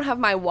actually don't have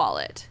my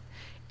wallet.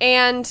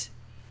 And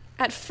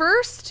at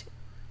first,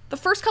 the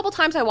first couple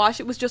times I watched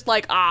it was just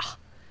like,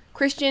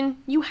 Christian,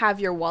 you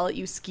have your wallet,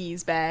 you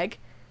skis bag.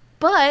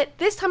 But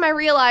this time I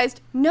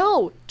realized,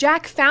 no,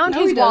 Jack found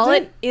his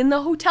wallet in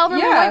the hotel room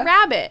in White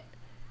Rabbit.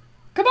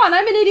 Come on,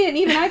 I'm an idiot and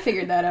even I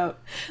figured that out.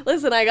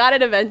 Listen, I got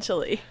it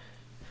eventually.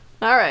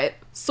 All right.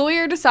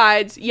 Sawyer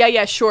decides,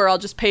 yeah, sure, I'll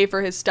just pay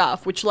for his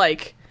stuff, which,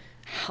 like,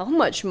 how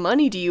much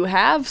money do you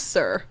have,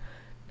 sir?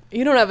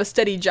 You don't have a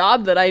steady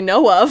job that I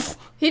know of.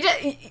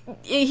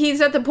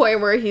 He's at the point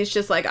where he's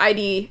just like,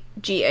 IDGAF.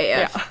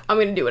 Yeah. I'm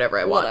going to do whatever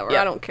I want. Whatever,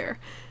 I don't care.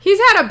 He's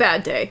had a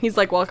bad day. He's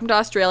like, welcome to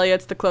Australia.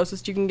 It's the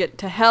closest you can get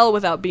to hell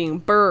without being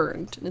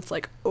burned. And it's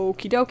like,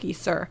 okie dokie,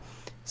 sir.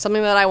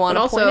 Something that I want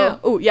to point out.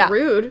 Oh, yeah.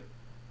 Rude.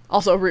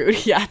 Also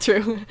rude. Yeah,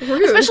 true.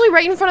 Rude. Especially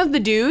right in front of the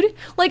dude.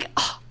 Like,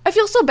 I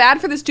feel so bad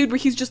for this dude where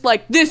he's just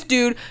like, this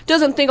dude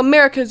doesn't think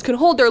Americans can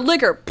hold their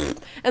liquor.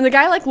 And the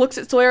guy, like, looks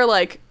at Sawyer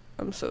like,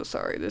 I'm so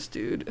sorry, this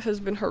dude has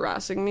been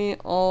harassing me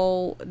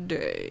all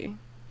day.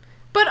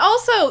 But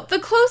also, the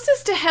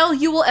closest to hell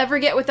you will ever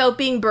get without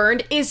being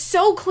burned is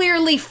so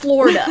clearly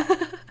Florida.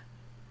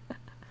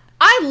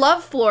 I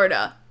love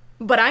Florida,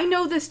 but I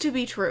know this to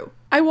be true.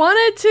 I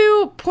wanted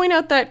to point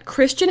out that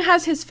Christian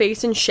has his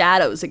face in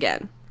shadows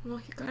again.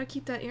 Well, you gotta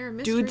keep that air of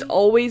mystery. Dude's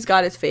always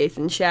got his face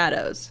in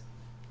shadows.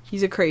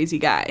 He's a crazy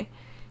guy.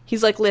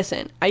 He's like,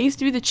 listen, I used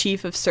to be the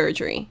chief of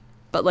surgery,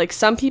 but like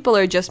some people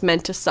are just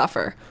meant to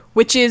suffer,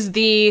 which is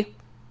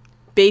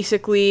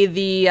basically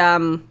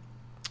the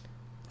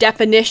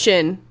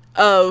definition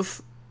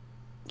of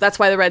that's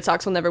why the Red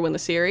Sox will never win the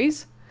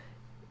series.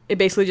 It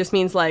basically just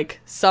means like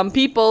some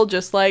people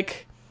just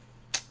like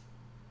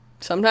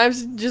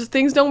sometimes just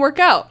things don't work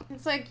out.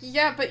 It's like,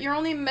 yeah, but you're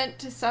only meant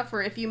to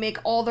suffer if you make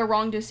all the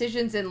wrong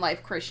decisions in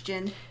life,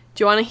 Christian. Do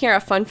you want to hear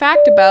a fun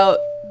fact about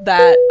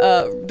that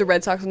the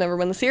Red Sox will never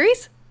win the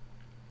series?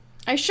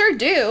 I sure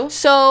do.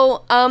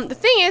 So, the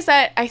thing is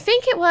that I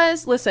think it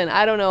was, listen,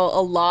 I don't know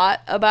a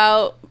lot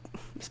about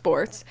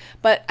sports,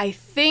 but I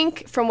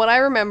think from what I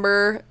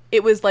remember,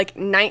 it was like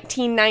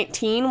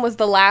 1919 was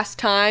the last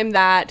time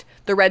that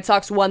the Red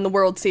Sox won the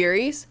World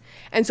Series.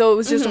 And so it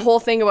was just a whole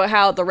thing about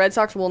how the Red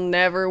Sox will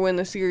never win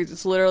the series.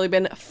 It's literally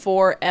been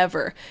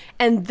forever.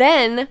 And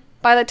then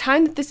by the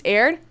time that this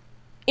aired,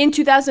 in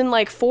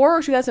 2004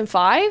 or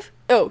 2005,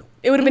 it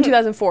would have been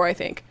 2004, I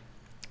think.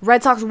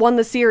 Red Sox won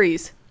the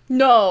series.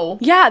 No.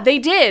 Yeah, they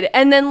did.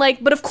 And then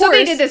but of course. So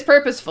they did this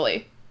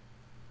purposefully.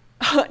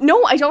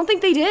 No, I don't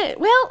think they did.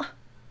 Well,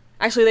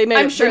 actually, they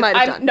might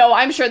have done. No,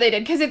 I'm sure they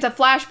did, because it's a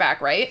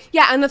flashback, right?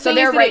 Yeah, and the thing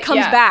is that it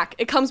comes back.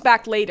 It comes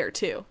back later,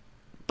 too.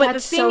 But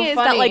That's the thing is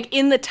that, like,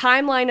 in the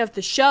timeline of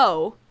the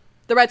show,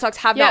 the Red Sox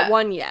have not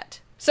won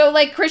yet. So,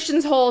 like,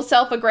 Christian's whole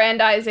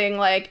self-aggrandizing,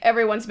 like,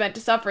 everyone's meant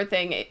to suffer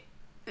thing,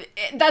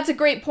 that's a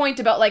great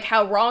point about, like,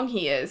 how wrong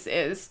he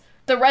is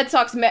the Red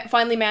Sox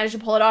finally managed to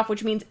pull it off,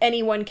 which means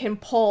anyone can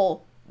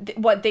pull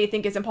what they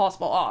think is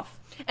impossible off.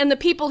 And the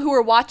people who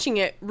are watching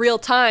it real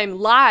time,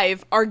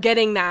 live, are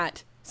getting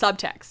that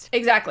subtext.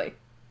 Exactly.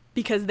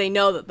 Because they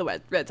know that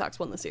the Red Sox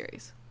won the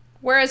series.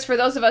 Whereas for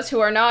those of us who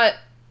are not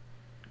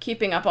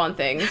keeping up on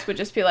things, would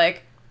just be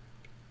like,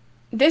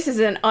 this is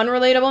an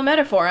unrelatable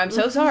metaphor, I'm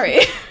so sorry.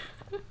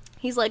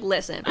 He's like,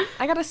 listen,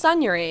 I got a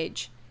son your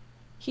age.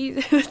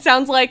 It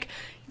sounds like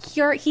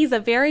he's a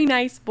very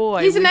nice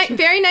boy. He's a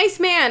very nice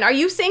man. Are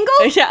you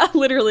single? Yeah,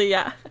 literally,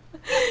 yeah.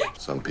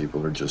 Some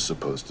people are just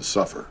supposed to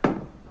suffer.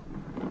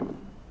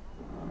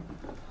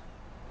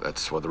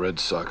 That's why the Red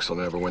Sox will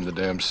never win the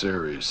damn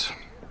series.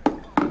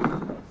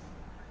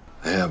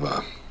 I have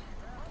a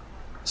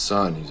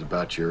son. He's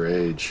about your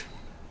age.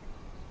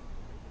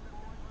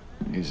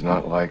 He's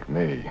not like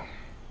me.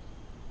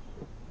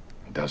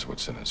 He does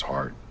what's in his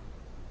heart.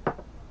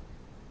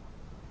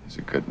 He's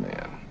a good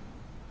man.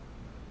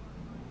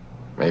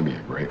 Maybe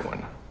a great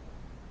one.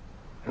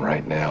 And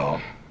right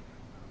now,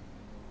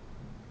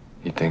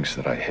 he thinks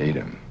that I hate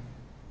him.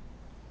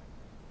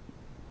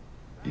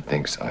 He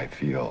thinks I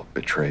feel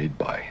betrayed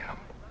by him.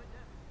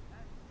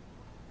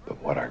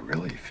 But what I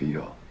really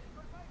feel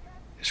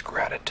is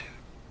gratitude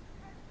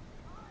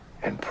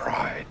and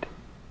pride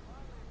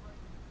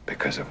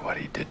because of what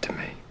he did to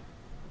me.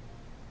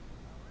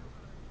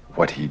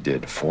 What he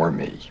did for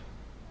me.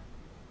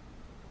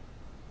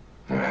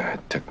 It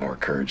took more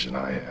courage than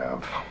I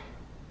have.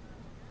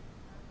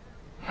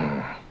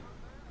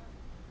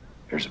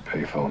 There's a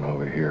payphone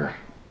over here.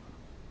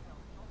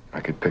 I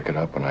could pick it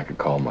up and I could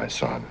call my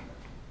son.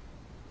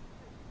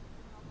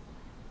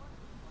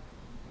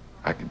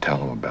 I could tell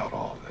him about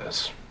all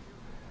this.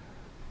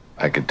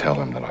 I could tell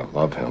him that I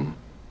love him.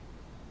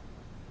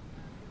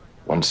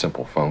 One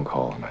simple phone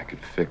call and I could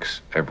fix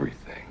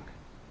everything.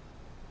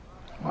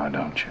 Why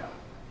don't you?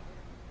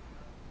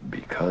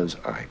 Because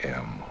I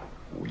am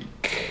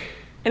weak.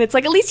 And it's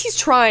like, at least he's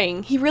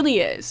trying. He really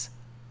is.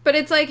 But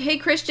it's like, hey,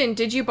 Christian,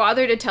 did you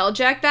bother to tell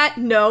Jack that?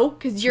 No,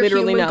 because you're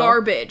literally human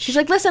garbage. She's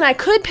like, listen, I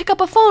could pick up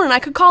a phone and I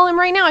could call him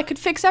right now. I could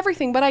fix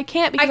everything, but I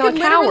can't because I'm a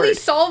coward. I could literally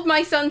solve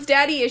my son's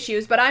daddy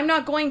issues, but I'm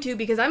not going to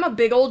because I'm a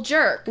big old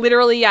jerk.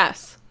 Literally,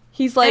 yes.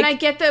 He's like... And I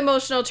get the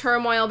emotional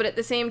turmoil, but at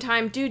the same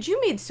time, dude,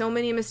 you made so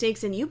many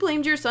mistakes and you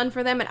blamed your son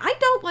for them, and I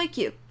don't like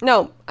you.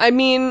 No, I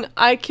mean,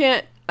 I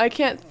can't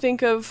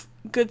think of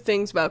good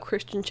things about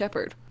Christian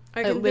Shepherd.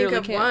 I can think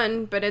of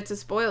one, but it's a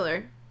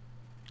spoiler.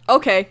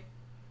 Okay.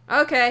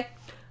 Okay.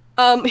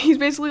 He's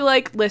basically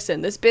like,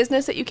 listen, this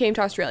business that you came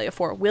to Australia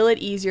for, will it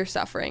ease your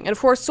suffering? And of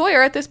course,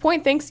 Sawyer at this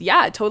point thinks,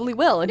 yeah, it totally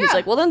will. And he's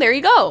like, well, then there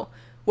you go.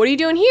 What are you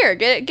doing here?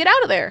 Get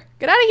out of there.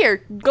 Get out of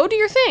here. Go do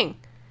your thing.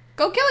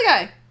 Go kill a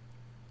guy.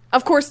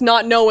 Of course,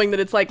 not knowing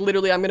that it's like,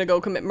 literally, I'm going to go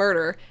commit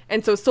murder.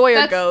 And so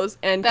Sawyer goes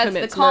and commits murder.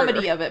 That's the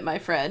comedy of it, my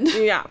friend.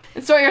 Yeah.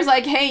 And Sawyer's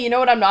like, hey, you know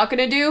what I'm not going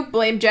to do?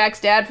 Blame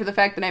Jack's dad for the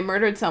fact that I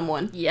murdered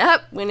someone.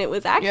 Yep, when it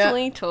was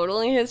actually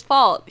totally his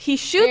fault. He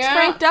shoots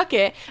Frank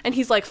Duckett, and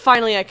he's like,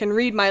 finally, I can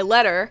read my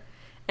letter.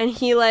 And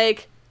he,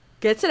 like,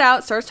 gets it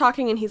out, starts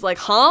talking, and he's like,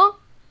 huh?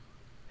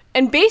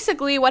 And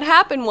basically what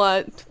happened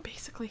was...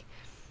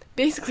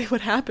 Basically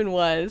what happened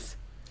was...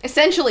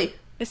 Essentially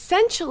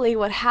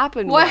what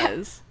happened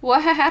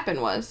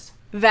was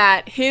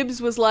that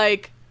Hibbs was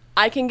like,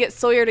 I can get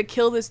Sawyer to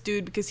kill this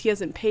dude because he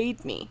hasn't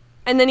paid me.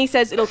 And then he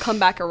says it'll come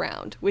back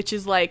around, which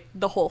is like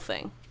the whole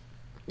thing.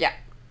 Yeah.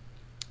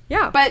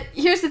 Yeah. But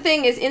here's the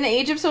thing is, in the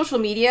age of social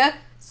media,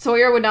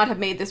 Sawyer would not have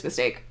made this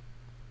mistake.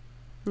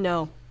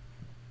 No.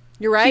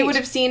 You're right. He would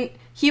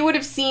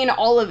have seen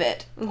all of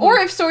it. Mm-hmm. Or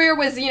if Sawyer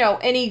was,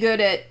 any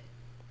good at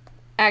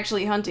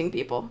actually hunting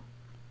people.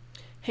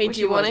 Hey,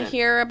 do you want to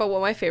hear about what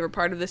my favorite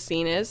part of this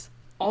scene is?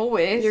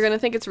 Always. You're going to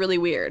think it's really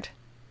weird.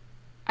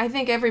 I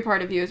think every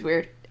part of you is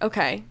weird.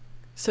 Okay.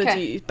 So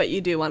but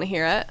you do want to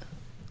hear it?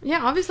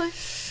 Yeah, obviously.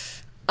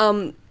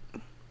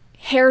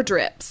 Hair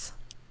drips.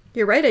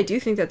 You're right, I do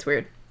think that's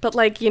weird. But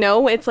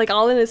it's like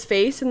all in his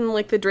face and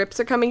like the drips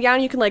are coming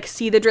down. You can like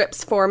see the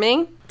drips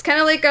forming. It's kind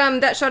of like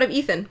that shot of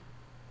Ethan.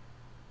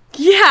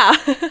 Yeah.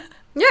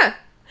 Yeah.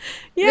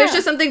 Yeah. There's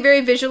just something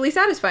very visually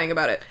satisfying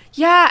about it.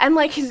 Yeah, and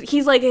like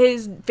he's like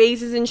his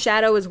face is in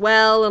shadow as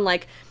well, and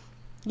like,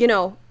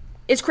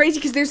 it's crazy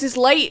because there's this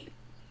light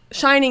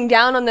shining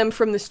down on them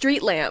from the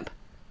street lamp.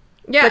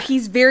 Yeah. But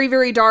he's very,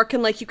 very dark,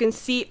 and like you can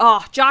see.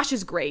 Oh, Josh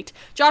is great.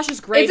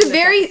 It's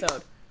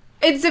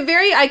a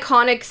very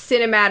iconic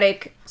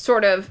cinematic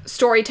sort of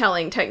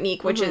storytelling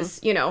technique, which is,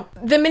 the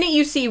minute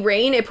you see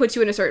rain, it puts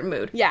you in a certain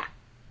mood. Yeah.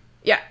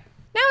 Yeah.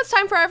 Now it's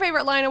time for our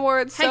favorite line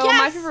awards. So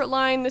my favorite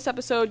line this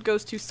episode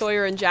goes to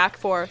Sawyer and Jack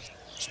for...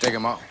 Stick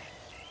 'em up.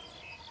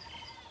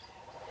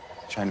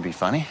 Trying to be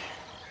funny?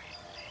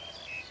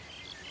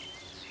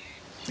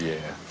 Yeah.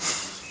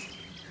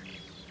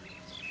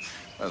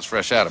 That's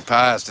fresh out of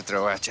pies to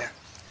throw at you.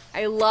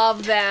 I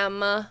love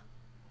them. I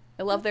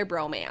love their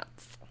bromance.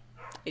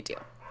 I do.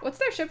 What's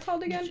their ship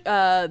called again?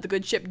 The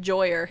good ship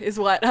Joyer is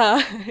what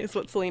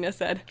Selena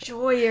said.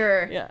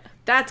 Joyer. Yeah.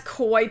 That's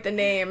quite the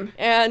name.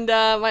 And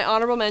my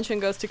honorable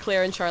mention goes to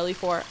Claire and Charlie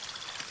for...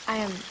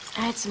 I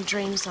had some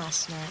dreams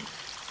last night.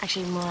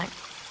 Actually, more like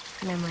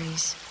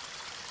memories.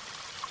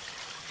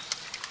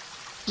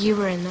 You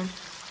were in them.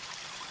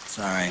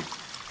 Sorry.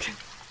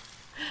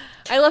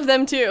 I love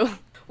them too.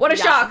 What a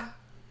shock.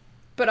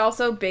 But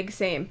also big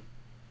same.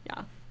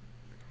 Yeah.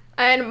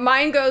 And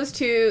mine goes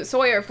to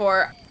Sawyer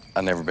for...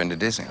 I've never been to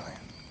Disneyland.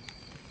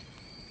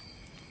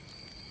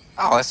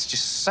 Oh, that's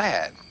just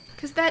sad.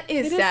 Because that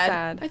is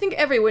sad. I think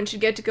everyone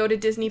should get to go to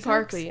Disney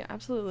parks.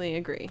 Absolutely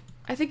agree.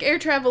 I think air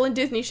travel in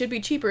Disney should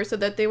be cheaper so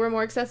that they were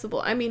more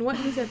accessible. I mean,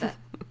 who said that?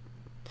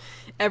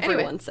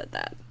 Everyone said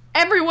that.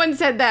 Everyone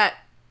said that.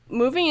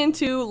 Moving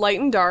into light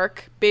and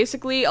dark,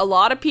 basically a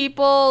lot of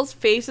people's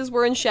faces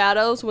were in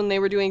shadows when they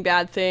were doing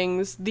bad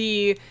things.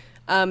 The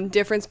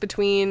difference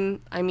between,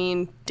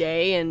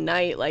 day and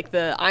night, like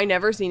the I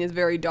never scene is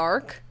very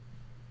dark,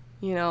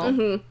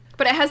 Mm-hmm.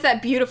 But it has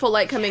that beautiful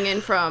light coming in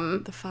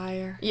from... the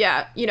fire.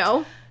 Yeah,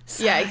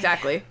 Yeah,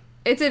 exactly.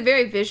 It's a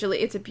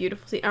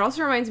beautiful scene. It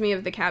also reminds me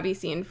of the cabbie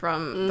scene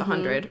from The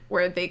 100,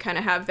 where they kind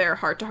of have their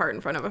heart-to-heart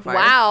in front of a fire.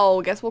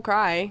 Wow, guess we'll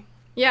cry.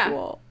 Yeah.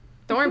 Cool.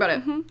 Don't worry about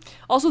it.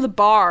 Also, the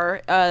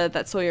bar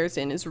that Sawyer's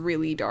in is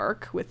really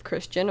dark, with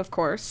Christian, of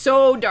course.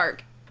 So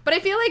dark. But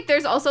I feel like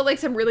there's also, like,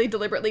 some really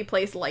deliberately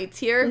placed lights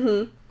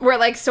here, where,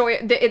 like,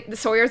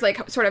 Sawyer's,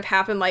 like, sort of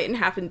half in light and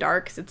half in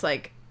dark, because it's,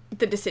 like,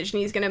 the decision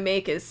he's gonna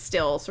make is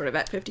still sort of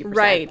at 50%.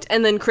 Right,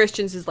 and then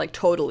Christian's is, like,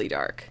 totally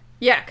dark.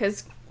 Yeah,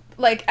 because,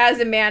 like, as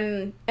a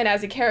man and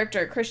as a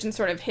character, Christian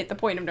sort of hit the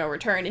point of no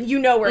return, and you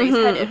know where he's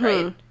headed,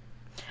 right?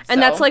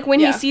 And that's, like, when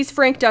he sees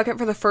Frank Duckett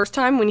for the first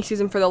time, when he sees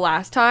him for the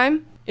last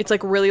time, it's,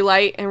 like, really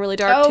light and really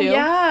dark, too. Oh,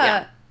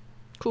 yeah.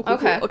 Cool.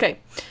 Okay.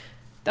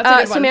 That's a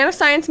good one. So man of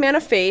science, man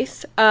of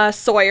faith,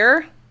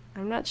 Sawyer.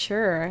 I'm not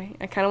sure.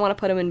 I kind of want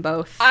to put him in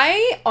both.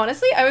 I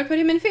would put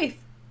him in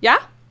faith. Yeah?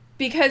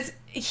 Because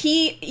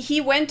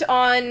he went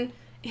on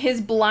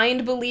his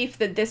blind belief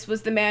that this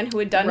was the man who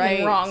had done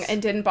him wrong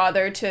and didn't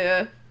bother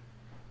to...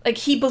 Like,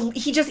 he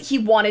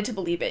wanted to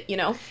believe it,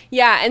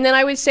 Yeah, and then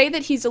I would say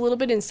that he's a little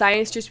bit in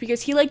science just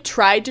because he, like,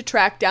 tried to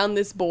track down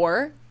this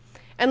boar.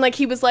 And, like,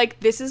 he was like,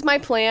 this is my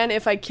plan.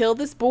 If I kill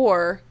this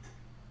boar...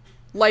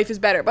 life is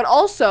better. But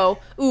also,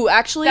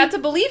 actually... That's a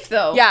belief,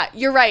 though. Yeah,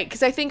 you're right.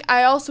 Because I think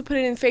I also put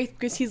it in faith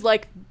because he's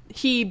like,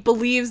 he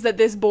believes that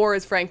this boar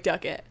is Frank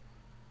Duckett.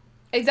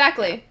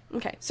 Exactly.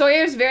 Okay.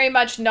 Sawyer's very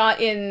much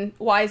not in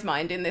wise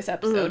mind in this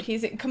episode.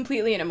 He's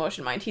completely in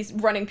emotion mind. He's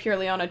running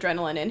purely on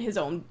adrenaline and his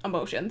own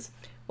emotions.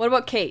 What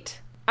about Kate?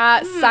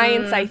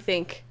 Science, I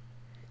think.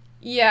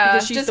 Yeah,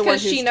 just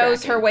because she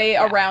knows her way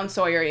around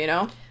Sawyer,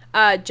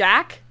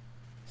 Jack?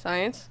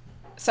 Science.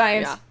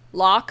 Yeah.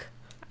 Locke?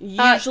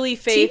 Usually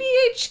faith.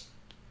 TBH,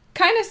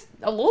 kind of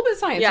a little bit of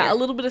science. Yeah, here. a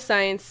little bit of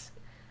science.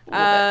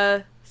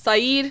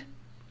 Saeed,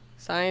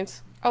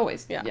 Science.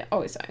 Always. Yeah,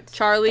 always science.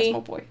 Charlie.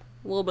 That's my boy.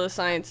 A little bit of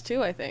science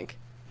too, I think.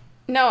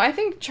 No, I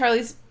think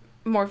Charlie's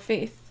more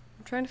faith.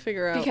 I'm trying to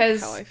figure out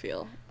because how I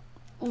feel.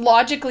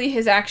 Logically,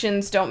 his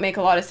actions don't make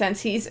a lot of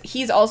sense.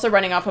 He's also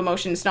running off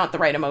emotions, not the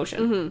right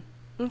emotion.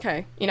 Mm-hmm.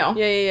 Okay. You know?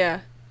 Yeah.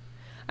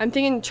 I'm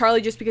thinking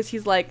Charlie just because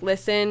he's like,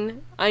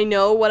 listen, I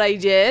know what I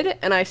did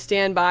and I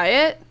stand by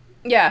it.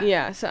 Yeah.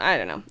 Yeah, so I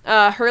don't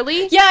know.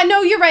 Hurley? Yeah,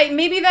 no, you're right.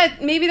 Maybe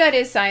that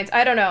is science.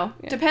 I don't know.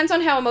 Yeah. Depends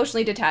on how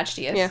emotionally detached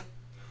he is. Yeah.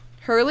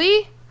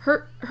 Hurley?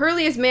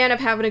 Hurley is man of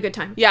having a good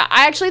time. Yeah,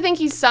 I actually think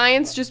he's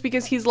science just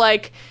because he's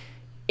like,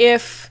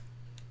 if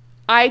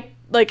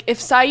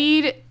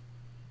Saeed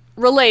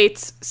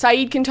relates,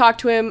 Saeed can talk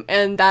to him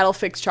and that'll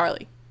fix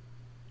Charlie.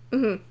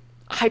 Mm-hmm.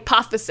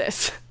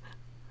 Hypothesis.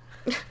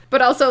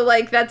 But also,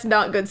 like, that's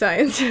not good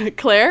science.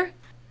 Claire?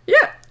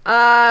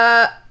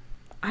 Yeah.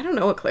 I don't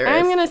know what Claire is.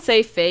 I'm gonna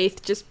say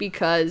Faith just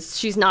because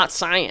she's not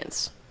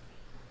science.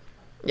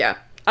 Yeah.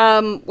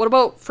 What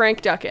about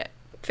Frank Duckett?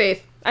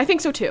 Faith. I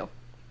think so too.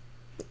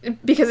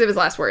 Because of his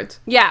last words.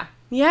 Yeah.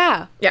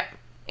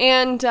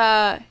 And,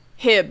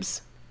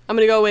 Hibbs. I'm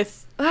gonna go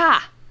with,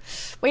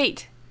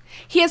 wait.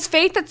 He has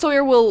faith that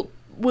Sawyer will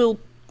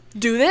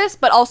do this,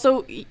 but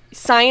also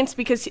science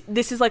because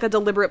this is like a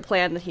deliberate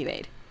plan that he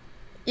made.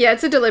 Yeah,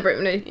 it's a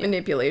deliberate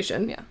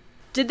manipulation. Yeah.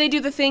 Did they do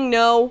the thing?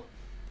 No.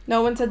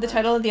 No one said the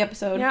title of the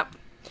episode. Yep.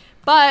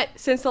 But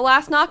since the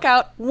last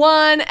knockout,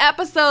 1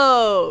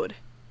 episode.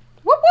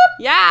 Whoop whoop.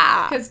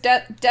 Yeah. Because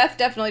death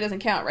definitely doesn't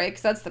count, right?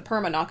 Because that's the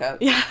perma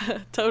knockout. Yeah,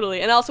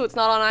 totally. And also it's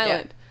not on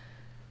island.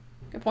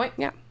 Yeah. Good point.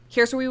 Yeah.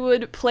 Here's where we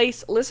would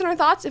place listener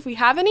thoughts if we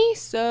have any.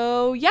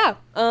 So yeah,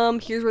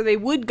 here's where they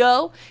would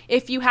go.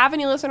 If you have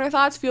any listener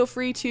thoughts, feel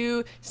free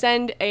to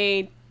send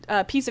a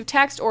piece of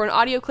text or an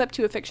audio clip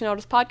to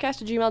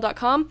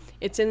afictionautospodcast@gmail.com.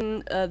 It's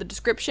in the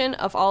description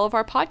of all of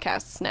our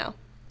podcasts now.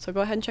 So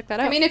go ahead and check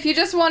that out. I mean, if you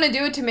just want to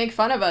do it to make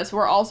fun of us,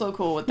 we're also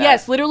cool with that.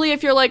 Yes, literally,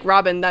 if you're like,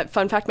 Robin, that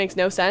fun fact makes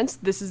no sense,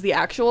 this is the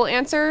actual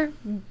answer,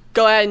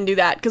 go ahead and do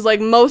that. Because,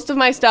 like, most of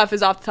my stuff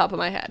is off the top of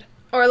my head.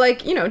 Or,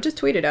 like, just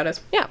tweet it at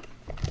us. Yeah,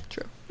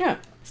 true. Yeah.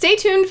 Stay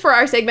tuned for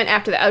our segment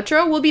after the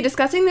outro. We'll be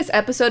discussing this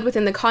episode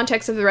within the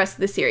context of the rest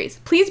of the series.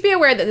 Please be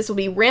aware that this will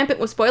be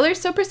rampant with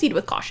spoilers, so proceed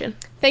with caution.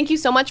 Thank you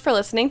so much for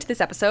listening to this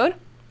episode.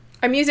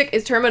 Our music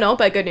is Terminal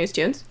by Good News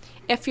Tunes.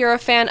 If you're a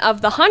fan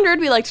of The 100,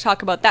 we like to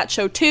talk about that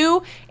show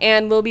too,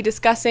 and we'll be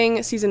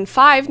discussing season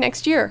 5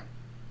 next year.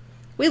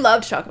 We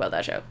love to talk about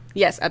that show.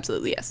 Yes,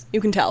 absolutely, yes. You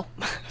can tell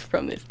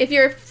from this. If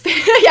you're if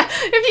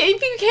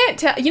you can't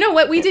tell, you know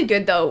what? We did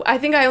good, though. I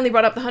think I only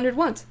brought up The 100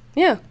 once.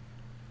 Yeah.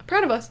 I'm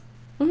proud of us.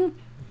 Mm-hmm.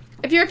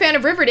 If you're a fan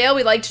of Riverdale,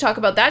 we like to talk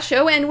about that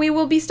show, and we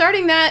will be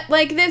starting that,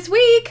 like, this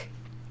week.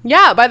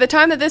 Yeah, by the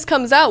time that this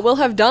comes out, we'll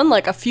have done,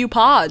 like, a few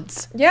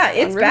pods. Yeah,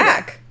 it's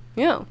back.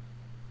 Yeah.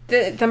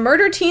 The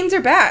murder teens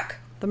are back.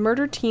 The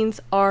murder teens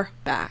are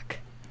back.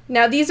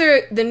 Now, these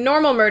are the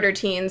normal murder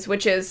teens,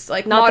 which is,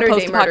 like, not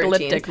modern-day murder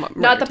teens.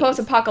 Not the teens.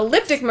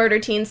 Post-apocalyptic murder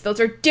teens. Those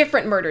are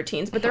different murder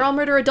teens, but they're all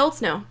murder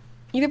adults now.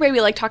 Either way,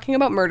 we like talking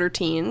about murder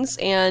teens,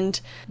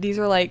 and these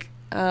are, like,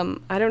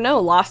 I don't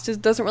know,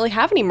 Lost doesn't really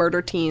have any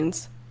murder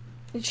teens.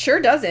 It sure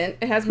doesn't.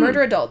 It has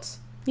murder adults.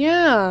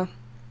 Yeah.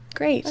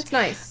 Great. That's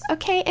nice.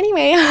 Okay,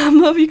 anyway,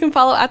 you can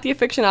follow at The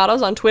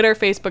Afictionados on Twitter,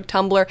 Facebook,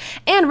 Tumblr,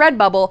 and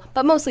Redbubble,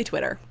 but mostly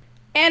Twitter.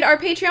 And our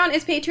Patreon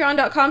is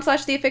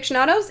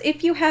patreon.com/theafictionados.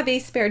 If you have a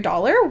spare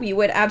 $1, we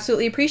would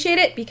absolutely appreciate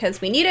it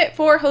because we need it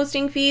for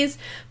hosting fees.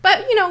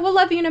 But, we'll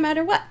love you no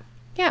matter what.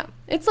 Yeah.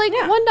 It's like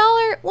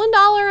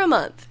 $1 a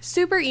month.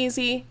 Super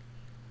easy.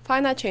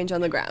 Find that change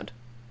on the ground.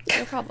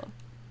 No problem.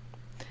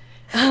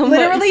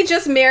 Literally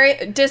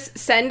just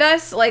send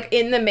us, like,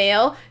 in the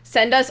mail,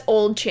 send us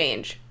old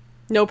change.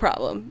 No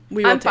problem.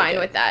 I'm fine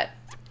with that.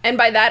 And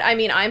by that, I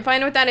mean I'm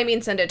fine with that. I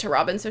mean send it to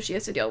Robin so she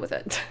has to deal with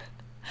it.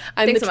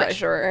 I'm the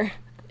treasurer.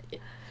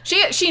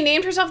 She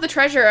named herself the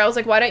treasurer. I was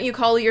like, why don't you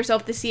call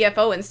yourself the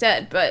CFO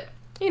instead? But,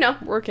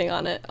 working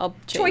on it. I'll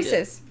change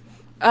choices.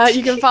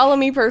 You can follow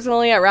me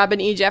personally at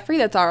Robin E. Jeffrey.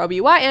 That's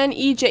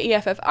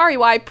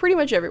ROBYNEJEFFREY pretty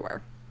much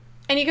everywhere.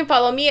 And you can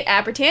follow me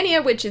at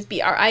Britannia, which is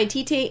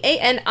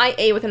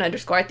BRITTANIA with an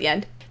underscore at the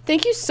end.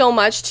 Thank you so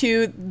much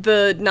to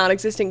the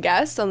non-existent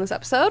guest on this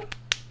episode.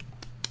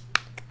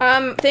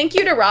 Thank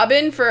you to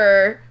Robin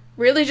for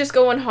really just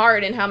going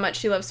hard in how much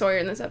she loves Sawyer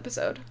in this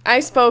episode. I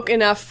spoke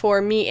enough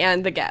for me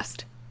and the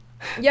guest.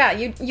 Yeah,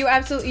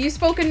 you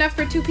spoke enough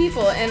for 2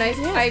 people, and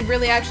I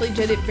really actually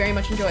did very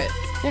much enjoy it.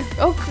 Yeah.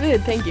 Oh,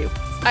 good. Thank you.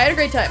 I had a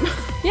great time.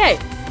 Yay.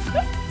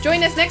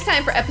 Join us next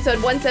time for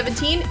episode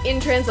 117, In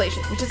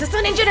Translation, which is a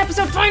Sun and Jin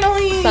episode,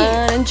 finally!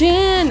 Sun and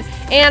Jin!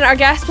 And our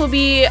guest will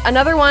be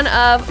another one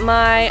of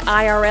my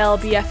IRL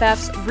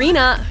BFFs,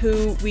 Rena,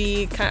 who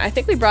I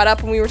think we brought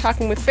up when we were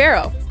talking with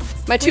Pharaoh.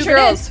 My 2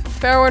 girls,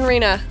 Pharaoh and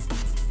Rena.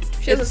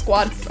 She has a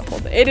squad.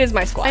 It is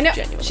my squad, I know.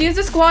 genuinely. She has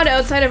a squad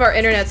outside of our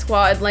internet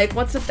squad. Like,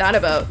 what's that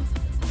about?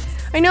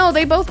 I know,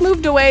 they both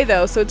moved away,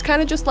 though, so it's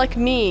kind of just like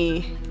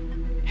me.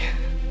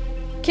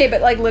 Okay,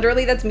 but, like,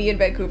 literally, that's me in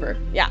Vancouver.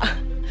 Yeah.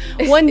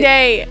 One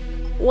day,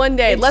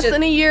 less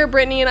than a year,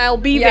 Brittany and I will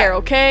be there,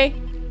 okay?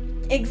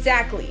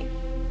 Exactly.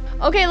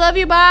 Okay, love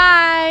you,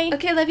 bye!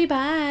 Okay, love you,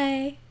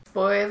 bye.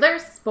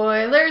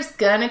 Spoilers,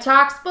 gonna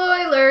talk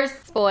spoilers.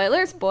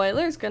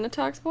 Spoilers, gonna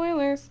talk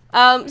spoilers.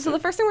 So the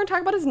first thing we're gonna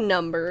talk about is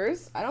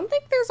numbers. I don't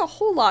think there's a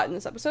whole lot in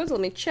this episode, so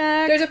let me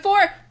check. There's a 4.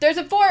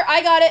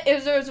 I got it.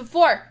 There's a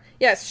 4.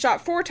 Yes,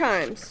 shot 4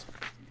 times.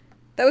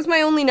 That was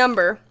my only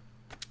number.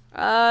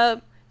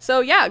 So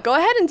yeah, go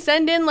ahead and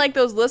send in like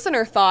those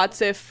listener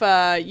thoughts if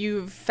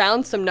you've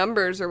found some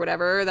numbers or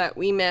whatever that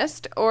we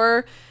missed,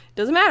 or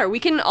doesn't matter. We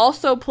can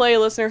also play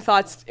listener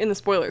thoughts in the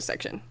spoilers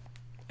section.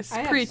 It's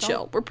pretty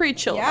chill. We're pretty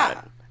chill about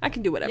it. I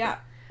can do whatever. Yeah,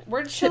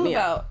 we're chill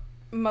about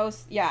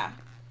most. Yeah.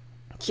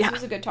 It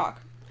was a good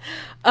talk.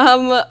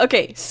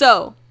 Okay,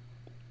 so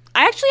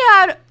I actually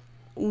had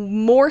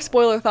more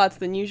spoiler thoughts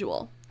than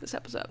usual this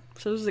episode,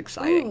 so this is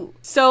exciting. Ooh.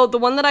 So the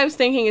one that I was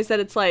thinking is that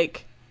it's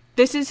like,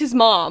 this is his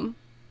mom,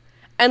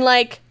 and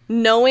like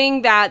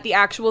knowing that the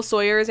actual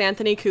Sawyer is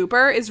Anthony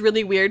Cooper is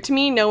really weird to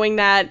me, knowing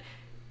that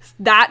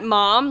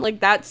mom, like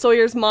that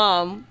Sawyer's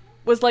mom,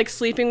 was like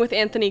sleeping with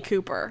Anthony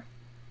Cooper.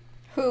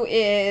 Who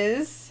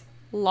is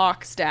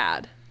Locke's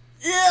dad.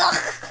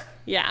 Ugh.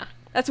 Yeah.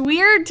 That's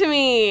weird to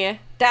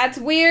me. That's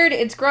weird.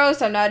 It's gross.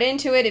 I'm not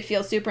into it. It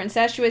feels super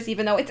incestuous,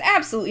 even though it's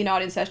absolutely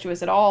not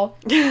incestuous at all.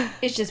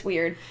 It's just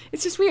weird.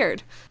 It's just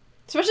weird.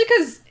 Especially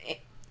because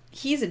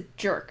he's a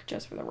jerk,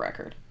 just for the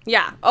record.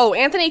 Yeah. Oh,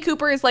 Anthony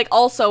Cooper is like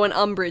also an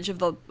Umbridge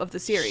of the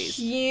series.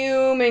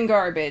 Human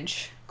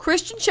garbage.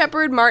 Christian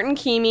Shepherd, Martin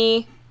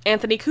Keamy,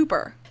 Anthony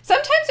Cooper.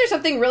 Sometimes there's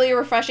something really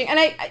refreshing, and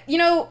I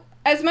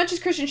as much as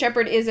Christian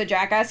Shepherd is a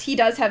jackass, he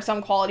does have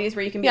some qualities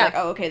where you can be like,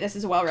 oh, okay, this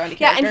is a well-rounded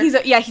character.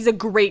 Yeah, and he's a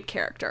great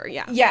character,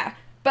 yeah. Yeah,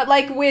 but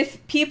like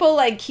with people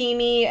like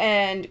Keamy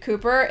and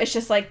Cooper, it's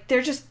just like,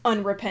 they're just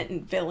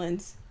unrepentant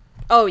villains.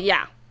 Oh,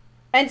 yeah.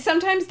 And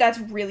sometimes that's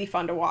really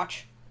fun to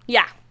watch.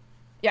 Yeah.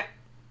 Yeah.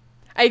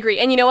 I agree.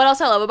 And you know what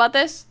else I love about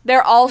this?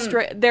 They're all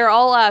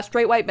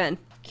straight white men.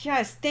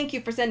 Yes, thank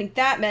you for sending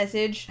that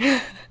message.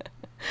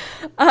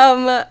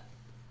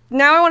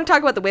 Now I want to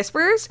talk about the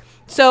Whispers.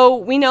 So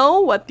we know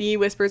what the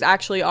Whispers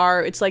actually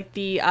are. It's like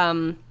the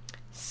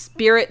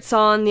spirits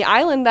on the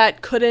island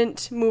that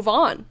couldn't move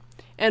on.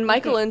 And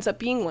Michael ends up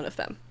being one of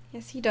them.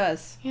 Yes, he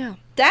does. Yeah.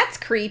 That's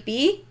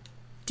creepy.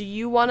 Do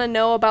you want to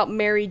know about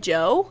Mary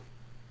Jo?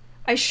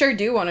 I sure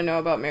do want to know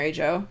about Mary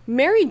Jo.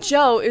 Mary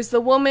Jo is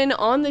the woman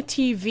on the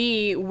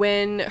TV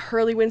when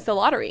Hurley wins the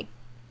lottery.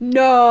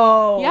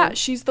 No. Yeah,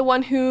 she's the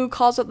one who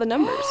calls out the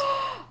numbers.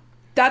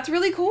 That's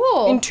really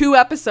cool. In 2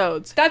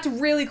 episodes. That's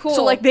really cool.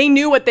 So, like, they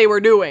knew what they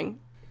were doing.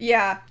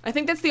 Yeah. I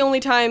think that's the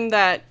only time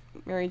that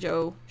Mary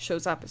Jo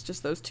shows up. It's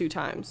just those 2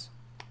 times.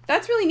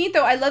 That's really neat,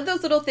 though. I love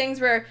those little things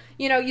where,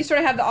 you sort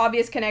of have the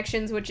obvious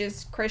connections, which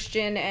is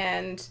Christian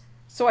and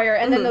Sawyer,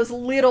 and then those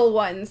little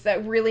ones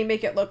that really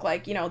make it look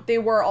like, they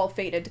were all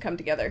fated to come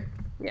together.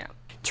 Yeah.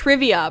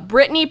 Trivia.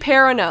 Brittany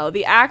Perrineau,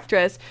 the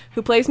actress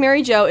who plays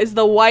Mary Jo, is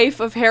the wife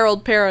of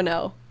Harold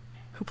Perrineau,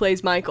 who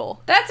plays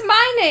Michael. That's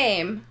my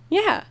name!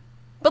 Yeah.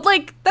 But,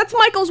 like, that's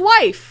Michael's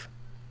wife.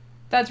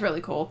 That's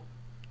really cool.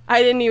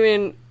 I didn't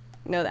even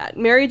know that.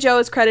 Mary Jo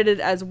is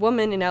credited as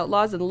Woman in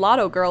Outlaws and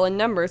Lotto Girl in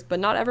Numbers, but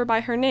not ever by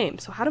her name.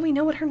 So how do we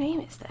know what her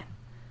name is then?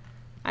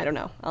 I don't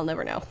know. I'll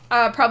never know.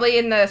 Probably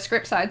in the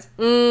script sides.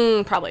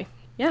 Probably.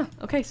 Yeah.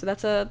 Okay, so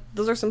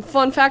those are some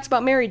fun facts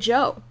about Mary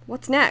Jo.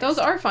 What's next? Those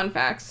are fun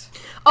facts.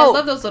 Oh. I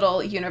love those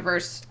little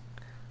universe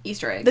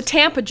Easter eggs. The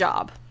Tampa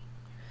job.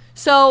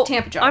 So,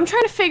 I'm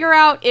trying to figure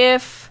out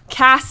if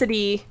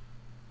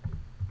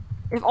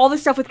all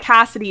this stuff with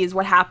Cassidy is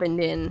what happened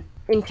in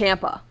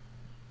Tampa.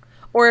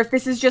 Or if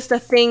this is just a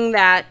thing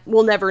that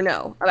we'll never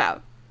know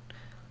about.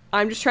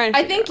 I'm just trying to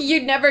figure I think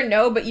you'd never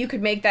know, but you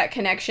could make that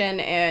connection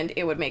and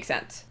it would make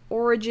sense.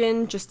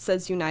 Origin just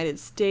says United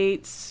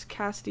States.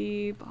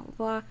 Cassidy, blah, blah,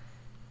 blah.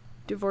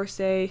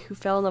 Divorcee who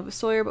fell in love with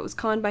Sawyer but was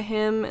conned by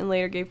him and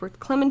later gave birth to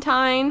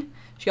Clementine.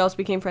 She also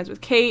became friends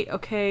with Kate.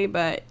 Okay,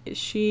 but is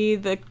she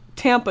the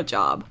Tampa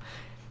job?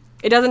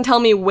 It doesn't tell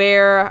me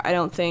where, I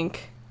don't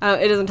think.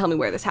 It doesn't tell me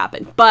where this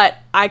happened, but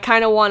I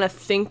kind of want to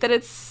think that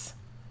it's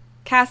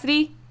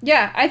Cassidy.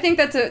 Yeah, I think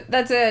that's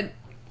a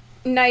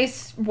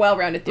nice,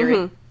 well-rounded theory.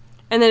 Mm-hmm.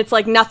 And then it's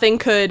like nothing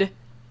could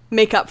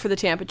make up for the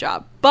Tampa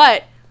job.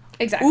 But,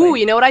 exactly. Ooh,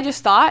 you know what I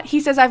just thought?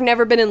 He says, I've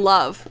never been in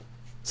love.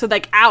 So,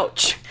 like,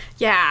 ouch.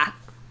 Yeah.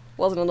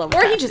 Wasn't in love with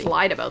Or Cassidy. he just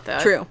lied about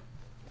that. True.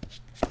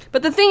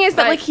 But the thing is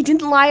that, like, he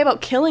didn't lie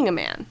about killing a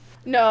man.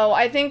 No,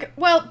 I think,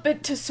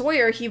 but to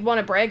Sawyer, he'd want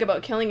to brag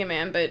about killing a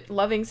man, but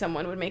loving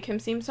someone would make him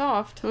seem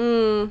soft.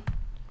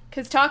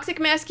 Because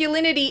toxic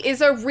masculinity is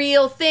a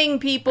real thing,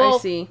 people. I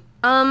see.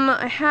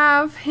 I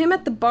have him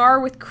at the bar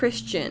with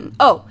Christian.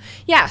 Oh,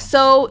 yeah,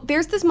 so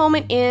there's this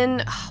moment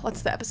in,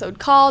 what's the episode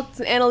called?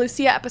 It's an Ana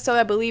Lucia episode,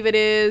 I believe it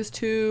is,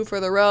 2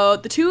 for the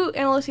Road. The 2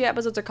 Ana Lucia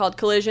episodes are called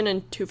Collision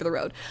and 2 for the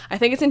Road. I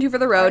think it's in 2 for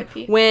the Road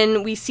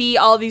when we see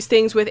all these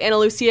things with Ana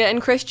Lucia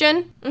and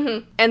Christian.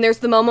 Mm-hmm. And there's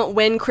the moment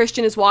when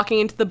Christian is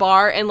walking into the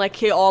bar and, like,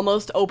 he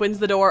almost opens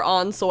the door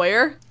on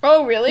Sawyer.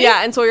 Oh, really?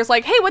 Yeah, and Sawyer's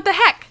like, hey, what the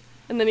heck?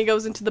 And then he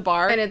goes into the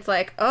bar. And it's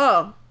like,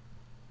 oh,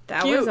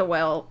 that Cute. was a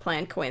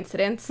well-planned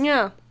coincidence.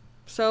 Yeah.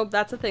 So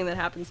that's a thing that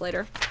happens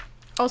later.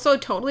 Also,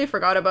 totally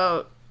forgot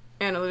about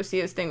Ana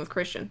Lucia's thing with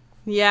Christian.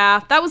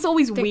 Yeah, that was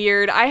always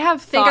weird. I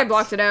think I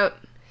blocked it out.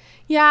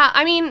 Yeah,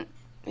 I mean,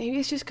 maybe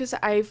it's just because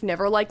I've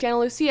never liked Ana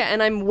Lucia,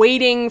 and I'm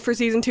waiting for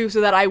season 2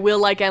 so that I will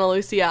like Ana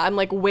Lucia. I'm,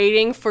 like,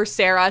 waiting for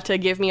Sarah to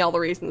give me all the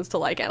reasons to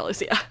like Ana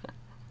Lucia.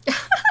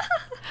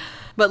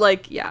 But,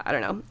 like, yeah, I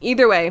don't know.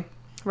 Either way,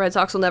 Red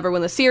Sox will never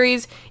win the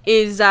series.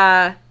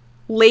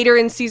 Later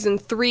in season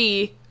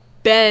 3,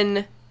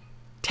 Ben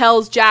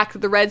tells Jack that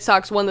the Red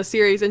Sox won the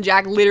series, and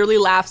Jack literally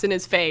laughs in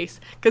his face.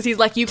 Because he's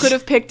like, you could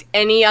have picked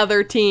any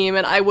other team,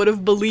 and I would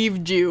have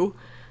believed you.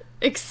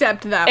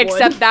 Except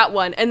that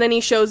one. And then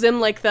he shows him,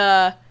 like,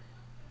 the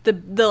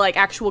like,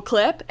 actual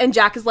clip, and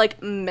Jack is,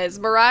 like,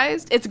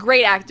 mesmerized. It's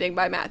great acting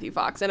by Matthew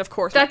Fox, and of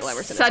course Michael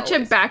Emerson. That's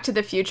such a Back to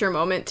the Future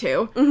moment,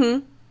 too.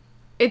 Mm-hmm.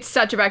 It's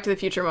such a Back to the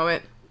Future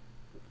moment.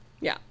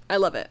 Yeah, I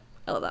love it.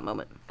 I love that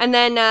moment. And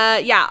then,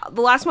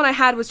 the last one I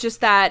had was just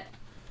that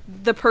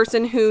the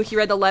person who he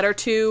read the letter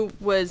to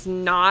was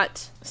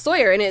not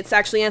Sawyer, and it's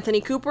actually Anthony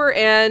Cooper,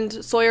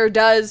 and Sawyer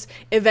does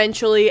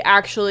eventually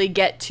actually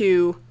get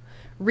to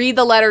read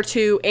the letter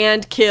to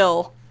and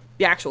kill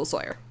the actual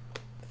Sawyer.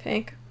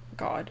 Thank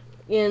God.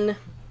 In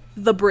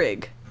The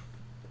Brig,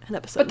 an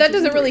episode. But that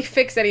doesn't really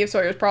fix any of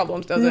Sawyer's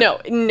problems, does it?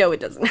 No, it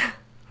doesn't.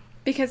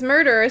 Because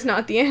murder is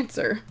not the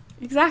answer.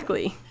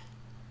 Exactly.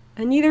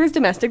 And neither is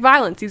domestic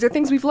violence. These are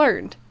things we've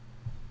learned.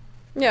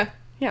 Yeah.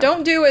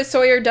 Don't do as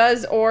Sawyer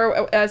does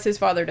or as his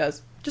father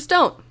does. Just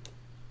don't.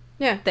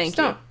 Yeah, Thank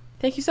you.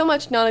 Thank you so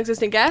much,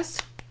 non-existent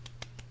guest.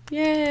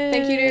 Yay.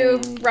 Thank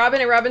you to Robin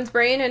and Robin's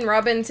brain and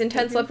Robin's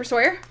intense love for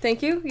Sawyer.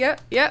 Thank you.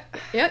 Yep. Yeah.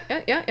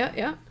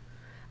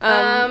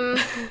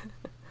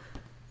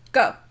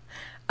 Go.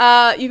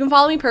 You can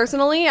follow me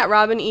personally at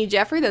Robin E.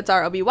 Jeffrey. That's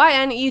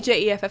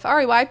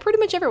ROBYNEJEFFREY pretty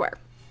much everywhere.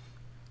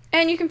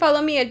 And you can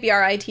follow me at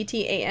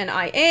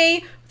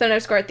BRITTANIA with an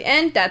underscore at the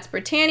end. That's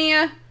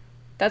Britannia.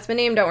 That's my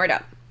name. Don't worry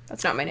about it.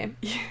 That's not my name.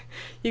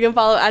 You can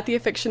follow at The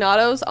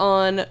Afictionados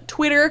on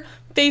Twitter,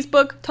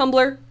 Facebook,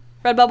 Tumblr,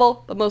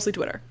 Redbubble, but mostly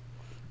Twitter.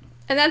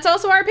 And that's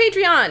also our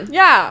Patreon.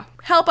 Yeah.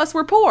 Help us.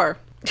 We're poor.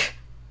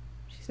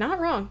 She's not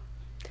wrong.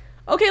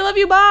 Okay, love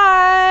you.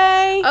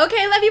 Bye.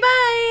 Okay, love you.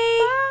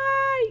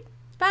 Bye.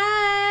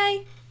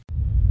 Bye.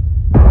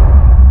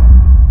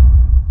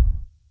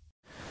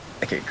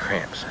 I get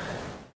cramps.